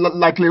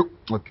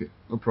 Okay,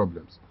 no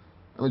problems.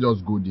 Let me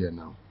just go there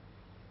now.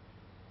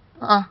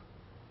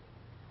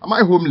 Am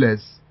I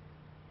homeless?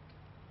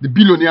 The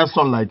billionaire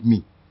son like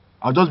me.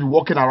 I'll just be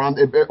walking around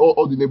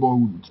all the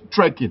neighborhood,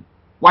 trekking.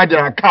 While there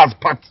are cars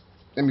parked.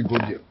 Let me go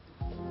there.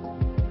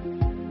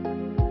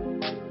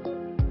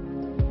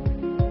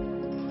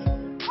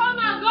 Come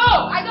and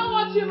go! I don't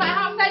want you in my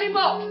house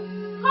anymore.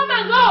 Come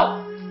and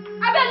go!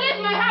 I better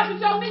leave my house with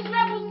your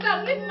miserable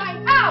self. Leave my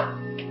house!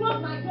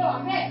 Close my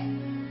door, okay?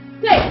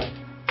 Take!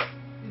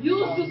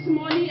 Use this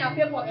money and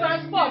pay for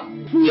transport.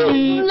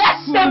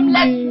 Useless,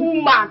 shameless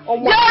woman.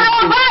 You're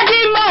a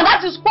virgin man.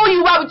 That is who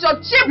you are with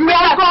your cheap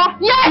brother.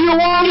 Yes, you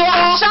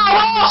are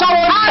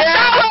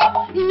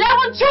shower.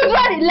 11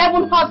 children,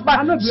 11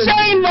 husbands.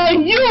 Shame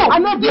on you.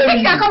 You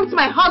think you're coming to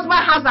my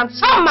husband's house and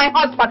tell my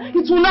husband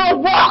it will not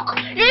work.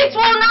 It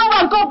will not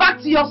work. Go back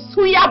to your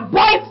suya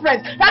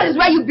boyfriend. That is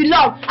where you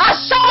belong. A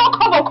shower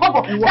cover.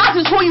 That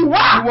is who you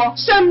are.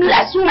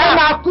 Shameless woman.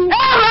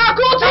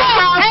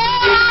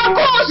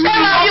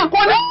 You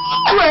go that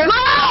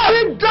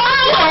way. Go!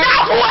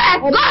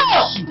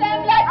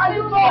 Are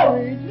you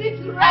married?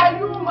 Are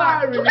you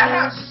married? Look at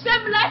her.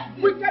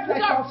 Shameless. With your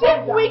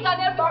cheap wig and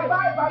everything.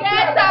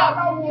 Get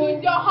out.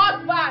 With your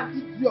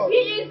husband. He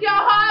is your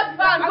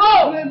husband.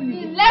 Go.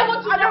 11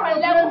 children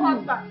and 11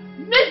 husbands.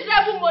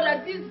 Miserable mother.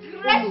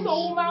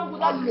 Disgraceful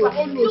womanhood. You are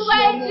a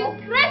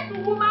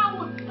disgraceful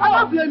womanhood. I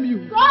don't blame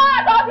you. Go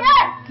out of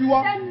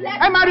here.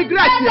 I'm a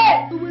regret.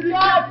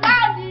 Your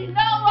dad did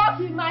not work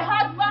in my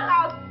husband's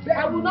house.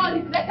 I will not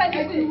regret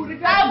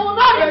anything. I will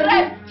not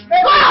regret.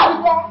 Go!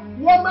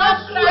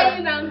 Stop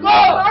crying and go.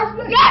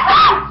 Get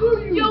out!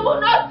 You will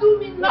not do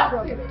me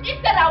nothing.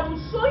 Instead, I will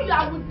show you.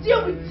 I will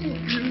deal with you.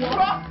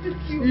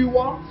 Prostitute.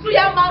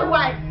 Suya man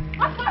wife.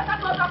 What's that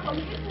for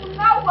me? It will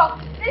not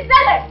work.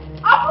 Instead,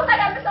 I'll put that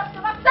in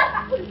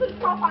the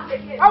compound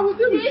again. I will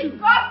deal with you.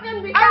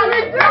 Disgusting because I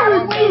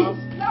will deal with you.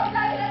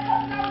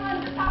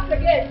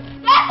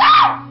 Get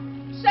out!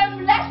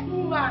 Shameless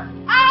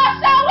woman. I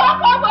shall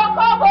walk over.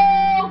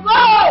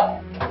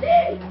 Go!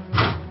 Please!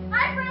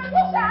 My friend,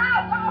 push her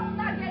out of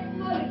that gate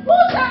slowly.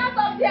 Push her out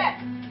of there.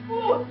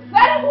 Good.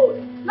 Very good.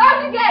 Lock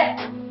the gate.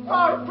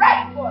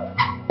 Correct boy.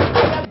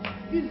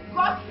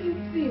 Disgusting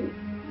thing.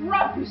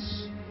 Rubbish.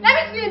 Let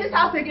me see in this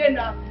house again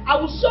now. I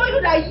will show you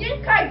that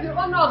Yinka is the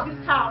owner of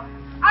this house.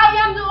 I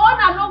am the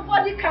owner.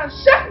 Nobody can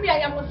shake me. I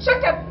am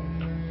unshakable.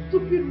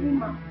 Stupid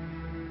woman.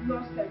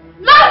 Nonsense.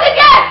 Lock the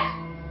gate!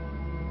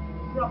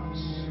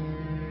 Rubbish.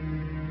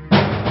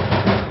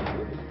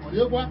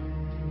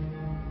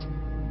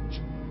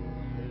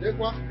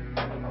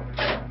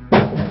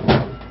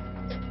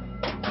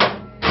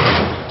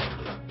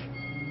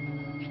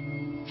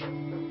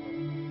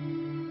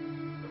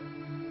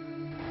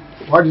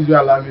 Why did you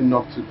allow me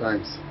knock 2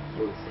 times?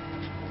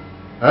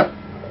 Huh?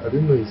 I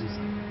didn't know it's you.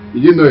 You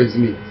didn't know it's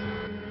me.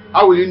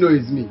 How will you know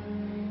it's me?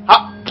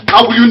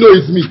 How will you know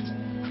it's me?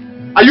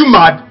 Are you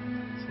mad?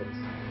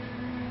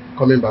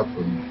 Coming back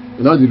for you.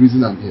 You know the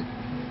reason I'm here.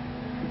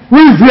 Who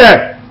is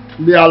here?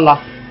 May Allah.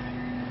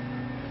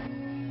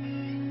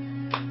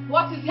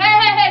 What is...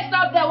 Hey,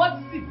 stop there. What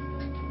is it?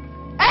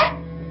 Eh?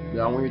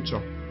 Yeah, I want you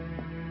to.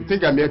 You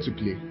think I'm here to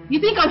play? You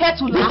think I'm here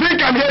to laugh? You think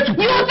I'm here to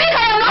play? You think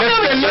I am not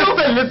here with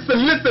you?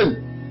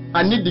 Listen.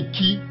 I need the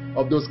key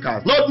of those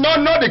cars. Not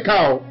the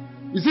car.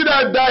 You see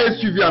that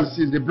SUV I'm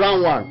seeing, the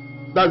brown one?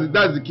 That's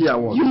the key I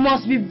want. You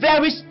must be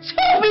very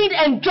stupid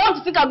and drunk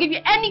to think I'll give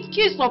you any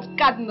keys of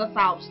cars in this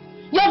house.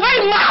 You're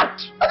very mad.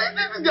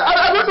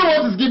 I don't know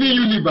what is giving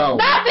you liver.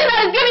 That thing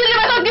that is giving you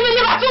liver is not giving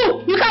liver too.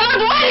 You cannot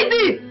do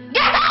anything.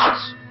 Get out.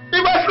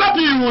 If I slap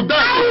you, you will die.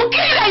 I will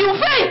kill you and you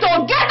faint.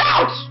 So get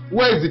out.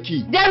 Where is the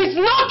key? There is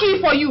no key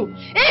for you.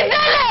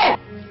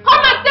 Izele!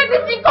 Come and take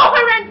this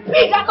incoherent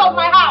pig out of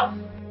my house.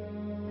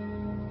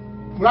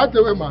 Right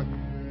away, man.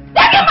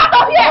 Take him out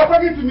of here. You're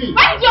talking to me.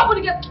 Why did you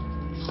open the gate?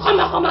 Come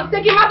on,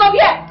 take him out of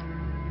here.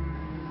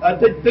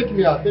 Take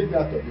me out of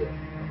here.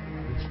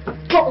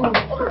 Oh!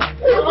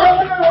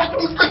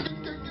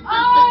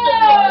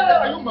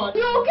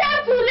 You came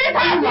to this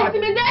house to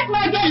intimidate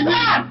my guest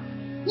man.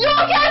 You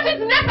came to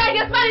intimidate my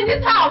guest man in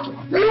this house.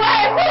 You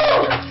are a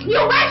fool.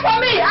 You wait for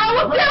me. I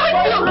will deal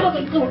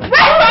with you.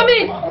 Wait for me.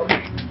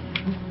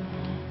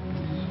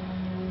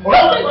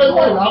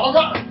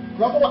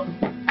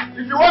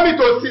 If you want me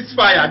to cease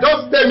fire,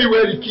 just tell me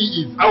where the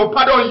key is. I will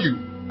pardon you.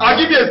 I'll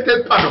give you a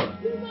state pardon.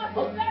 You must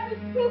be very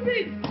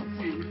stupid.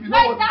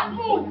 Like that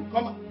fool.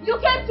 You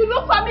came to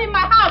look for me in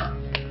my house.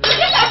 You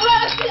think I'm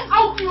going to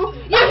out you?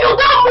 If you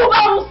don't move,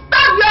 I will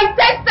stab your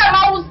intestine.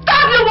 I will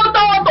stab you,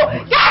 Moto.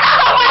 Get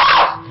out of my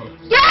house.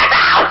 Get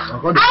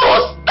out. I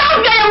will stab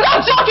you. I'm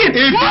not joking.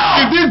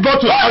 If this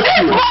bottle touch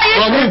you,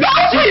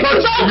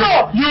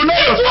 you know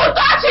it will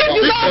touch you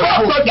if you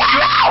don't go.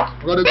 Get out.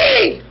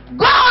 Big.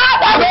 Go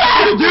out of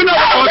here! Do you know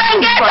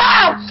get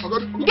out!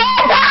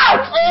 Get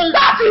out!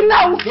 Touch him,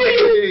 I will kill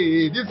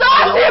you!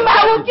 Touch him,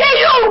 I will kill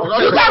you!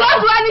 You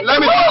cannot do anything!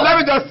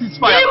 Let me just cease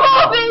fire.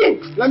 Remove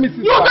it! Let me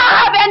cease fire. You don't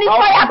have any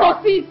fire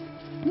to cease!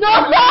 No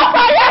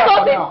fire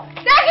to cease!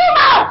 Take him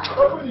out!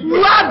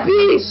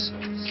 Rubbish!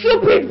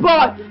 Stupid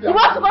boy! You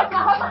want to go to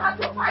my husband and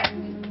to fight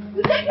me?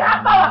 You think you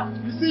have power?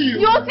 You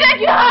think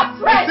you have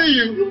strength?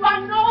 You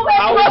are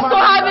nowhere close to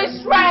having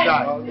strength.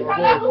 You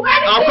cannot do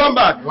anything. I'll come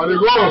back. Let me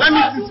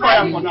cease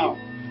fire for now.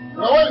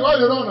 What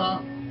you know now?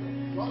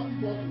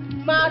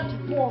 Mad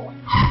boy.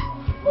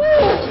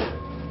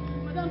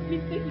 Madam,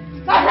 please take it.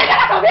 Now take it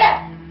out of here.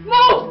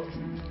 Move.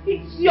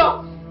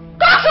 Idiot.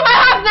 Come to my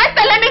house next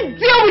time. Let me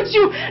deal with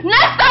you.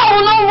 Next time I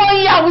will not want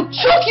you. I will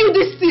choke you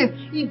this thing.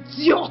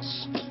 Idiot.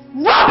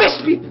 Rubbish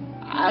people.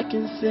 I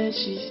can say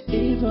she's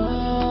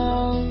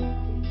evil.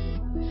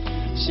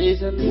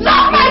 She's a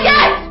lock my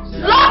gate!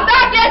 Lock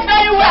that gate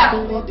very well!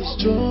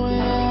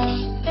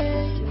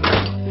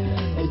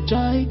 A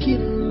joy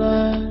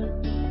killer.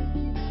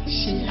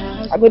 She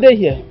has I go there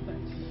here.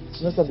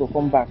 Next time I go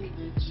come back.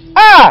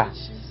 Ah!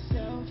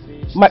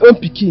 My own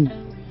pikin.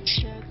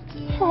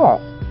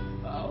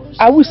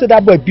 I wish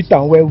that boy beat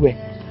am well.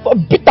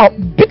 Beat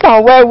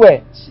am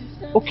well.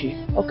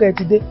 Okay,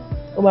 today.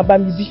 Oh my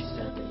baby.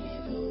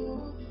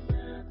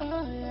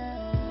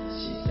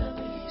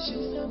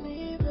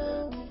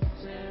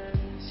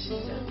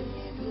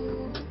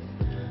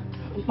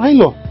 I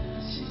know.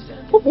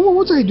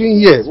 What are you doing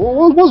here?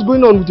 What's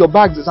going on with your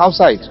bags? It's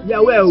outside.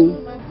 Yeah, well,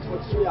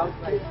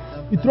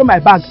 you throw my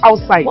bag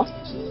outside. What?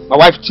 My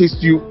wife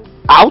chased you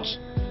out?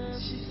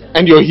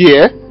 And you're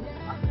here?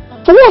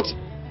 For what?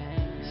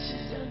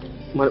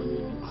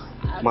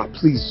 Ma,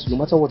 please, no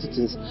matter what it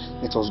is,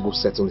 let us go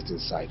settle it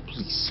inside.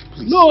 Please.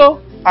 No.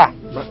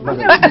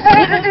 Madam.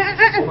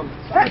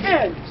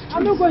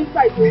 I'm not going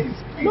inside. Please.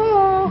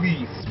 No.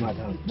 Please,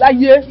 madam.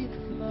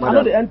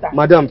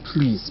 Madam,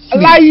 please.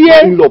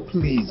 In-law,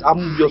 please.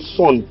 I'm your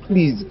son.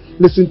 Please,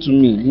 listen to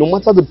me. No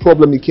matter the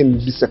problem, it can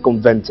be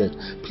circumvented.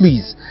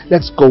 Please,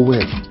 let's go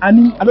in. I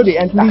know they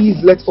enter.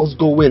 Please, let us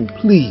go in.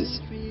 Please.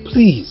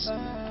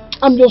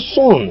 I'm your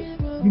son.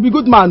 You be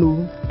good man,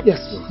 oh. Yes,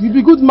 ma'am. You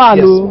be good man,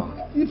 yes, oh.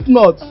 If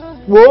not,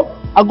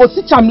 I go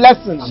teach him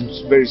lessons. I'm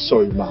very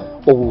sorry, ma'am.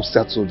 But we'll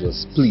settle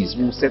this. Please,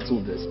 we'll settle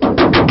this.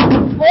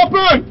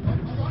 Open!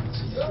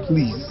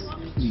 Please,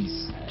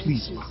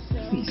 ma'am.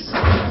 Please.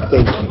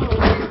 Thank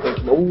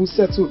you. We will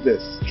settle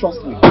this.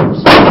 Trust me.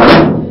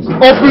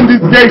 Open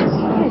this gate!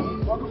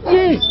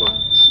 Yes, ma'am.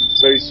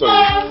 Very sorry.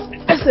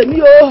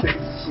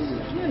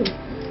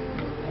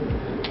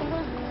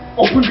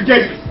 Open the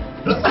gate!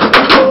 Please.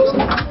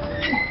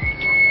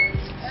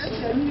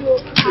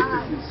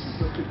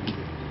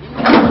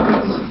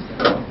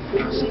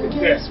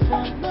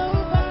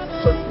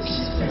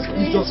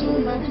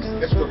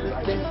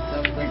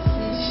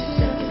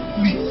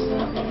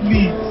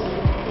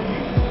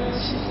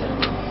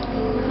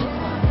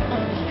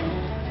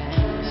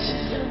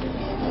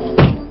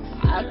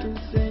 I can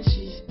say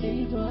she's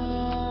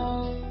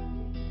evil.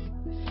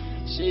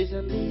 She's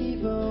an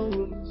evil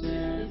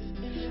woman,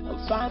 a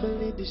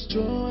family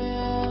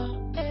destroyer,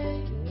 a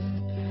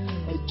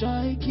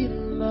joy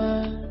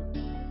killer.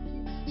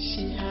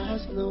 She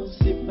has no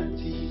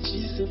sympathy,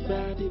 she's a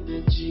bad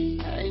energy,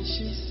 and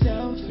she's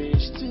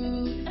selfish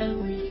too,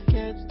 and we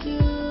get too.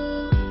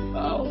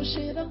 Oh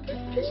shit,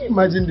 Can you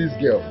imagine this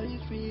girl?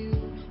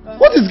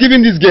 What is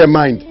giving this girl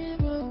mind?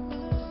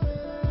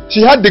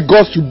 She had the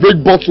guts to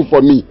break bottle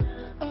for me.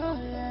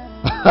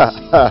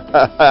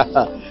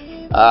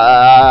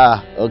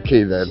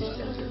 Okay then.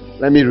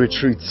 Let me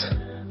retreat.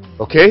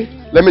 Okay?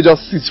 Let me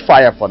just cease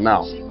fire for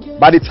now.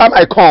 By the time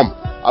I come,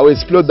 I will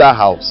explode that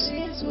house.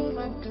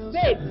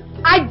 Babe,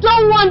 I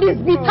don't want this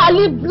bitter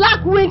leaf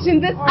black witch in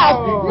this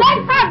house.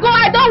 Let her go.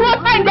 I don't want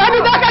her in the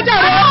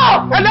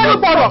house. And let her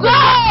go.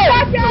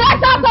 Get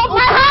out of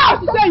my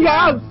house. Stay in your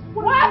house.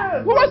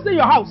 What? Who wants to stay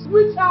in your house?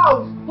 Which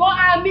house? Go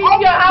and meet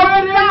your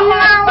house.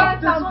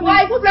 Stop it.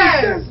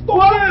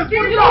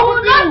 You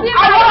will not be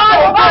my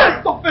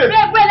husband. Stop it.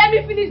 Wait, let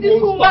me finish this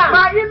woman.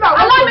 Allow me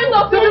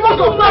to finish this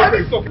woman. There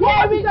is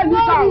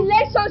no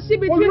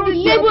relationship between the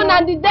living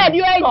and the dead.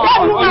 You are a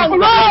dead woman.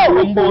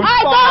 Go. I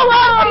don't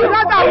want you.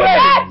 Let her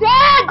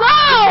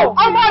go.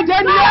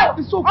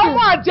 It's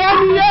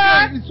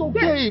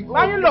okay.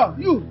 Manilo,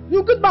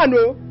 you good man,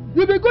 no?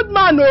 You be good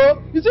man,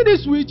 no? You see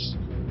this switch?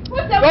 You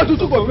are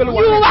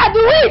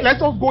the witch! Let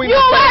us go in. You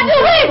are the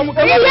witch!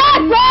 Get out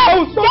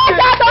of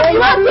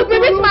you want to be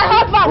my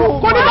husband! Who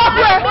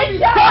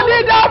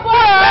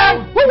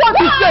wants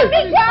to stay?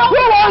 Who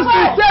wants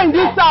to stay in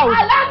this house?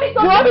 Allow me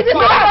to be this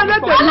man! Allow me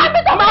to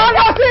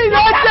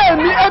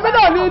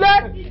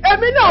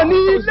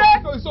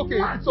It's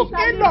okay. I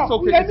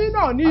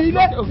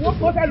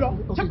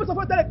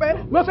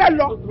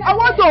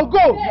want to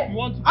go.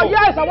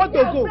 Yes, I want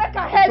to go. Break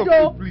her head,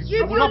 though. If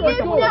you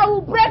leave me, I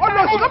will break her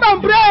head. Come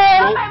and pray.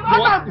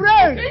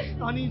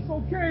 Honey, it's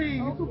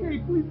okay.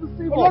 Please be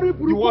safe. You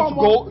want to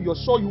go? You're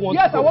sure you want to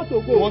go? Yes, I want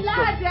to go. It's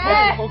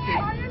okay.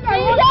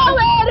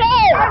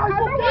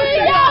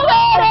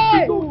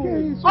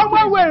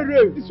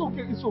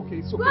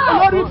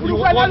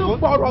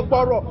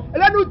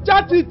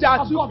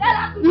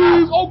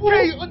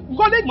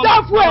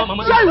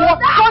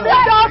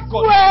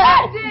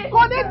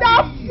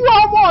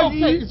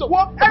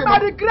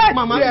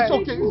 Mama,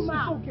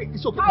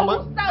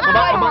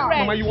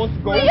 you want to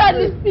go?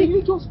 Can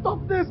you just stop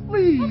this,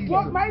 please? Okay. I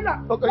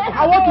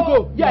want to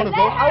go. Yes, I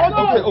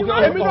want to go.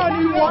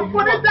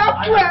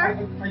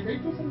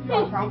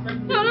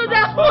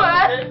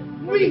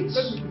 Rich.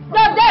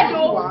 You're dead,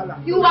 though.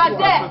 You are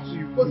dead.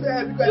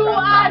 You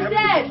are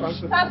dead.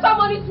 Transfer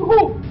money to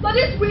who? So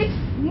this witch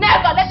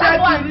never let her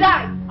go and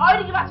die. I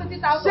already give her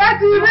 20,000. Go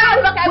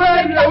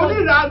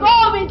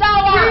with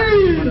that one.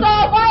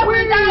 Survive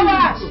with that one.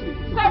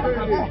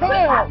 No!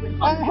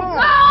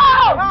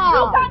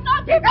 You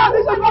cannot give her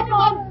this money.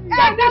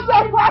 Take this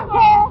money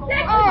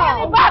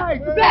back.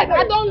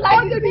 I don't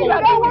like this thing. I don't like this thing. Take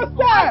that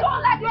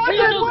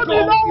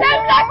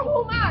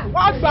woman.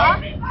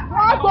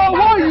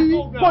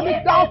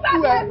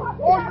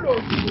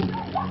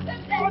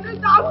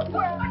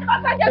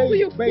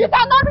 You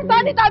cannot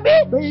return it to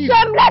me.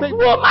 Shameless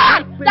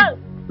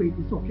woman.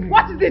 It's okay.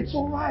 What is it?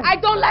 Right. I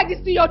don't like this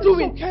thing you're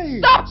doing.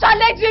 Okay. Stop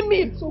challenging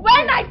me.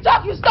 When I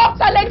talk, you stop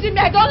challenging me.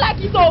 I don't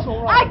like it though.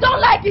 I don't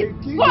like it.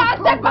 Go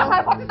and take back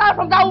my 40,000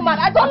 from that woman.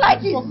 I don't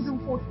like it.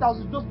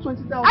 40,000, just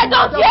 20,000. I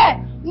don't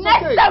care.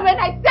 Next time when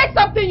I say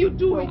something, you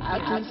do it. I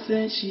can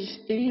say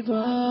she's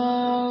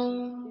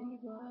evil.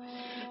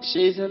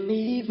 She's an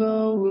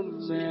evil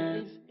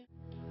woman.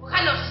 What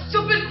kind of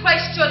stupid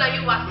question are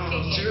you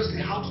asking?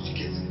 Seriously, how did you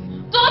get it?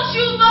 Don't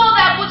you know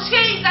that Buchi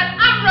is an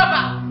armed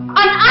robber?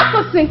 An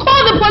assassin. Call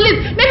the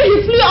police. Maybe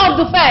he flew off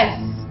the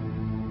fence.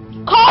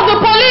 Call the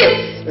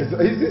police.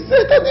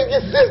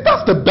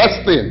 That's the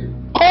best thing.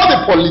 Call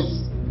the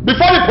police.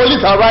 Before the police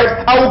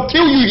arrives, I will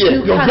kill you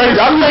here. You're very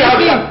I'm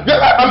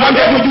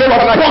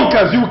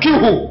bunkers. You will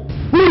kill who?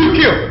 Who will you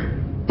kill?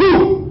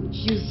 Who?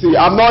 See,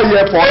 I'm not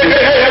here for. Hey,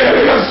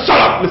 shut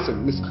up.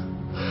 Listen.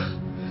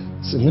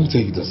 So let me tell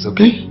you this,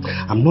 okay?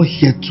 I'm not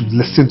here to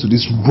listen to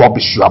this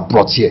rubbish you have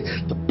brought here.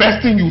 The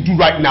best thing you do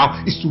right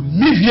now is to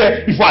leave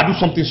here before I do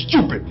something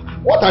stupid.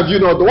 What have you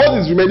not done?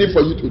 What is remaining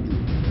for you to do?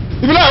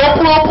 If you like,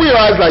 open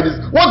your eyes like this.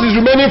 What is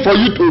remaining for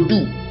you to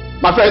do?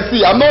 My friend,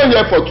 see, I'm not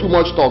here for too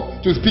much talk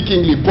to speak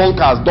English,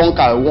 bonkers,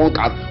 donkers,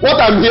 wonkers. What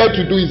I'm here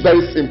to do is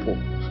very simple.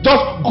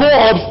 Just go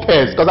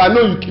upstairs, because I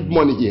know you keep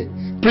money here.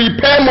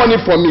 Prepare money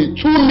for me,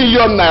 2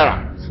 million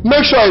naira.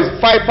 Make sure it's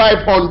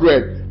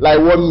 500, like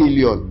 1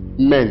 million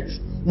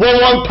meant.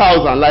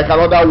 1,000, like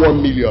another 1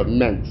 million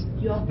meant.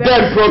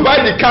 Then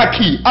provide the car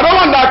key. I don't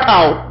want that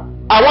cow.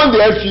 I want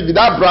the SUV,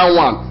 that brown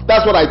one.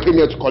 That's what I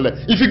came here to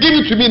collect. If you give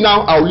it to me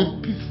now, I will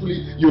leave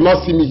peacefully. You will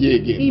not see me here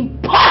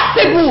again.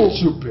 Impossible!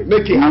 Stupid.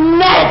 Make it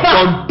happen. I've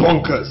gone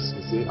bonkers.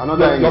 You see,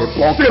 another You're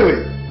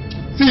silly.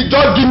 See,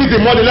 just give me the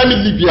money. Let me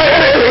leave here.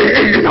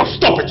 Hey, now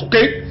stop it,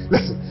 okay?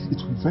 Listen,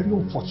 it will be very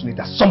unfortunate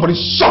that somebody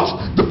shot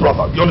the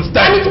brother. You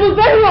understand? And it will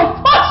be very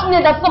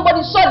unfortunate that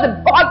somebody shot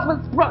the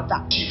husband's brother.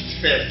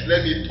 First,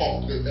 let me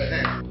talk to the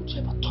hand. Don't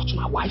you ever touch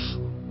my wife?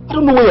 I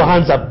don't know where your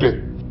hands have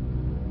been.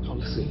 Now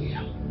listen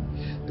here.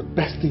 The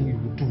best thing you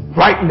will do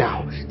right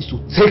now is to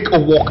take a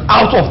walk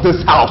out of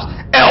this house.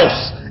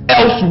 Else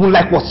you won't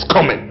like what's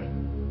coming.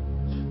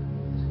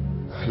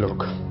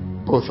 Look,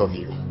 both of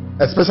you,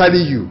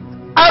 especially you.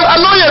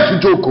 I'm not here to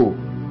joke.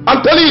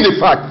 I'm telling you the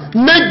fact.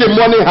 Make the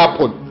money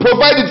happen.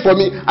 Provide it for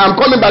me. I'm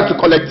coming back to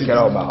collect it. I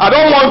don't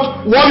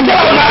want one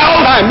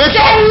time. Make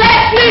sure.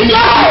 Let me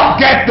go.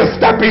 Get the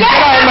stepping. Get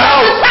out of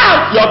my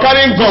house. You're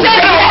carrying gold.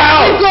 Get out of my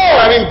house.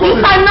 You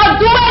cannot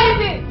do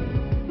anything.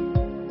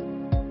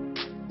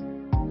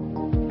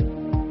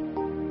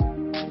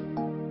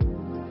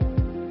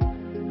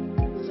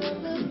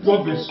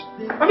 Rubbish.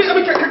 I mean,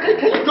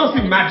 can you just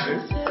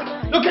imagine?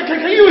 Look,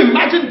 can you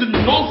imagine the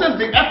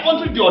nonsense, the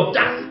effrontery, the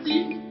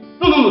audacity?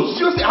 No,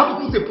 seriously, I have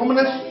to put a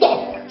permanent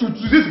stop to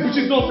this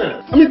bullshit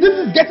nonsense. I mean, this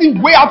is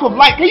getting way out of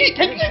line. Can you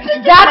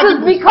That is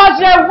because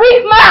you're a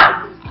weak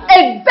man.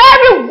 A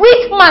very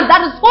weak man.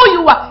 That is who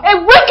you are.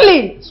 A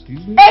weakling.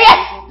 Excuse me? Yes,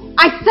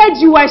 I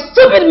said you are a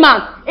stupid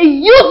man. A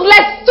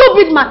useless,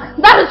 stupid man.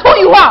 That is who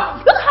you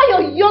are. Look how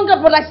your younger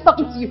brother is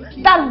talking to you.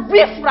 That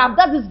riffraff,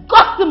 that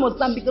disgusting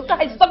Mozambique. Look how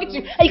he's talking to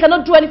you and you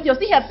cannot do anything.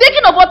 You're still here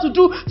thinking of what to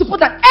do to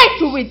put an end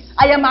to it.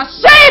 I am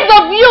ashamed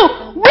of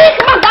you. Weak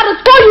man, that is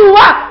who you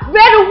are.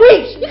 Very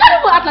weak. You can't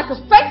even act like a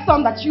fake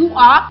son that you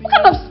are. What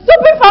kind of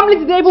stupid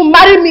family did they even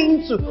marry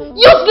me into?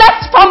 Useless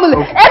family.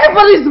 Okay.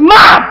 Everybody is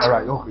mad.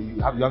 Alright, okay. You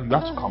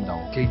have to calm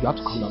down, okay? You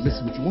have to calm down.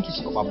 Listen, if you want to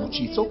talk about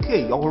Buchi, it's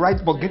okay. You're alright,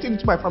 but getting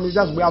into my family,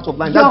 that's way out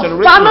of line. That's your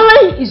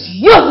family is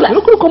useless.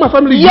 You're not going to call my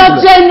family your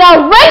useless. Your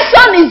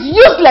generation is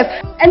useless.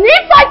 And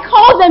if I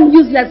call them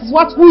useless,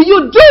 what will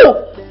you do?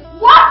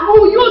 What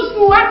will you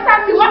do?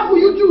 Answer me, what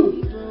will you do?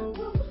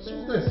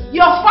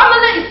 Your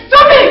family is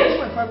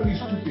stupid. My family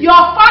is stupid. Your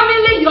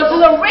family, your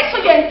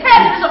generation, your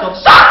entire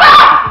generation. Shut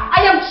up!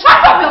 I am shut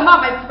up your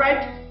mouth, my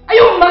friend. Are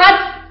you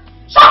mad?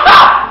 Shut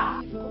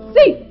up!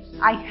 See,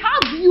 I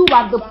have you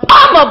at the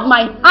palm of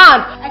my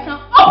hand. I can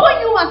open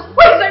you and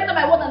squeeze you into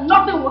my water and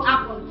nothing will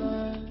happen.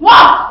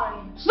 What?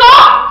 So,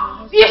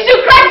 if you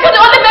cry to the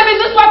only baby in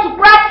this world to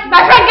cry,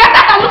 my friend, get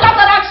out and look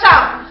after that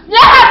child. Let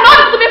her know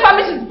the stupid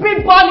family she's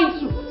being born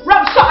into.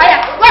 Rob, shut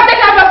up. Go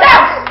take care of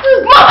yourself.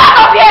 Move out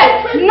of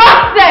here.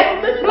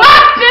 Nonsense.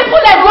 Lock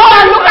people and go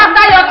and look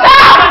after your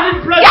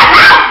child. Get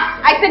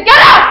out. I said,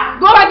 get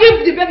out. Go and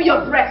give the baby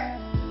your breast.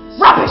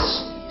 Rubbish.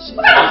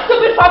 What kind of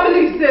stupid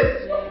family is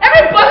this?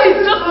 Everybody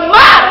is just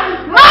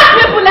mad. Mad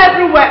people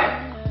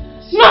everywhere.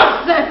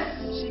 Nonsense.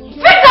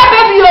 Feed that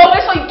baby your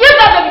breast, so you give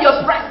that baby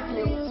your breast.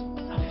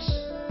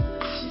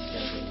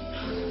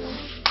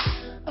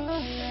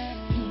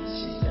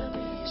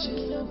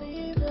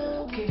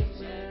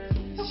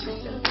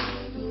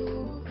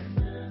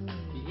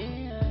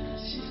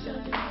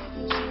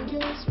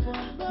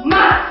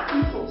 Mad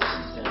people.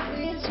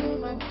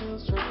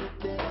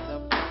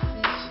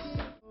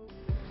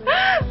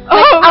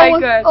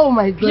 Oh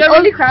my god. You're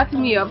really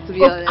cracking me up, to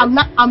be honest. I'm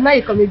not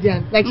a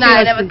comedian. Like, no,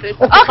 I never said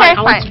so. Okay,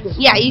 fine.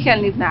 Yeah, you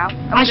can leave now.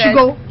 I should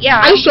go?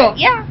 Yeah. Are you sure?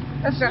 Yeah,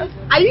 that's sure.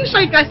 Are you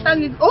sure you can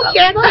stand it?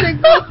 Okay,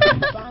 don't go.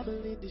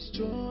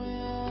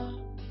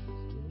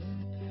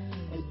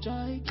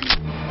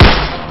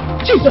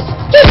 Jesus!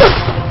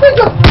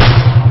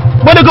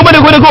 Where to go?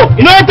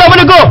 You know enter, where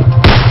to go?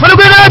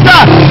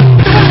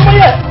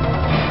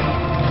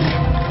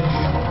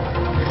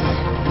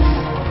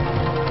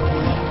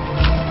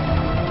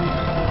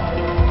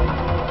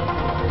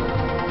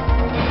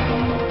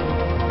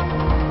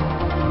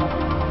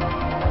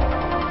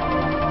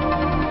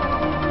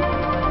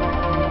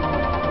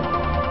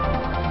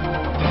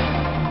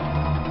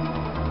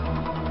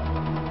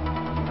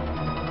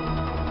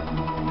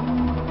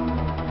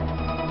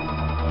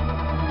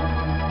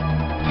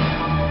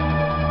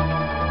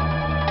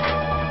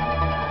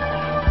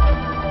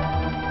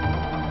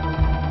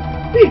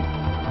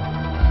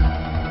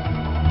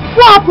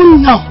 What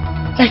happened now?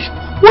 Like,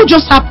 what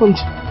just happened?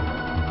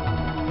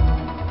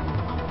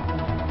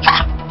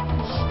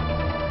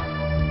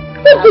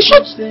 Baby,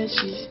 shut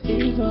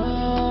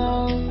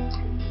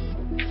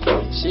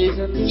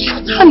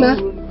Hannah.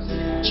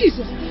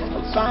 Jesus.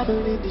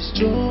 Family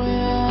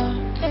destroyer.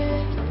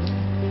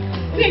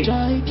 Big.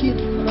 I'm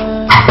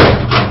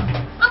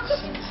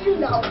talking to you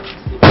now.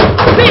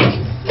 Big.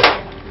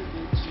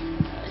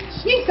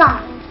 Yinka.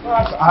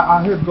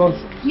 I heard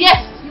gunshots. Yes,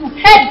 you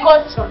heard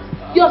gunshots.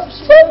 Your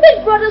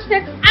stupid brother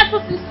sent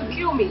assassins to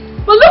kill me.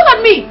 But look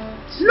at me.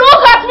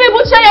 Look at me,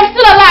 Buche, I'm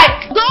still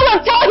alive. Go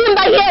and tell him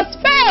that he has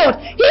failed.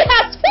 He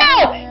has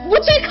failed.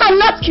 Buche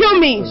cannot kill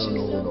me.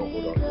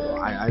 No.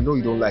 I know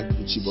you don't like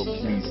Buchi, but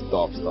please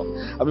stop.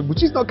 I mean,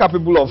 Buchi's not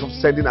capable of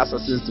sending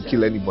assassins to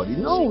kill anybody.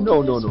 No.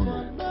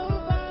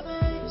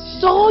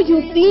 So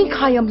you think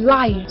I am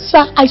lying?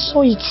 Sir, I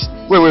saw it.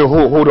 Wait,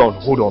 hold on.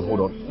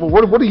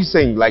 What are you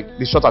saying? Like,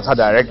 they shot at her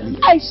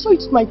directly? I saw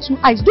it with my 2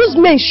 eyes. Those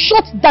men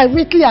shot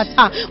directly at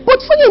her.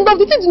 But funny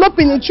enough, the thing did not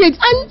penetrate.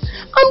 And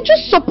I'm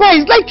just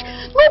surprised. Like,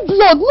 no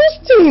blood, no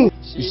stain.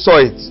 You saw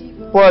it.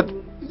 But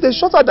they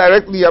shot her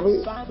directly. I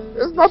mean,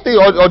 there's nothing.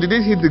 Or did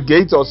it hit the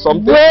gate or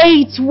something?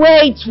 Wait.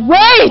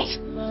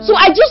 So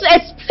I just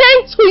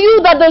explained to you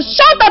that they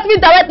shot at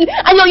me directly.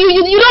 And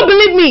you don't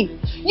believe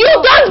me. You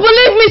don't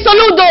believe me,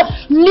 Soludo.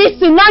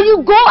 Listen, now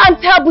you go and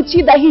tell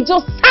Buchi that he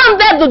just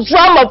sounded the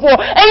drum of war.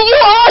 And you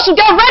all should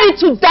get ready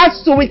to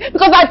dance to it.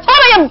 Because I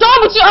thought I am done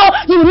with you all.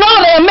 You know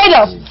they are made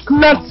of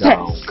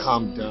nonsense.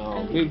 Calm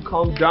down. Babe,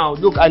 calm down.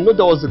 Look, I know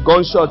there was a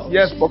gunshot,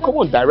 yes, but come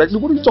on, directly.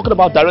 What are you talking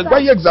about, direct? Why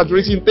are you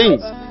exaggerating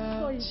things?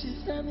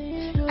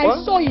 I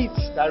saw it.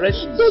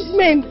 Directions. Those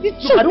men, they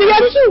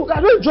are two. I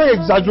don't enjoy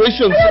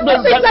exaggerations. I'm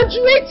not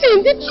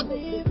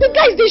exaggerating. The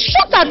guys, they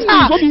shot at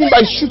her. What do you mean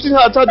by shooting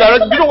her at her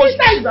directly? You know what?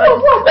 Hey,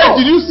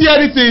 did you see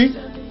anything?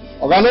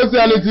 I cannot see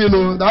anything,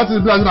 That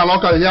is planting a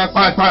knockout here.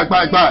 Quiet.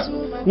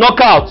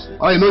 Knockout?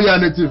 Oh, you know you're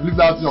native.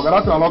 Leave that thing.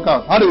 That's a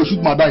knockout. How do you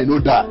shoot my dad? You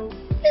know that.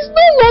 It's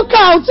no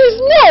knockout.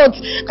 It's not.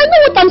 I know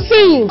what I'm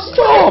saying.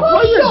 Stop. Why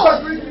are you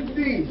exaggerating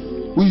things?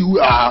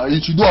 You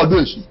should do all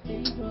this.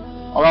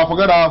 Alright,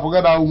 forget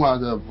that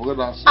woman. Forget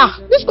that.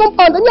 This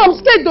compound. I'm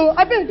scared though.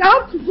 I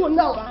have to go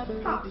now.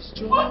 What is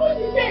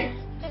it?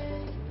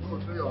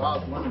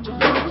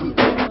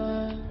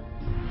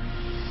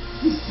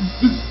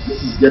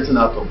 This is getting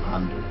out of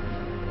hand.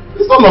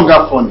 It's no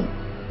longer funny.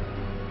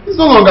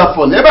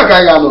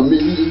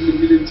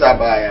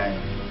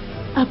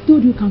 I've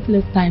told you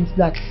countless times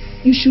that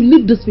you should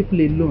leave these people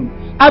alone.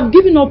 I've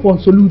given up on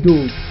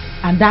Soludo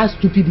and that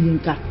stupid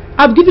Yinka.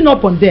 I've given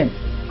up on them.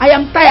 I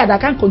am tired. I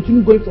can't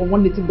continue going from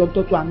one native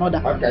doctor to another.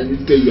 How can you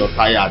say you're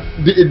tired?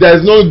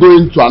 There's no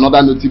going to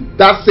another native.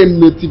 That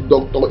same native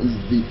doctor is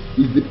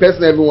the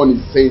person everyone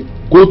is saying,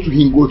 go to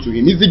him.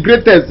 He's the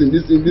greatest in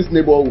this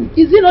neighborhood.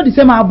 Is he not the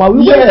same Abba?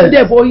 We went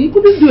there, but he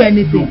couldn't do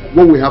anything.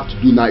 What we have to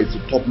do now is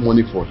to top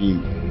money for him.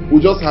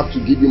 We just have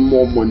to give him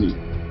more money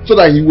so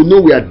that he will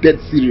know we are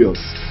dead serious.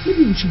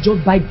 Maybe we should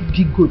just buy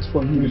big goats for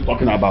him. He's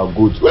talking about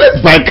goats. Well,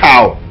 let's buy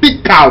cow.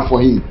 Big cow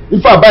for him.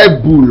 If I buy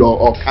bull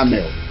or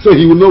camel, so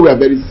he will know we are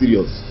very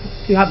serious.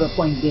 You have a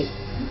point there.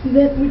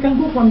 We can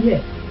go from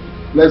here.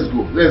 Let's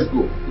go.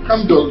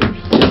 Come down.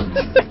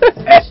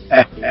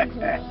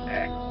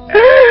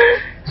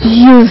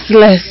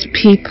 Useless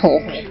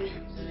people.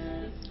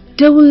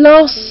 They will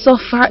all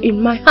suffer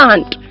in my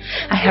hand.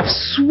 I have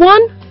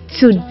sworn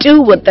to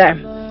deal with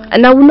them,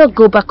 and I will not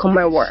go back on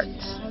my words.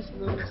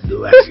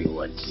 Do as you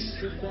want.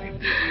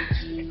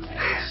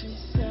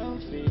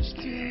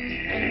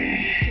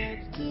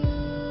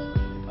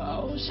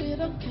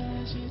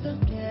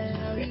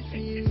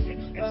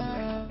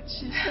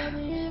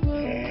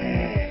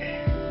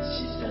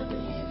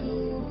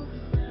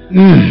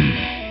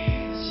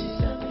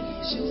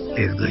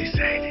 Let's go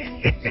inside.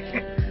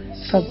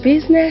 For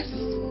business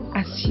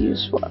as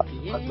usual.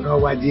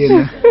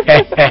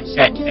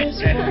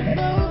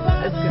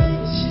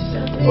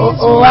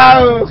 Oh,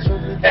 wow.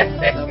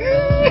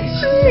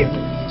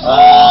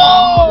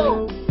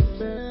 Oh.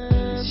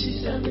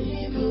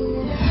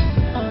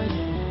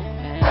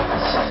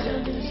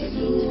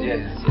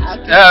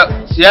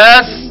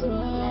 Yes.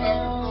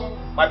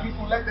 My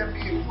people, let them be.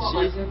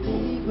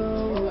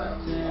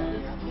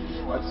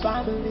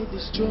 Family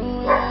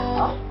destroyed.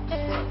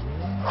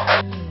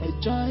 A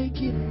joy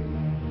keep.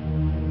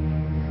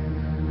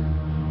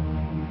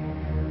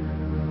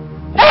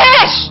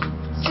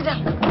 Sit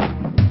down.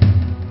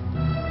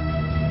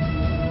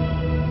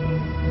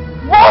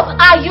 What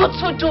are you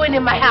two doing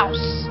in my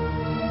house?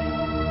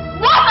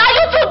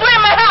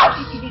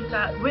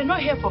 We're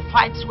not here for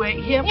fights. We're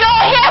here.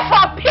 You're here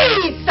for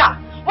peace.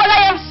 Well,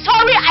 I am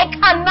sorry, I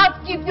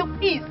cannot give you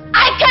peace.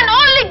 I can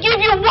only give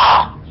you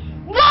war.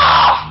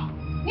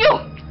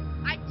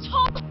 I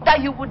told you that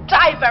you would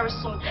die very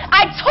soon.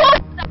 I told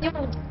you that you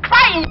would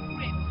cry in your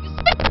grave. You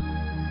see?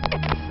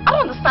 I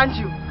don't understand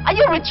you. Are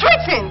you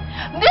retreating?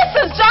 This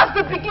is just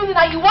the beginning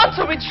and you want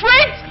to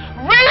retreat?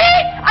 Really?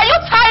 Are you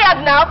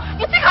tired now?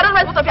 You think I don't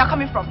know where both of you are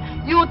coming from?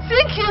 You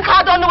think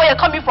I don't know where you're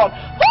coming from?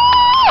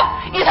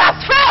 It has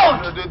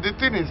failed! The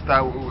thing is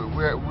that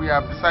we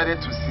have decided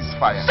to cease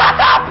fire. Shut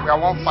up! We are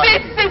one fire.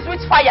 Cease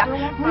with fire.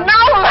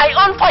 Now my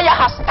own fire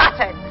has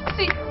started.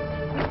 See,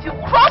 if you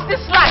cross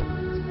this line,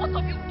 both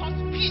of you turn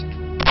to pig.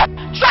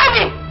 Try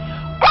me!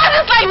 Cross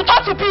this line, you turn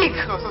to pig.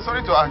 So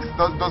sorry to ask,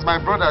 does my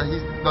brother,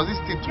 does he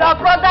still talk? Your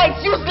brother is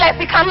useless,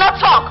 he cannot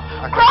talk.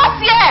 Cross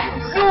here,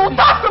 you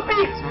turn to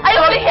pig. Are you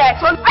still here?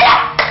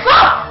 Go!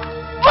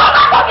 Go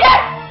back from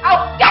here!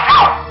 Get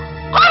out!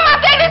 Come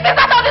and take these things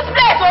out of this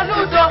place!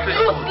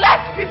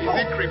 Useless people!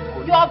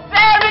 You're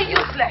very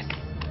useless.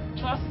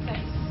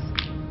 Nonsense.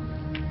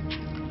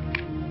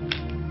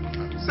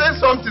 Say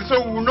something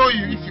so we will know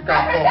you if you can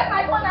Get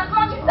my phone and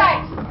go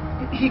inside.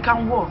 he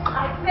can walk.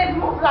 I said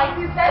move like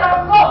this, let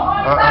us go.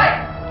 Go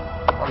inside.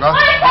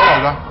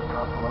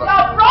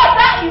 Your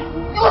brother is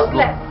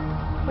useless.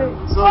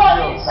 Go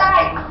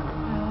inside.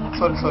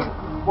 Sorry.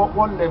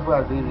 What level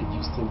have they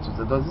reduced him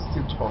to? Does he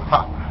still talk?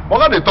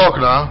 What they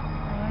talk now?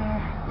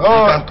 He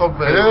can talk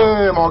very well.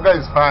 Hey, my guy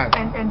is fine.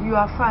 And you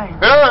are fine.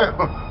 Hey,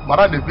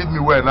 Mara, they feed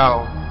me well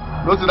now.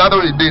 Notice that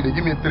only day they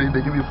give me 3,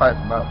 they give me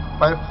 5 now.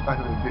 5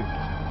 times a day.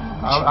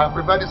 I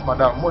prefer this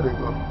madam more than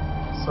go.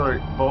 Sorry,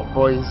 but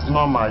it's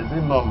normal. Is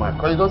it normal?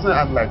 Because he doesn't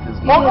act like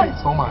it's normal.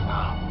 It's normal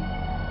now.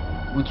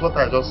 With what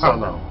I just saw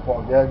now.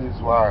 Forget this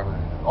one.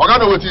 I don't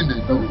know what they do.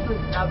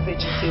 Now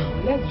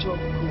vegetable. Let's just go.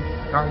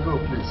 Can we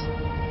go, please?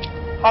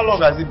 How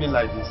long has it been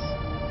like this?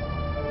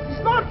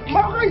 It's not.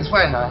 My guy is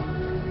fine now.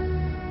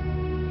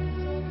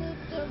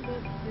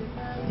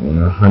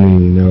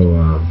 Honey,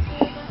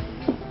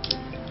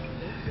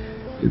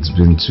 it's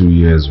been 2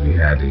 years we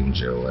had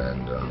Angel,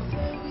 and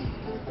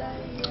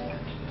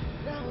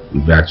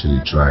we've actually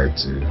tried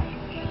to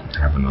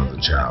have another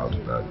child,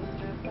 but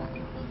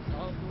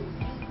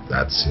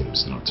that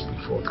seems not to be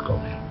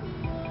forthcoming.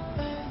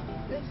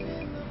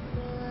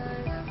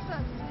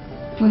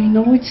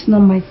 Well, it's not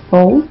my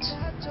fault.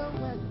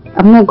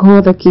 I'm not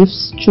God that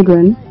gives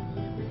children.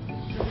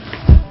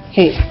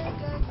 Hey,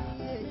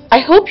 I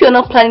hope you're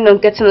not planning on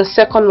getting a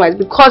second wife,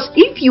 because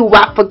if you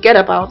are, forget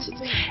about it.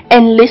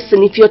 And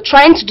listen, if you're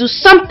trying to do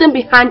something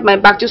behind my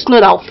back, just know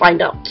that I'll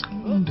find out.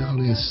 Oh,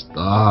 darling,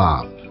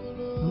 stop.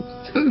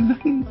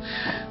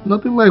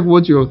 Nothing like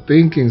what you're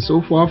thinking,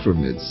 so far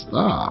from it.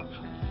 Stop.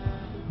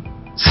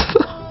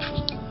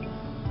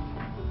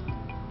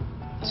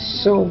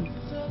 So,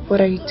 what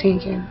are you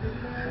thinking?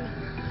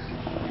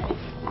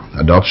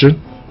 Adoption?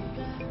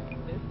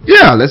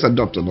 Yeah, let's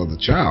adopt another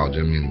child.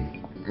 I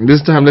mean,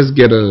 this time let's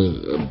get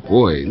a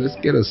boy. Let's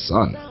get a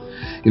son.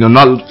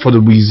 Not for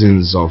the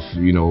reasons of,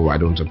 I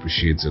don't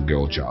appreciate a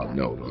girl child.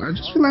 No. I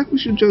just feel like we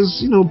should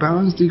just,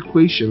 balance the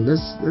equation.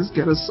 Let's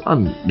get a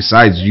son.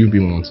 Besides, you've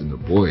been wanting a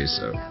boy,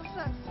 so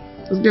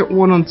let's get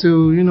one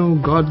until,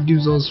 God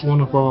gives us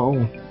one of our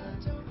own.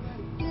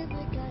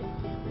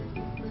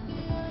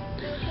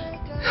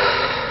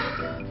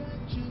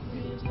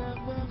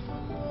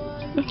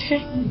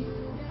 Okay.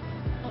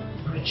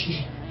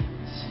 Richie.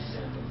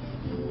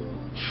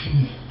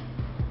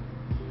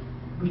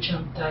 Which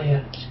I'm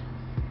tired.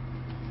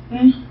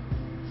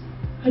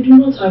 I do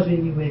not have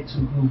anywhere to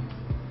go.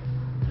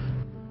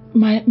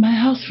 My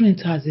house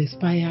rent has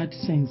expired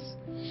since,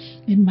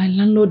 and my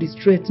landlord is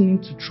threatening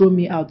to throw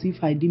me out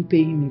if I didn't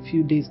pay him in a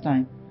few days'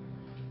 time.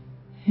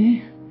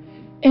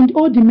 And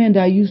all the men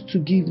that used to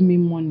give me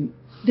money,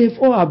 they've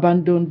all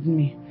abandoned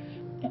me.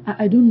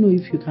 I don't know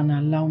if you can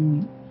allow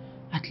me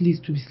at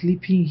least to be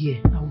sleeping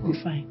here. I will be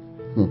fine.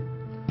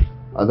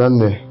 I don't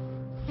know.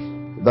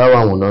 That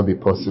one will not be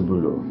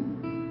possible, though.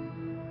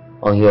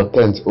 On your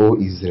tent, O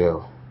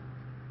Israel.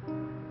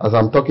 As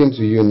I'm talking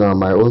to you now,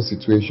 my own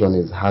situation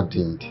is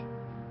hardened.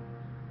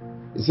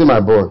 You see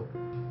my boy?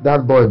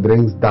 That boy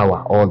brings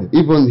dawa all the...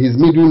 Even his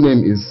middle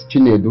name is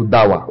Chinedu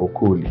Dawa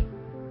Okoli.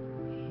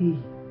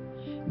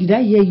 Did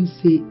I hear you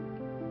say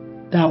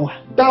dawa?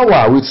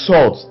 Dawa with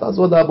salt. That's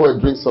what that boy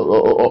drinks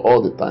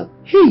all the time.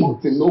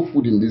 Nothing, no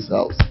food in this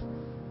house.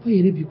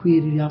 Is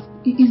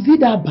it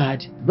that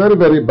bad? Very,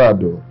 very bad,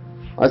 though.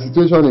 My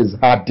situation is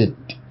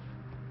hardened.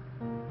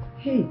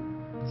 Hey.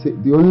 See,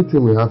 the only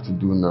thing we have to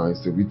do now is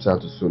to reach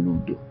out to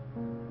Soludo.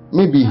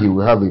 Maybe he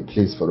will have a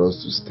place for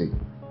us to stay.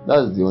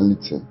 That's the only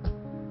thing.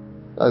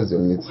 That's the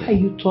only thing. Why are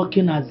you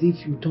talking as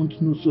if you don't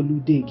know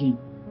Soludo again?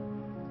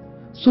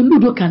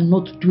 Soludo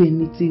cannot do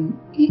anything.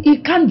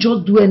 He can't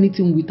just do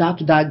anything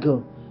without that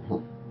girl.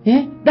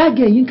 That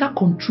girl, Yinka,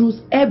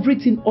 controls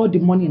everything, all the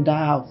money in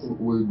that house.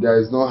 There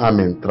is no harm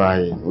in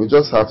trying. We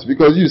just have to,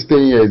 because you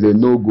staying here is a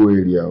no-go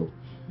area.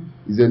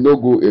 It's a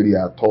no-go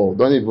area at all.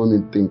 Don't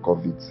even think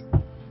of it.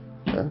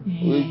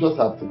 We just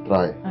have to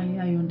try.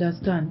 I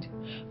understand.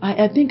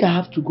 I think I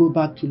have to go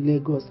back to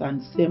Lagos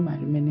and sell my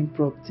remaining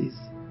properties.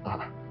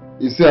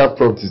 You still have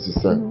properties to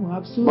sell? No,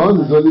 absolutely.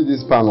 Mine is only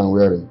this pan I'm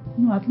wearing.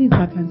 No, at least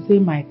I can sell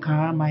my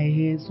car, my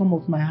hair, some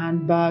of my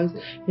handbags,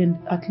 and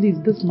at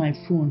least this my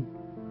phone.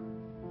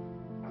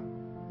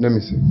 Let me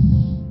see.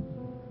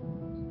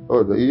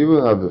 Oh, you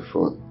even have a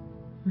phone.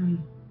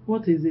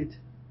 What is it?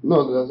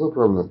 No, there's no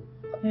problem.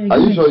 Are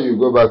you sure you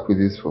go back with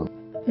this phone?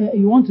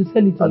 You want to sell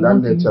it? You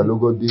want to sell You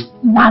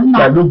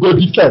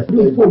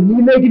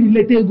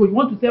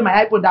want to sell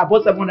my iPhone that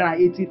bought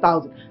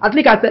 780,000? At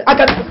least I said I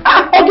can.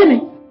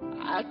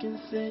 I can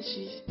say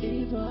she's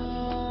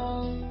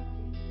evil.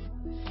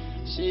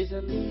 She's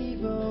an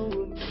evil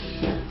woman.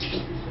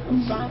 A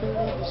family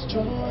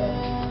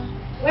destroyer.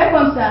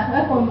 Welcome, sir.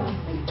 Welcome.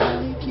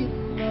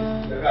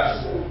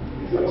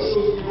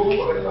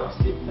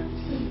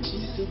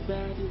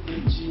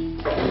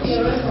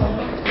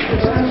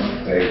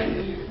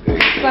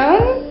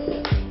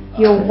 Son,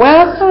 you're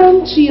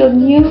welcome to your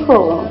new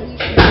home.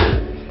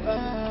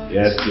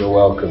 Yes, you're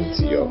welcome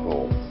to your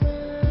home.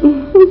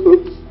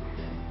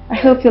 I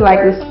hope you like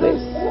this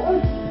place.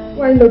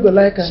 Why not go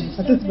like her?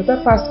 I think it's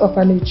better past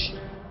orphanage.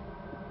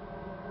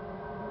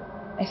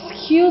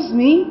 Excuse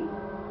me?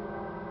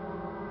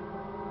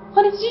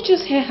 Honey, did you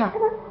just hear her?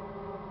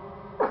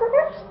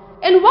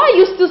 And why are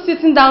you still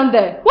sitting down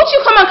there? Won't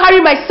you come and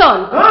carry my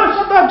son?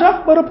 Shut up,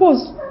 Jack. But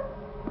pause.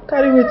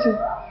 Carry waiting.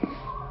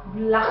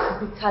 Black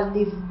bitter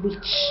leaf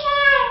witch.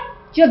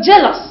 You're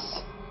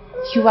jealous.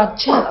 You are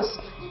jealous.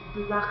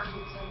 Black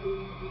bitter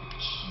leaf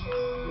witch.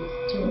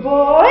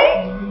 Boy,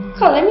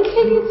 come, let me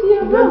take you to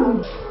your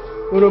room.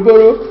 Boro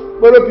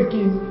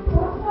Pikin.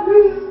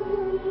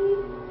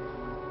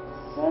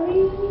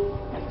 Sorry.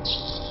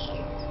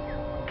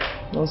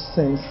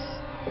 Nonsense.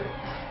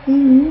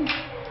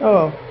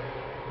 Oh.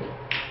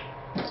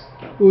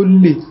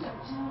 Only.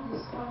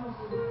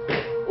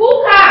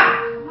 Uka!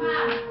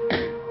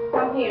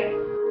 Come here.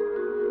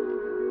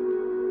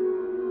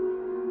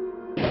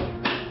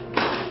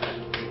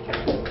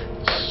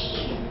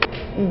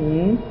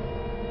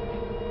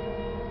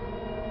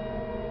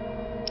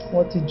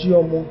 What did you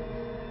want?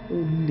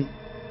 Only.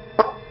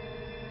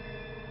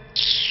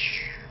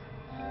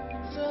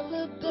 So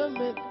let them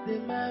make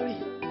them marry.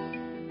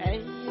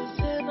 And you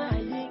say na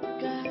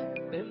yinka.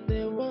 Them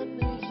they want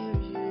you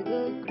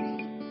don't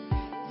agree.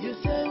 You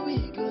say we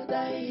go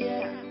die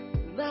here.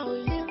 Now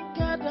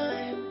yinka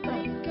don't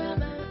enter.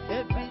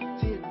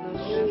 Everything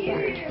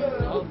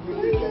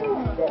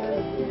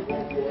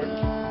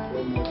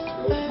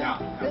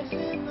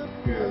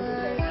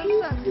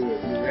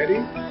You ready?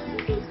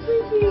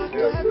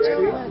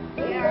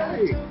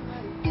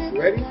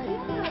 Ready?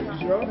 You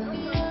sure? You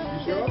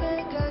sure?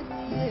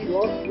 You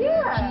sure?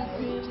 Yeah.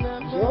 You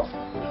sure?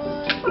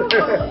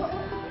 Okay.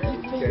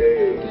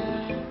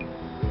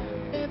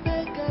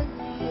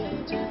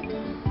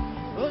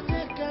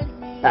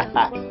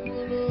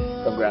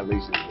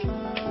 Congratulations.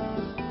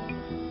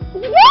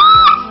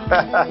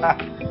 What?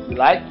 You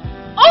like?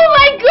 Oh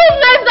my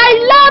goodness, I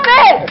love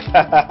it!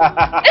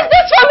 Is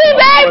this for me,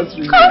 babe?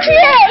 Come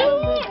here!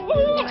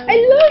 I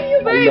love you,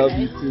 babe! I love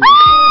you too.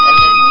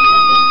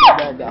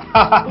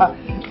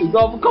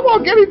 Come on,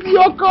 get into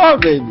your car,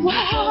 baby.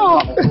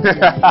 Wow!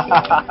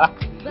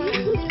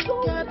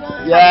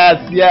 Yes.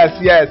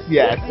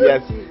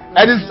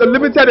 And it's a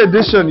limited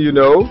edition, you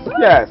know.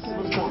 Yes.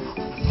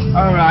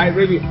 Alright,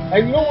 baby.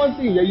 And you know one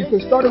thing, yeah, you can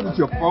start it with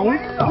your phone.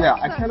 Yeah,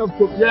 I kind of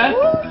put. Yes.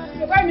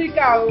 You buy me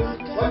car.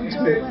 What did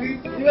you say?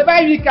 You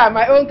buy me car,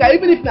 my own car,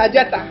 even if not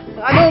Jetta.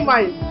 I don't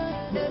mind.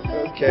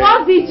 Okay.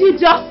 What did you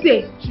just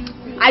say?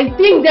 I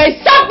think there's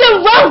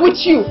something wrong with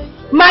you.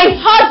 My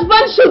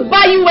husband should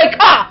buy you a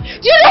car.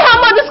 Do you know how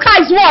much this car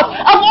is worth?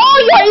 Of all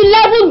your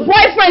 11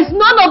 boyfriends,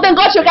 none of them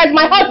got your car as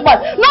my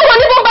husband. No one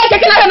even buy a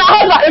car as my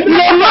husband.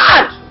 You're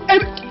mad.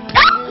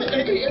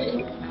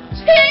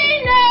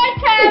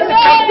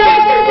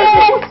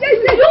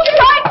 You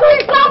tried to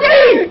slap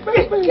me!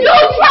 You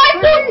tried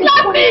to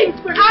slap me!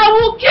 I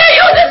will kill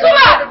you, this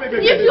woman!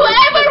 If you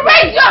ever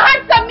raise your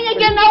hands at me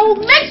again, I will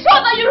make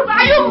sure that you...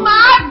 Are you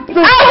mad?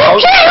 I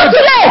will kill you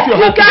today!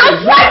 You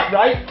can't fight!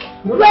 Right?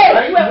 Wait,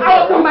 I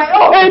was on my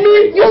own!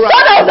 Amy, you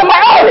said I was on my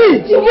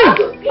own! You want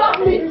to slap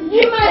me?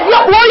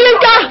 What you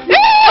got?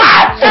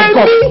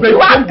 Amy,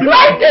 you are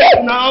crazy!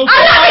 Allow me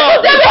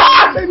to do it! It's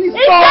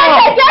time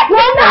to get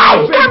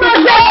tonight! Come on,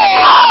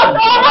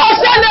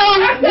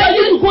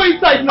 You go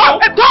inside now.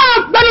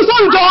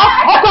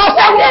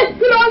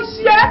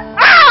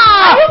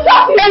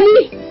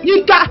 Amy,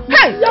 you got...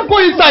 Hey! Go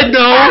inside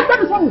now.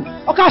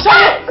 Okay,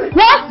 sorry.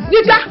 What?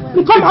 You got...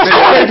 Come on,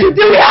 allow me to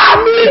deal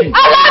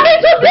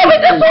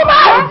with this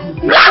woman!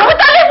 Black with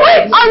a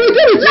lip! I will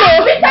deal with you! Black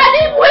with a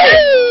lip!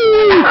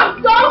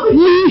 I'm done with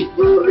you!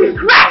 You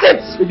regret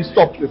it! Baby,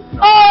 stop this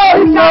now.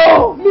 Oh,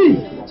 no! Me.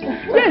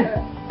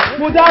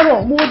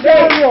 Modaro.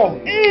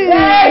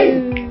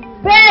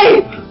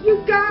 Babe! You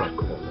got...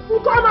 You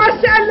come and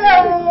sell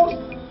it.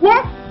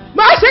 What?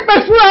 My shake my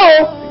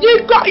flow.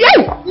 You got...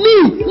 Yes!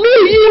 Me!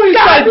 You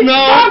got...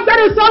 No! That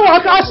is someone I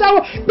can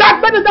shower. That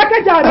is that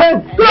can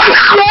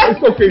It's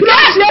okay.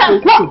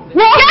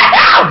 What? Get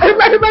out! If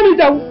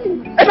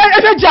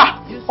I jar.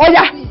 Oh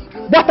yeah.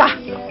 Butter!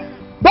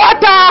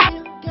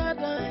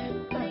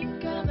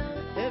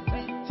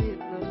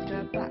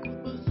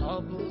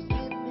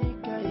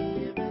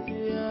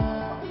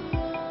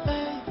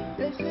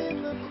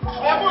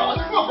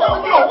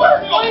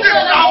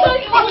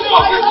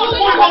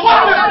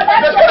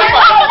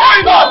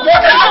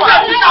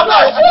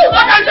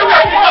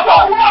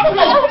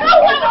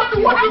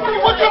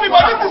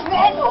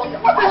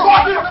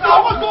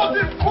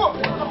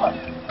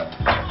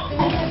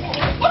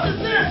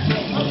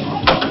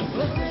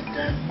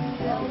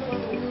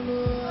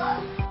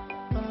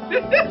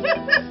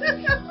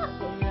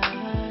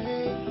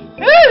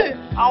 Hey,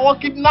 our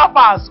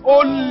kidnappers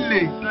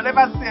only. They'll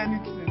never say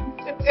anything.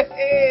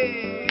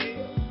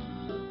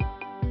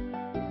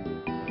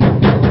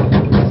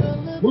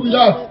 Move it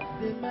out.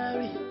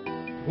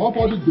 One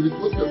for the gate.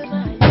 What's the key?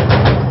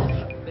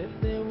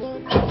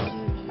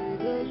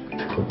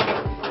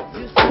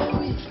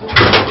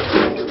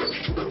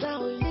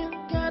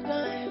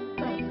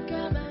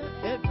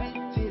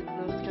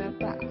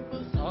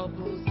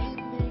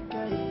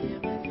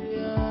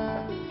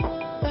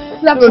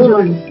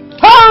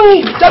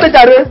 Jáde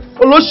jàre,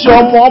 olóṣì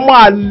ọmọ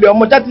àlè,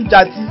 ọmọ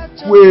játijàti,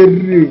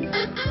 wèrè.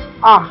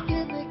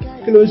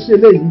 Kí ló ń ṣe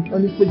léyìí?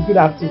 Wọ́n ní pé good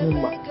afternoon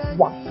ma,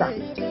 wákà.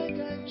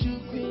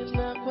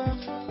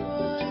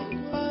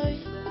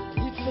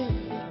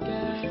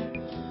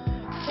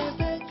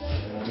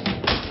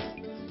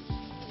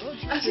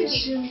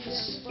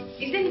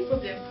 Is there any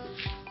problem?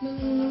 No,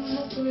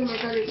 not problem, my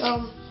darling.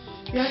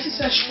 The auntie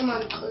said I should come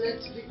and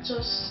collect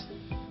Victor's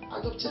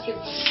adopted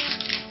papers.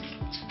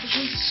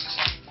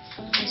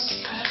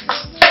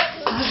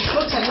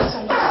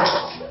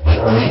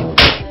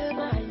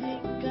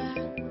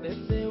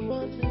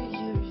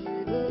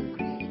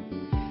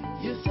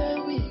 You say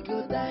we go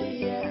die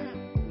here.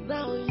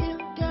 Now you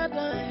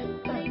gotta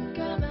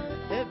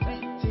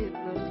everything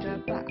is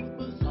kata.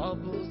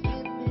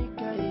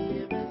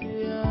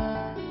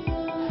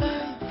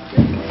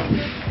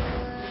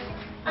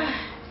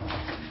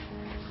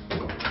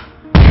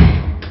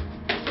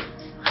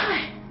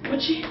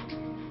 Buchi,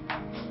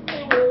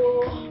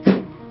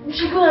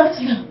 good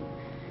afternoon.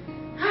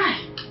 Hi.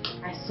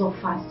 I so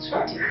fast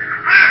today.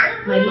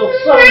 My love,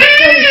 sorry.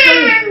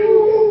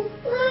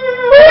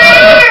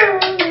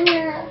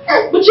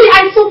 Buchi,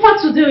 I so fast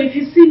today if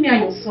you see me and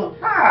your son.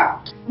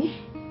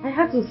 I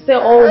had to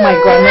sell all my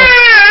garments.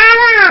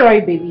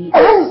 Sorry, baby. I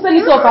had to sell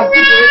it off as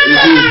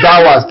His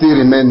dawa still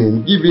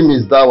remaining. Give him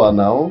his dawa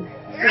now.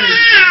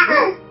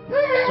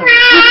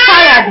 He's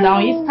tired now.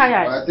 He's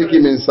tired. Take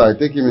him inside.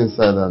 Take him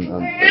inside and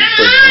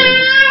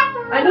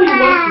I know you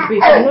want to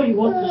bake. I know you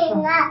want to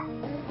shop.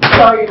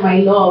 Sorry, my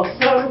love.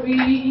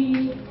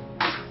 Sorry.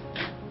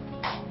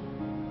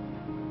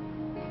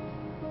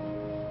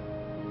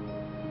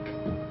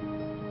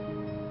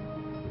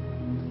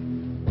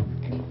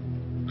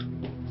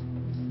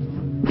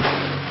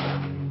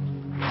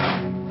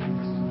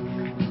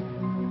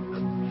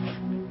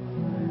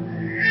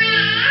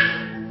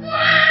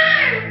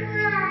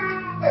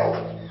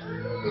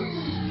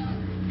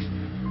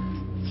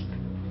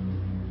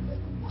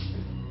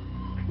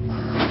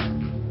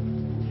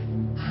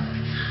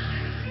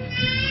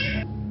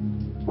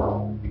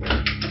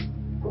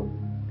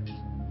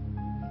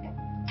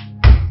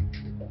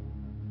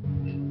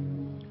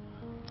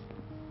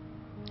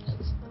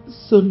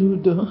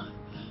 Soludo.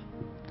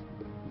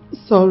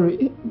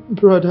 Sorry,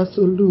 brother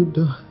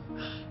Soludo.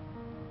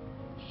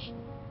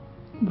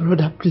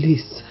 Brother,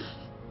 please.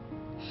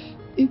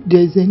 If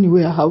there's any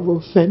way I have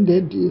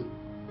offended you,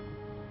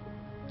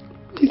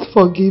 please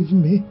forgive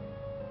me.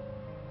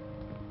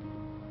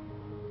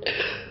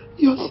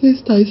 Your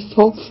sister is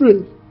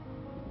suffering.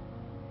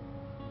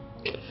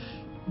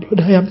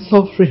 Brother, I am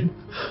suffering.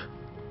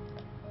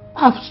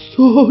 I've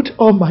sold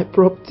all my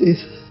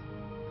properties.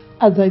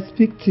 As I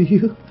speak to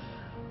you,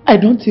 I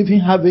don't even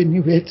have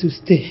anywhere to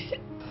stay.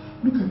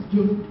 Look at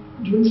the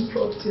only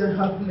property I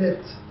have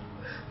left.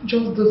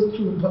 Just those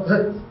 2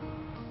 bags.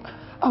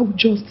 I'll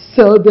just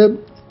sell them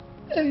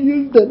and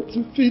use them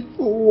to feed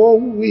for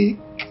 1 week.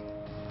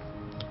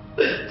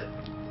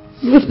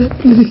 Brother,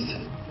 please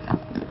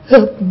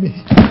help me.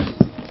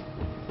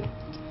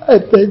 I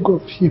beg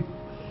of you.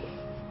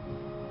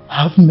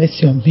 Have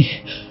mercy on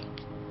me.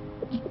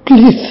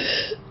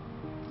 Please.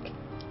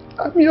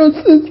 I'm your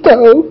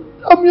sister.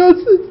 I'm your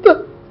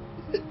sister.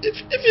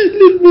 If you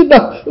leave me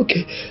now,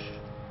 okay,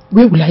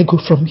 where will I go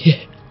from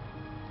here?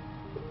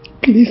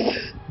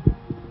 Please.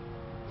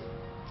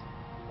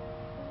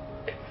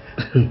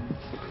 You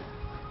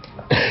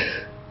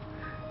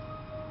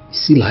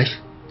see life?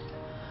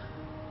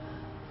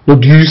 No,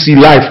 do you see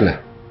life now?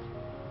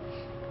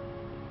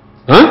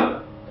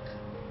 Huh?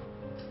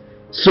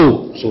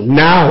 So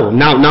now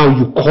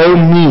you call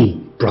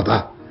me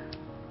brother.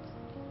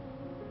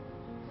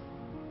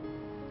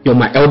 You're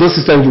my elder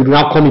sister and you do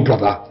not call me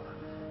brother.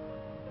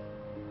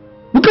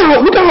 Look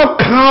at how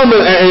calm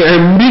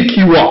and meek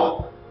you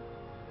are.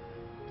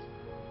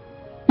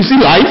 You see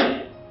life?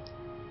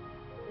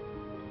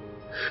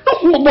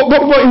 No,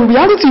 but in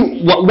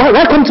reality,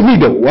 why come to me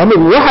though? I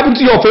mean, what happened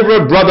to your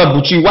favorite brother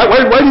Buchi? Why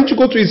didn't you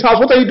go to his house?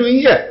 What are you doing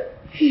here?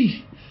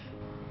 Hey,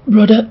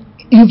 brother,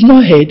 you've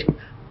not heard?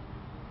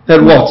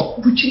 Heard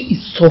what? Buchi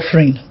is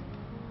suffering.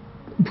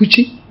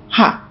 Buchi,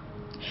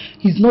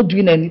 he's not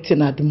doing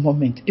anything at the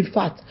moment. In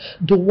fact,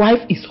 the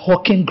wife is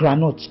hawking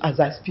granules as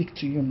I speak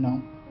to you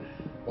now.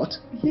 What?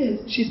 Yes,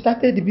 she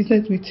started the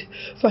business with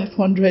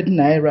 500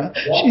 naira.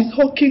 What? She's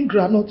hawking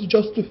granules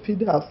just to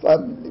feed her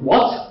family.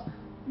 What?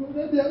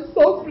 They are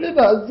suffering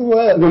as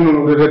well.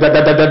 No,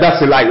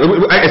 that's a lie.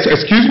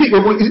 Excuse me?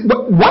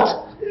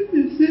 What? If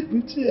you see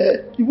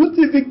Buchi, you won't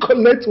even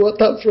collect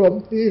water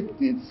from him.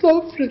 He's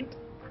suffering.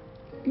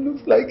 He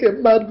looks like a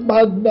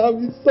madman now.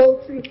 He's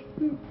suffering.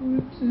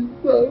 Buchi's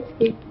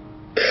suffering.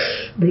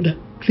 Brother,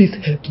 please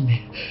help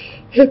me.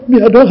 Help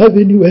me. I don't have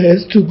anywhere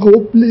else to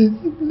go. Please,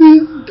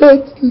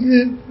 don't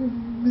leave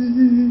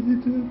me.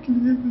 Don't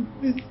leave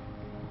me.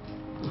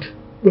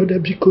 Brother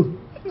Biko.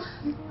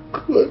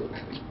 God.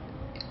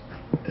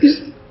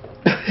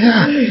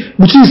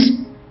 Which is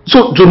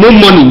so no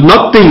money,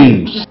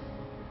 nothing.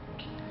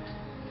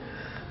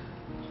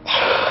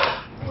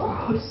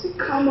 See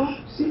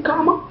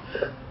karma.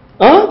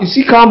 Huh? You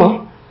see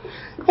karma.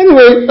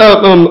 Anyway,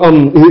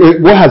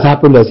 what has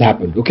happened has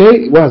happened,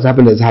 okay? What has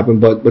happened has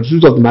happened, but the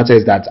truth of the matter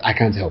is that I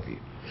can't help you.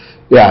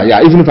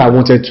 Yeah, even if I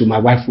wanted to, my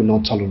wife would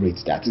not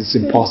tolerate that. It's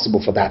impossible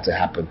for that to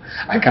happen.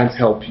 I can't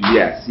help you,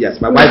 yes.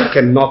 My wife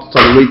cannot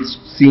tolerate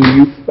seeing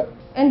you.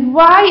 And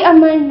why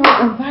am I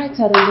not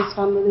invited in this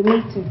family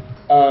meeting?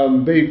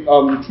 Babe,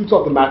 truth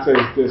of the matter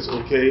is this,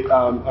 okay?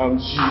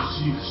 She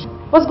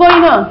What's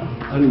going on?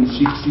 I mean,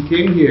 she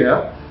came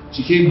here.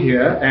 She came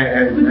here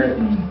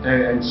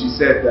and she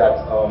said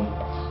that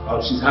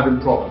she's having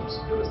problems.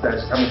 You understand?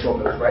 She's having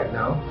problems right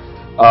now.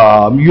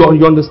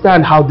 You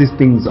understand how these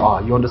things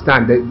are. You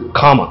understand that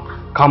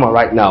karma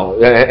right now,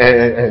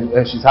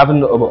 and she's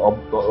having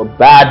a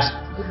bad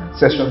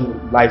session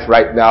life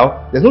right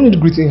now. There's no need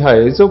greeting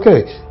her. It's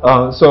okay.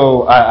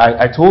 So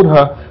I told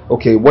her,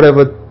 okay,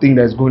 whatever thing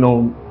that's going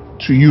on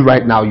to you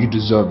right now, you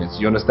deserve it.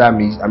 You understand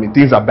me? I mean,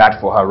 things are bad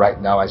for her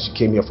right now, and she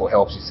came here for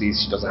help. She says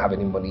she doesn't have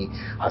any money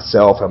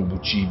herself and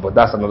Bucci, but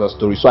that's another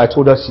story. So I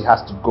told her she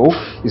has to go.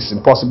 It's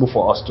impossible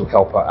for us to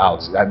help her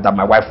out, and that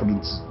my wife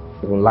wouldn't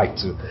even like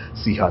to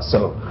see her.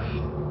 So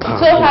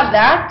you told her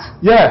that?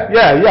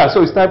 Yeah.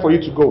 So it's time for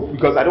you to go,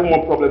 because I don't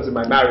want problems in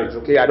my marriage.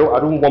 Okay, I don't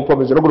want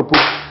problems. You're not going to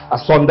put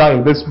asunder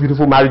in this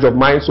beautiful marriage of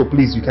mine. So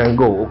please, you can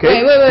go.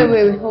 Okay?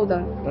 Wait. Hold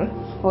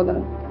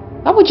on.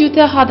 Why would you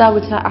tell her that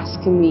without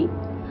asking me?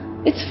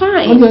 It's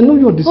fine. Honey, I know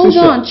your decision.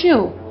 Hold on,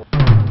 chill.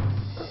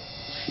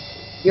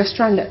 You're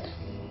stranded.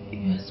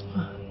 Yes,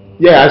 ma.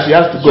 Yeah, she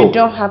has to go. You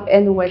don't have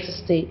anywhere to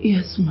stay.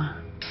 Yes, ma.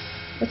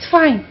 It's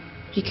fine.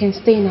 You can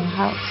stay in our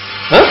house.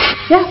 Huh?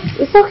 Yeah,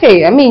 it's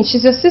okay. I mean,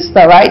 she's your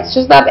sister, right?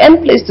 She doesn't have any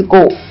place to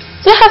go.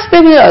 So let her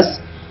stay with us.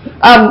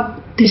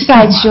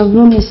 Besides, your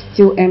room is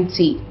still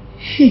empty.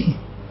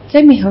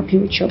 Let me help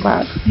you with your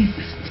bag.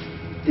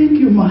 Thank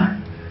you, ma.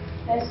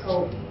 Let's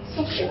go. It's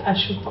okay. I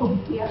should go.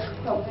 Yeah,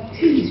 no, thank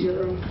you. This is your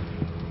room.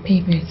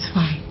 Baby, it's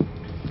fine.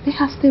 Let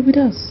her stay with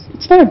us.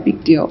 It's not a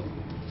big deal.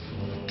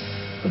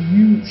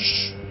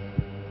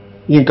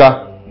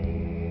 Yinka.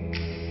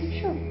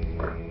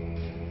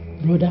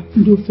 Brother,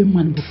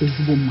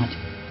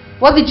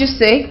 what did you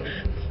say?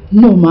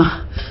 No,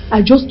 ma.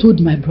 I just told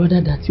my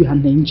brother that you're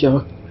an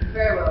angel.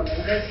 Very well,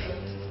 then. Let's go.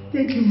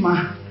 Thank you,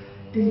 ma.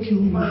 Thank you,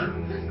 ma.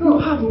 You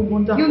have a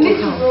wonderful You need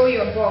to roll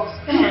your box.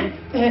 Come on.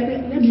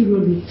 Let me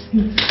roll it.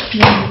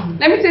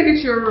 Let me take you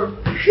to your room.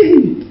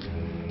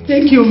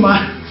 Thank you,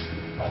 ma.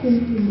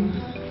 Thank you, ma.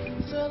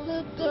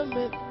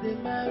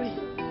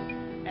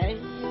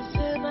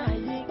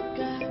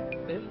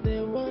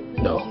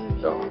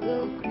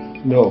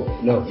 No.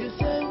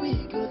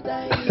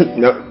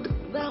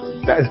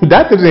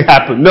 That didn't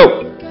happen. No.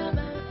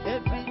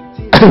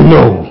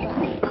 No.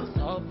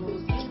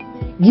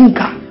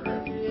 Yinka.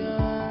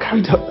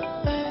 Carried her.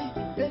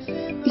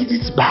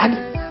 It's bad.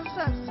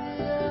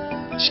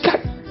 She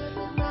can't.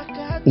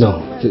 No.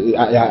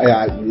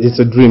 It's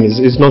a dream.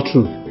 It's not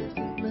true.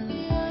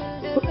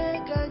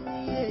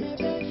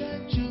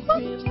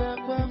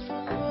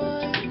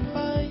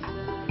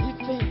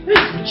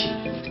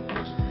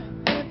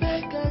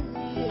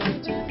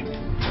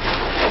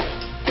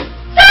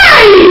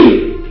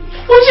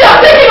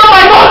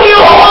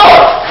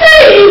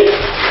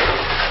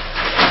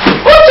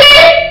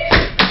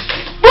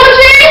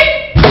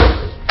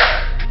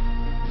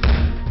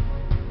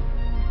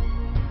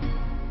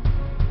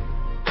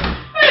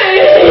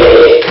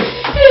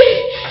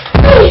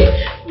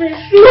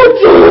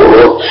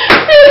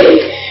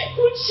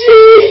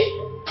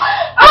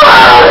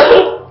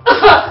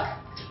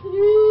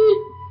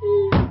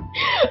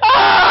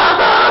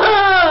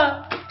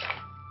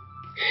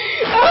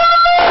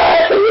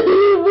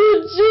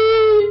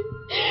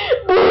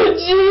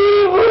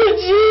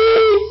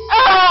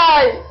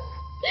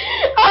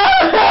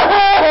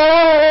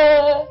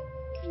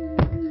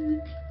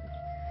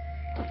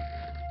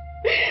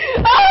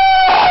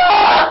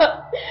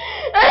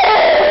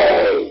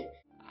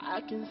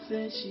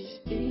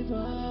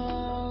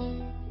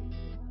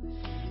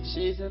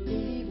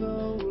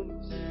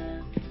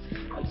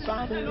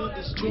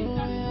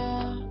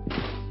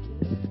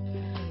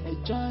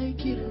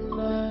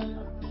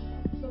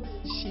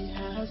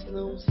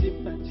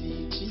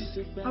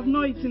 I've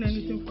not eaten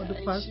anything for the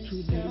past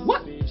 2 days.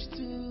 What?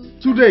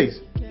 2 days?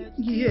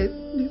 Yes.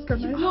 Please,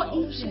 can I not have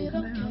eating.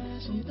 Can I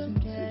have something?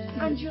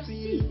 And you're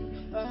sick.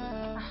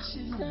 That's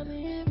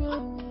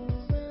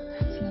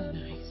not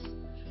nice.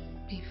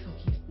 Babe,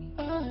 forgive me.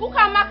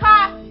 Ukamaka!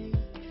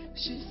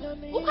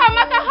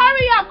 Ukamaka,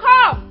 hurry up,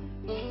 come!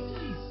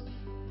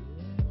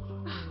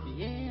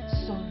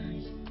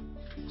 Sorry.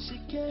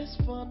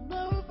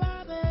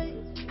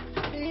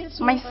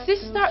 My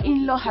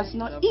sister-in-law has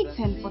not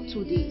eaten for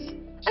 2 days.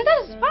 And that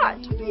is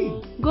bad.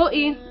 Go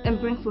in and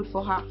bring food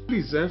for her.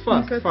 Please,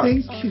 fast.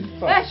 Thank you.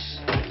 Ash,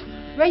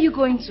 where are you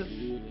going to?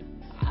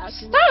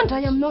 Stand,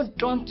 I am not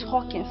done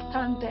talking.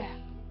 Stand there.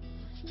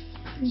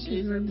 Thank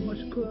you very much.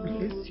 God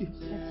bless you.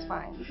 That's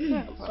fine.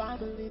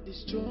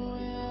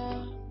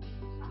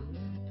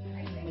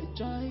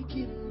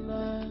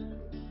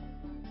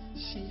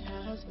 She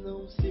has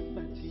no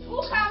sympathy.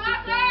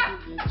 Ukamata!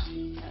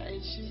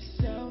 And she's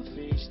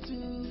selfish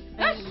too.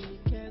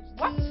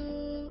 What?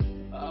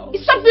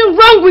 Is something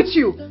wrong with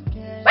you?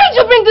 Why did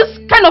you bring this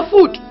kind of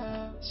food?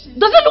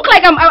 Does it look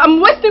like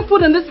I'm wasting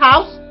food in this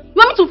house? You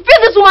want me to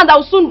feed this woman that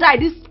will soon die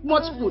this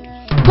much food?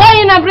 Go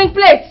in and bring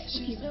plates.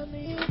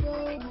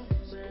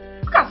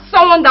 Look at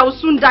someone that will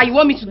soon die. You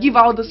want me to give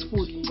her all this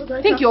food?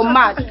 I think you're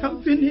mad. I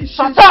can't finish.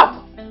 Shut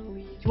up!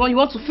 You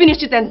want to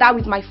finish it and die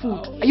with my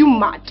food? Are you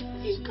mad?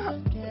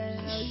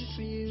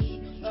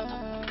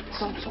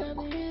 Don't talk.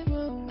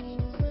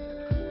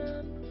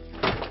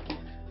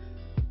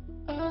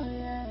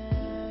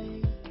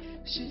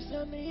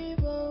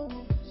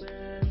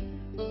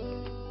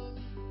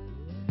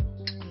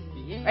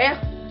 Yeah,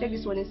 take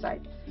this one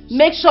inside.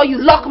 Make sure you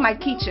lock my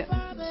kitchen.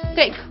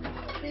 Take.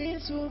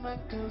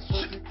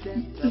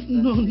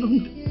 No.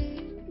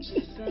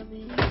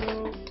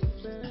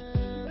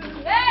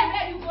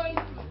 Hey, you going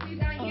to sit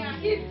down here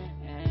and eat?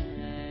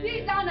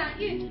 Sit down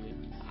and eat.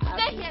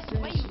 Stay here so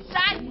when you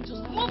die, you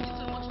just move into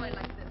a mortuary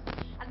like this.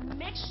 And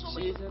make sure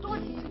when you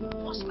don't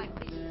wash my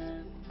face.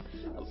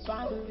 Let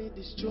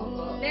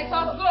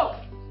us go.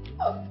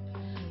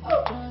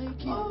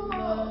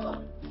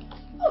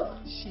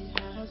 She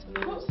has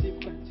no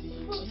sympathy.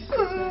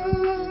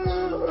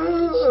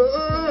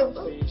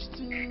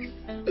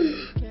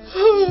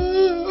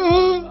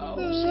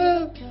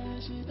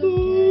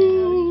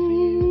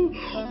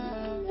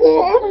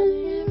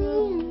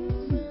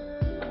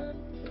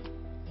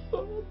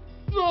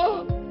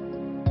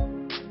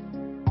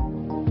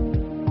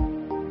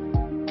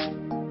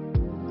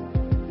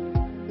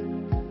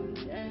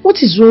 What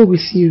is wrong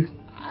with you?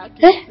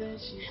 Eh?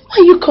 Why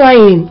are you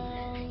crying?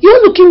 You're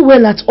not looking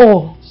well at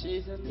all.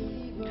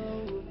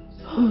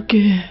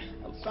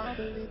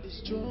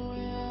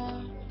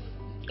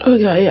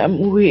 Okay, I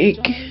am weak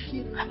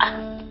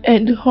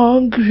and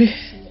hungry.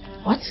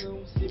 What?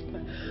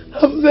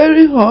 I'm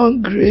very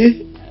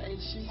hungry.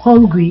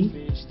 Hungry?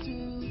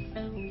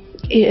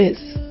 Yes.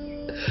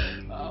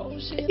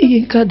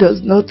 Yinka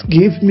does not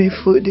give me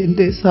food in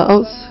this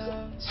house.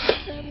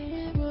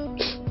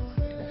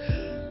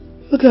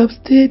 Look, I've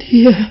stayed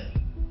here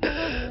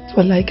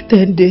for like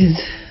 10 days.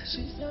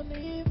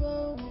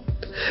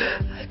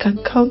 I can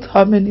count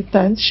how many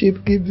times she's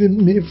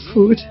given me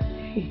food.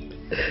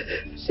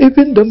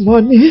 Even the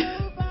money.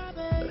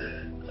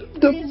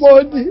 The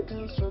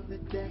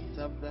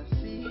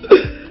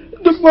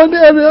money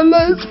I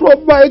realized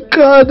from my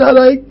car that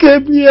I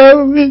came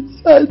here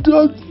with. I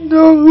don't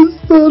know who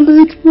stole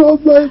it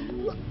from my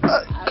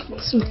bag.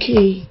 It's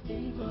okay.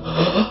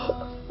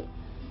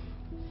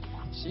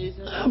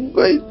 I'm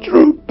going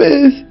through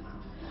pain,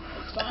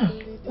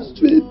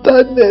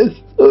 bitterness,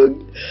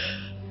 and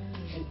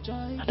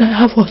I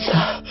have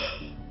water.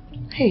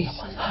 Hey,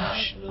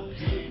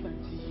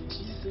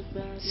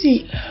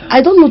 see,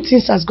 I don't know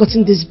things has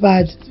gotten this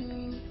bad.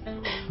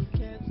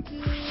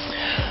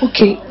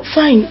 Okay,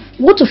 fine.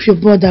 What of your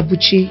brother,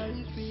 Buchi?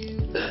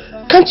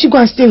 Can't you go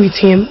and stay with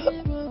him?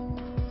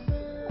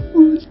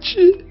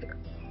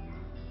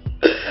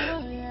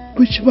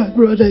 Buchi, my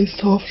brother is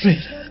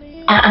suffering.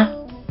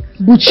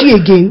 Buchi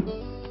again?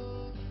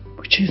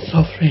 Buchi is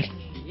suffering.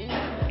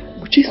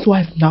 Buchi's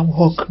wife now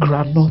hawk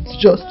groundnuts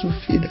just to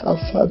feed her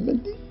family.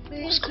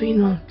 What's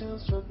going on?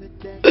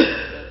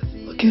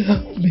 Okay,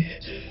 help me.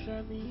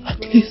 At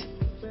least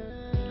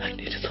I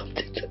need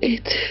something to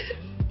eat.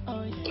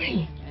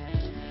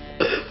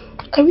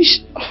 I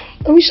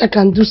wish I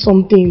can do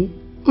something.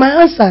 My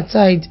hands are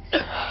tied.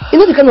 You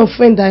know the kind of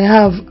friend I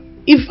have.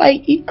 If I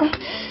eat...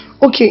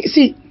 Okay,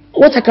 see,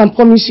 what I can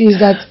promise you is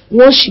that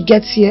once she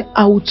gets here,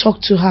 I will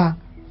talk to her.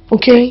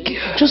 Okay?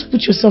 Just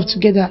put yourself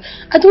together.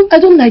 I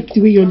don't like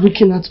the way you're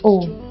looking at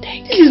all.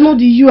 This is not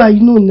the you I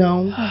know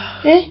now.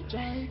 Eh?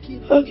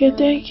 Okay,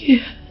 thank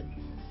you.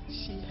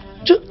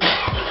 Just...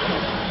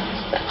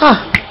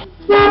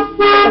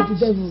 the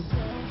devil.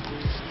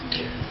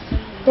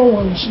 Don't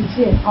worry, she's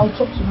here. I'll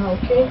talk to her,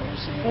 okay?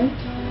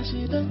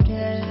 She don't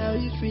care how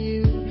you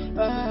feel.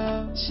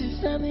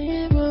 She's an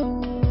evil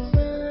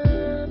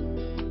woman.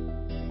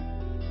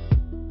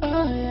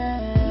 Oh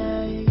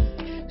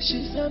yeah,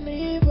 she's an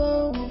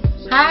evil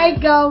woman. Hi,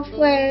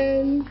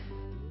 girlfriend.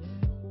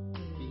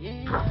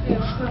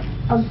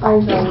 I'm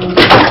fine, darling.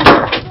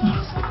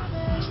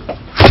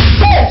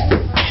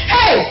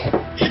 Hey!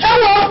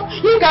 Hello!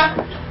 Yinka!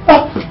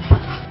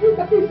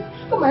 Yinka, please,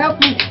 come and help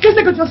me. Just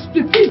take a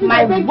please.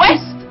 My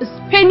waist is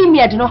paining me.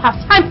 I do not have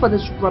time for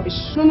this rubbish.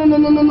 No.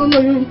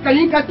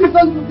 Yinka, please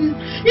don't do this.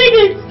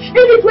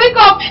 Edith, wake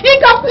up!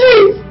 Yinka,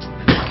 please!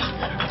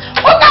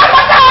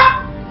 Ukamata!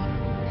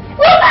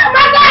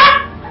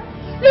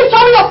 Please,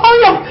 hurry up!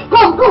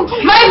 Come!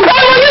 My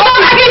God, will you go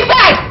back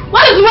inside?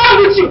 What is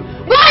wrong with you?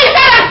 Go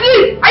inside and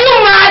sleep! Are you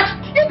mad?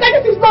 Yinka,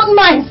 this is not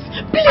nice.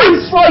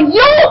 Please, for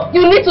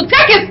you need to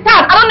take a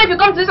stand. I don't know if you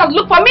come to this house to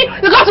look for me.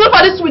 You come to look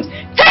for this sweet.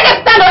 Take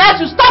a stand or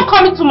else you stop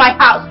coming to my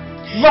house.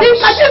 Yinka,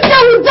 this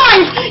girl will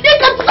die.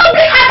 Yinka, stop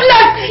being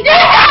heartless.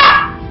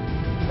 Yinka!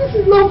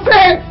 This is not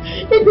fair.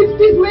 Edith,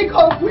 please wake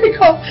up.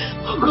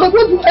 Oh God,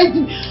 what do I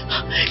do?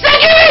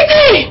 Security!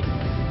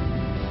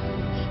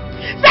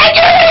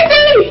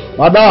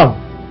 Madam.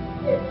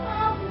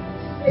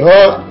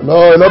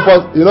 No,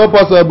 you know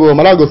possible.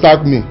 Madam go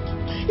sack me.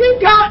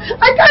 Inka,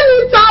 I can't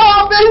eat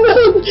our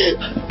baby.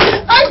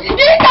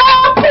 Inka,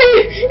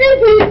 please. It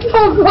is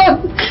so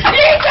good.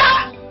 Inka.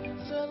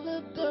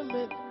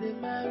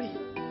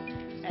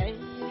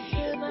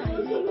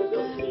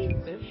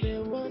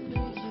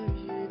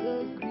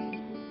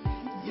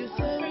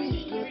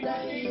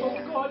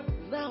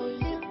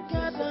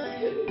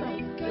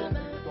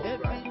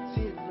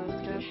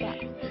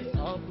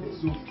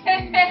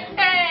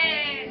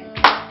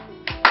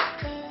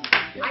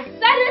 I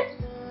said it.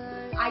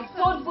 I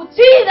told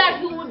Buchi that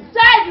he would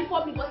die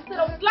before me, but instead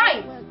of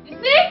lying. You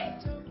see?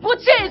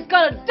 Buchi is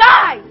gonna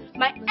die.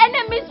 My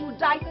enemies will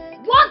die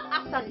one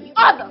after the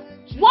other.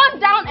 One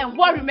down and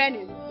one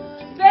remaining.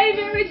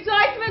 Baby,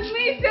 rejoice with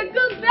me. It's a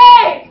good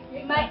day.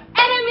 My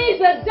enemies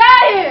are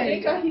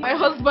dying. My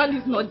husband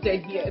is not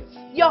dead yet.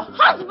 Your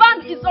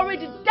husband is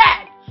already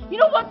dead. You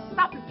know what?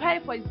 Start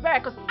preparing for his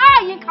burial because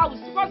I, Yinka, will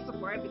sponsor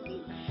for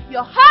everything.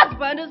 Your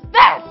husband is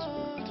dead.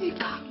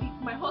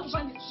 My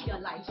husband is still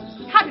alive.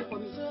 Happy for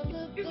me.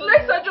 His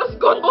legs are just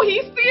gone, but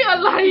he's still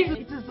alive.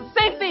 It is the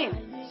same thing.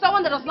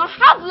 Someone that does not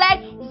have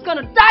legs is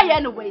gonna die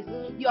anyways.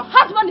 Your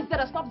husband is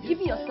dead. Stop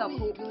giving yourself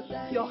hope.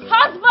 Your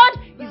husband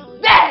is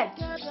dead.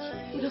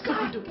 What does he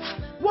do?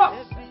 What?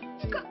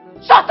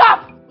 Shut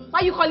up! Why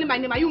are you calling my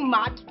name? Are you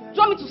mad? Do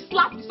you want me to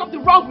slap you?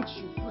 Something wrong with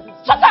you?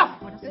 Shut up!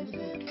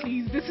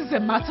 Please, this is a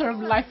matter of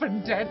life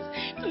and death.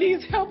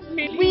 Please help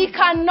me. We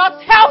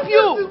cannot help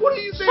you. What are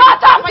you saying?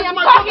 Shut up! I am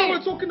my talking. brother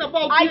we're talking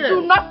about I here.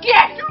 do not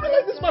care. You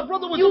realize this is my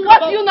brother we're You talking what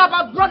about? do you know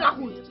about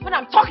brotherhood? When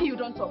I'm talking, you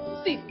don't talk.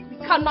 See, we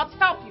cannot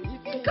help you.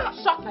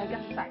 Shut my get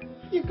inside.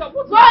 Go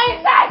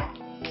inside.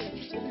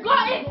 Go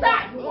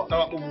inside. We'll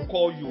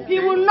call you. He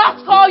will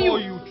not call you.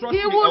 Trust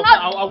He me. will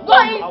I'll not. Go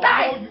call you.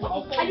 inside.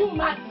 Are you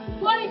mad?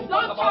 Go in.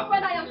 Don't talk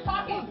when I am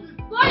talking.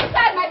 Go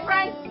inside, my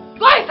friend.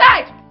 Go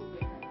inside.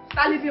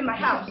 Start leaving my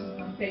house.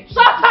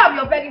 Shut up,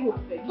 you're begging me.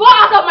 Go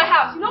out of my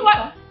house. You know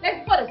what?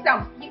 Let's put it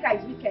down. You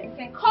guys weekend. You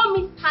can come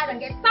inside and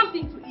get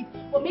something to eat.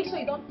 But make sure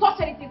you don't touch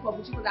anything for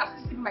Buchi because I have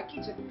to sleep in my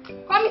kitchen.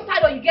 Come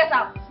inside or you get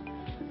out.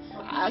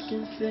 I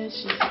can say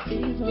she's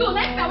evil. You,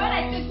 next time when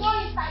I say go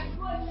inside,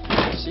 go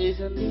inside. She's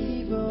an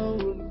evil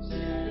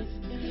woman,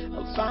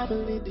 a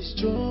family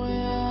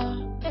destroyer,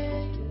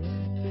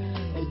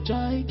 a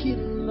joy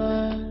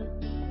killer.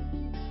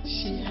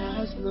 She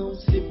has no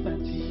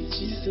sympathy,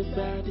 she's a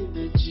bad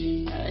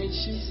energy, and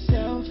she's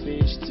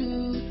selfish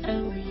too,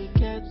 and we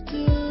get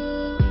too.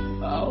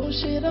 Oh,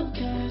 she don't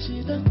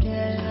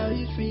care how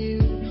you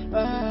feel.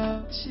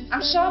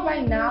 I'm sure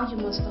by now you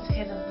must have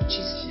heard of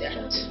Buchi's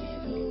death.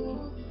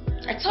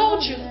 I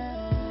told you,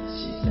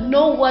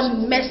 no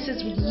one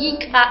messes with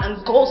Yinka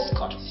and goes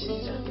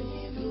scot-free.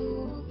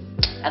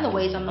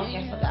 Anyways, I'm not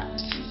here for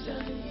that.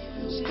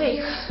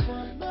 Quick,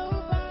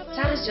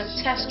 that is your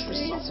test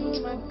result.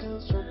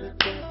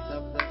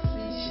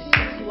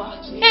 You are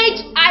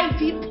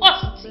HIV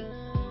positive.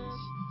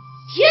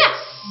 Yes!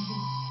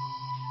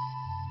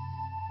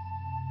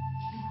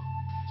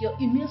 Your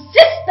immune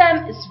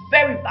system is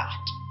very bad.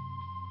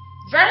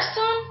 Very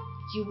soon,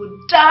 you will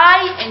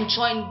die and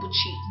join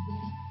Buchi.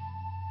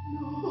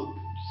 No.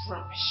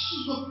 Rubbish.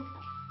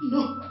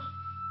 No.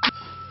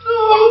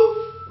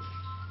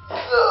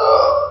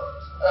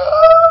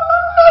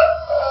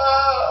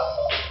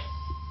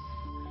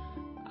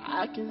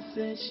 I can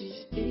say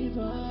she's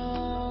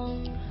evil.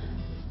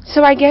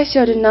 So I guess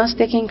you're the nurse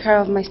taking care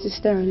of my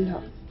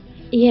sister-in-law.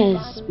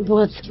 Yes,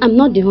 but I'm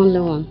not the only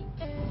one.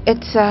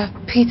 It's a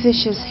pity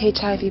she's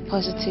HIV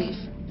positive.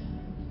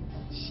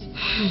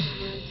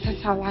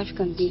 That's how life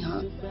can be,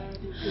 huh?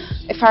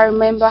 If I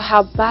remember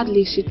how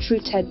badly she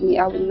treated me,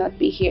 I would not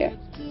be here.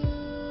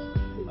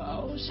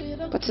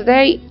 But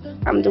today,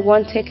 I'm the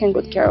one taking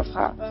good care of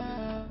her.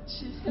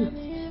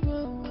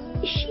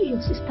 Is she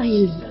your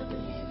sister-in-law?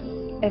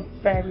 A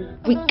very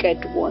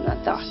wicked one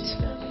at that.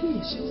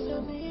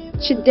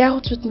 She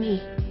dealt with me.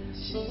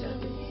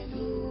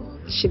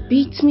 She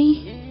beat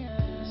me,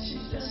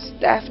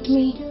 stabbed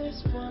me,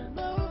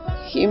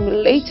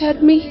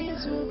 humiliated me.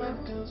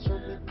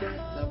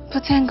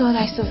 But thank God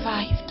I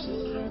survived.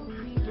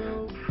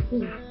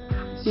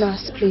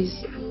 Nurse,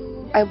 please,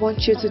 I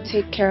want you to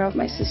take care of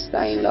my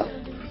sister-in-law.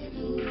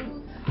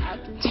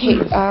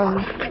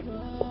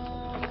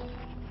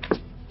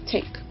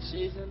 Take.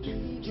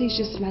 Please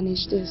just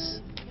manage this.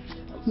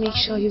 Make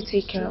sure you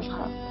take care of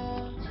her.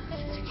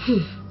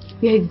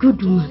 You're a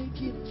good woman.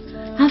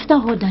 After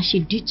all that she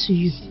did to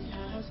you,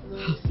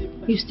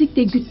 you still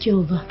take good care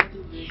of her.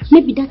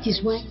 Maybe that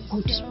is why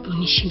God is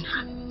punishing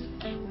her.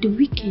 The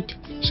wicked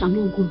shall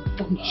not go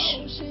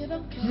unpunished.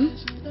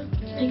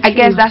 I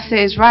guess that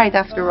says right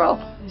after all.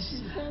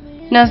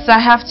 Nurse, I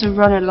have to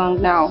run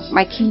along now.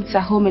 My kids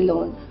are home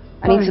alone.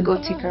 I need to go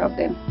take care of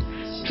them.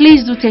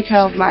 Please do take care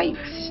of my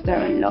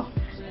sister-in-law.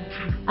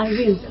 I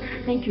will.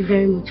 Thank you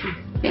very much.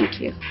 Thank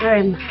you.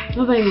 Very much.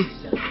 Bye-bye.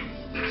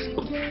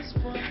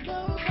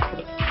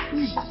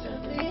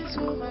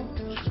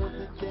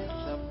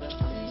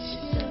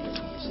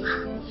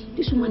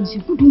 This woman is a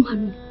good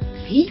woman.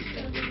 See?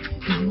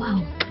 Now,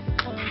 wow.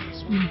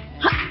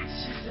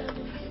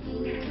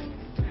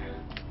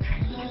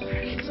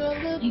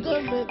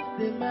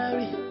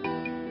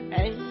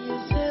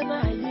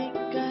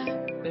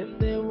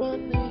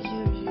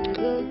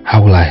 How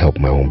will I help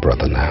my own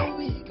brother now?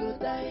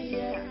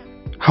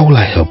 How will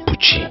I help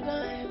Buchi?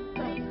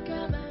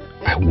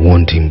 I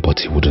warned him, but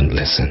he wouldn't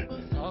listen.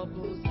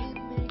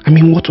 I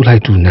mean, what will I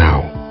do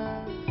now?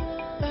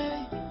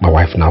 My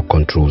wife now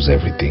controls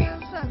everything.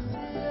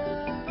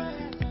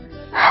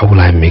 How will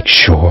I make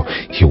sure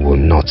he will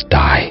not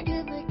die?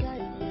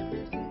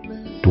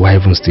 Do I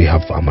even still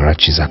have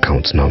Amarachi's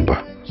account number?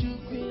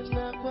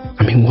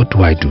 I mean, what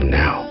do I do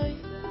now?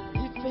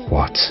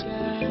 What?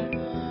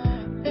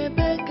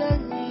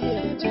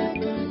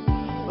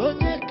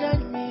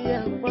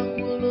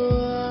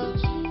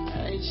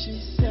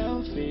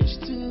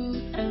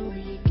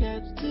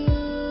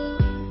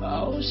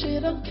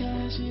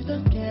 She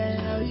don't care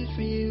how you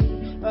feel.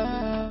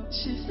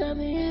 She's an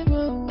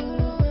evil.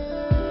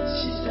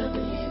 She's an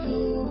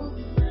evil.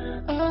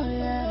 Oh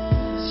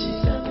yeah.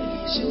 She's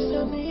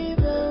an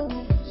evil.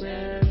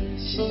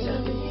 She's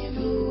an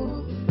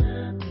evil.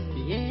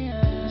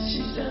 Yeah.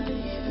 She's an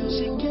evil.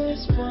 She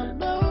cares for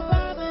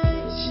nobody.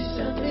 She's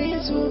an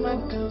evil. Woman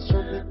comes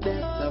from the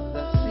depths of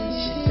the sea.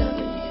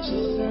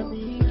 She's an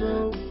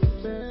evil.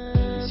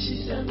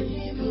 She's an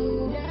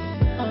evil.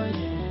 Oh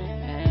yeah.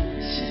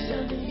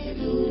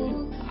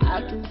 I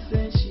can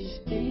say she's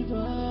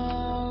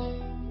evil.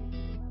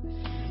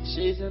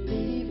 She's an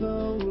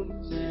evil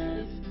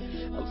woman,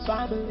 a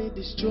family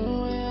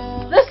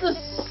destroyer. This is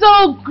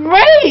so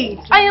great!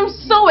 I am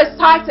so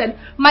excited.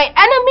 My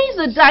enemies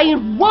are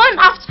dying one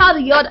after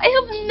the other. I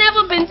have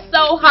never been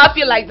so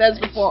happy like this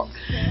before.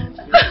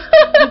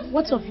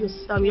 What of your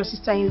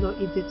sister-in-law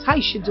Edith? How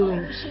is she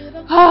doing?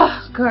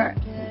 Oh, good.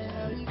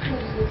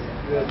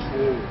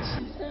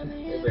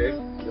 Okay,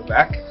 you're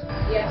back?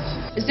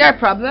 Yes. Is there a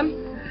problem?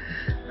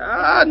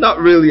 Not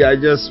really. I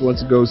just want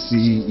to go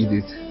see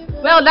Edith.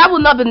 Well, that will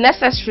not be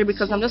necessary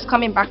because I'm just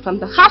coming back from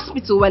the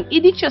hospital and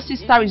Edith, your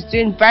sister, is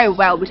doing very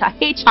well with her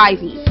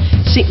HIV.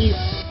 She is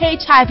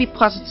HIV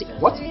positive.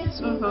 What?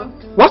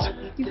 Mm-hmm. What?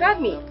 You heard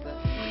me.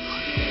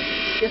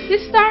 Your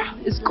sister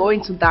is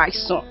going to die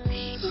soon.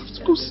 Let's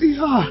go see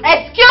her.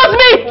 Excuse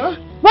me! Huh?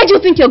 Where do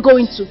you think you're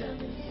going to?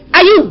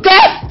 Are you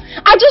deaf?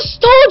 I just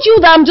told you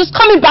that I'm just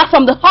coming back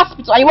from the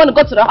hospital and you want to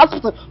go to the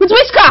hospital. With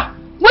which car?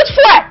 Which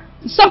fare?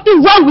 There's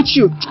something wrong with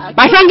you.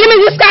 My friend, give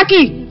me this car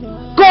key.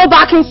 Go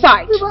back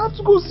inside. I have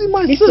to go see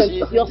my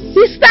sister. Your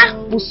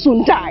sister will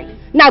soon die.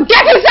 Now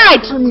get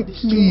inside. Honey,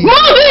 please.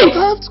 Move it.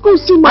 I have to go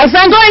see my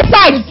friend. Go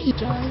inside.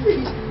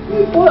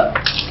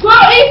 Go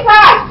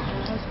inside.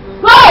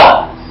 Go.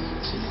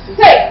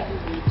 Hey.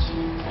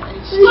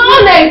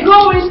 Go and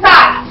go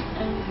inside.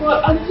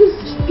 Well, I'm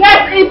just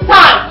get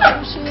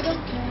inside.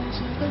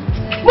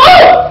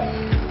 Move.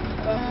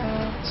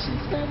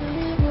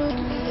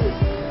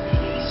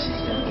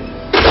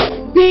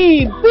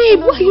 Babe,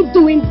 why are you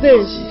doing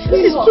this?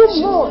 This is too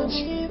much.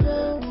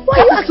 Why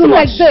are you acting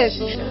like this?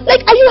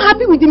 Like, are you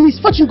happy with the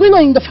misfortune going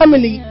on in the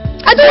family?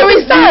 I don't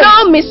understand. There is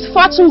no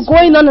misfortune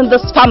going on in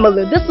this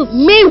family. This is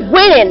me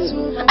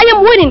winning. I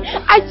am winning.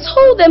 I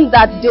told them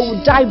that they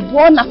would die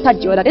one after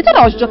the other. They thought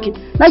I was joking.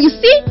 Now you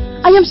see,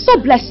 I am so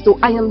blessed though.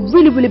 I am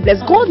really, really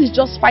blessed. God is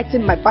just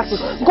fighting my battle.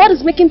 God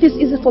is making this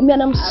easy for me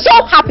and I'm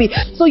so happy.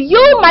 So you,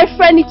 my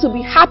friend, need to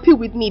be happy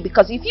with me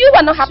because if you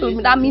are not happy with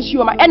me, that means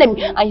you are my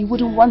enemy and you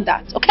wouldn't want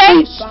that,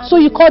 okay? So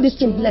you call this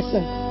thing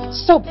blessing?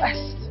 So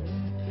blessed.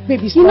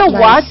 Baby, you know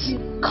nice. what?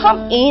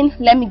 Come in,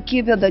 let me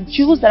give you the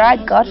juice that I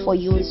got for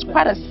you. It's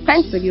quite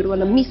expensive, you don't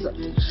want to miss it.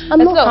 I'm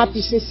not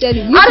happy,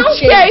 sincerely. I don't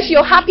care if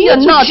you're happy or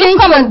not. Just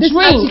come and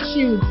drink.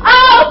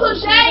 Oh,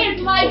 today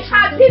is my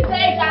happy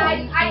day,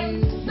 guys.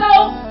 I'm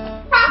so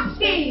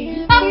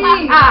happy. Okay.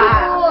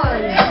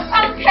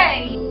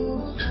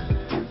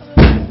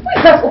 Why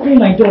is that opening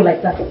my door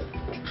like that?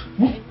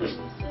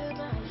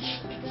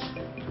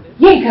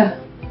 Yinka.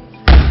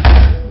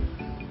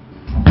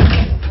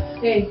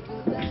 Hey.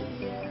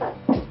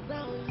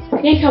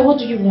 Yinka, what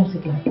do you want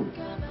again?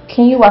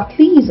 Can you at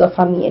least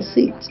offer me a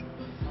seat?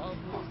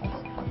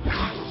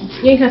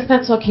 Yinka,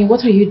 start talking.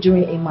 What are you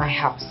doing in my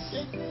house?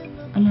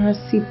 Amara,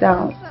 sit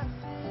down.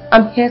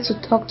 I'm here to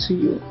talk to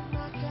you.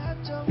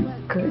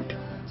 Good.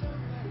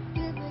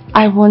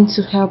 I want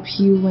to help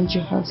you and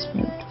your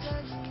husband.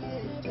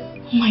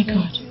 Oh my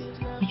God.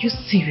 Are you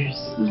serious?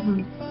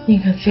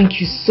 Yinka, thank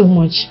you so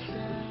much.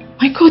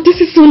 My God, this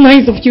is so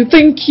nice of you.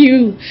 Thank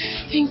you.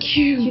 Thank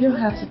you. You don't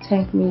have to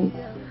thank me.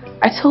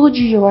 I told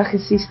you you're like a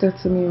sister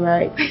to me,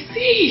 right? I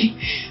see.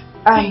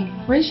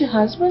 Where's your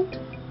husband?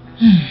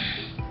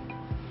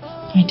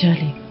 My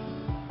darling,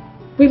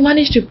 we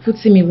managed to put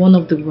him in one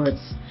of the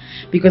wards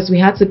because we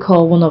had to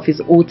call one of his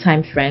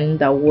old-time friends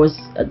that was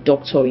a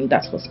doctor in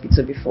that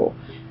hospital before.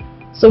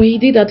 So he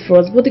did that for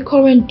us, but the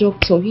current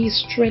doctor, he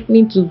is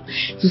threatening to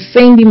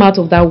send him out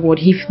of that ward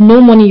if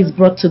no money is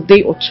brought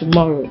today or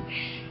tomorrow.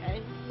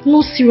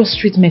 No serious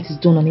treatment is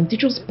done on him. They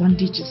just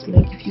bandage his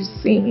leg. If you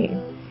see him,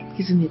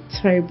 he's in a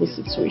terrible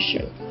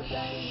situation.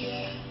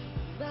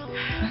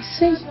 I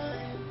see.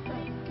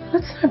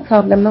 That's no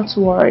problem, not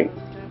to worry.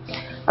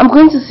 I'm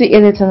going to see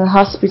Edith in the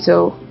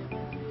hospital.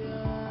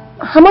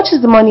 How much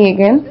is the money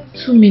again?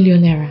 2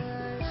 million naira.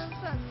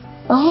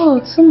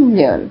 Oh, 2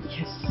 million.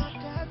 Yes.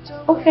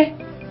 Okay.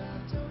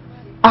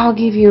 I'll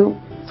give you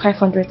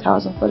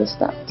 500,000 for the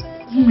start.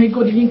 Oh my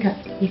God, Yinka,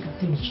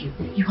 thank you.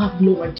 You have no idea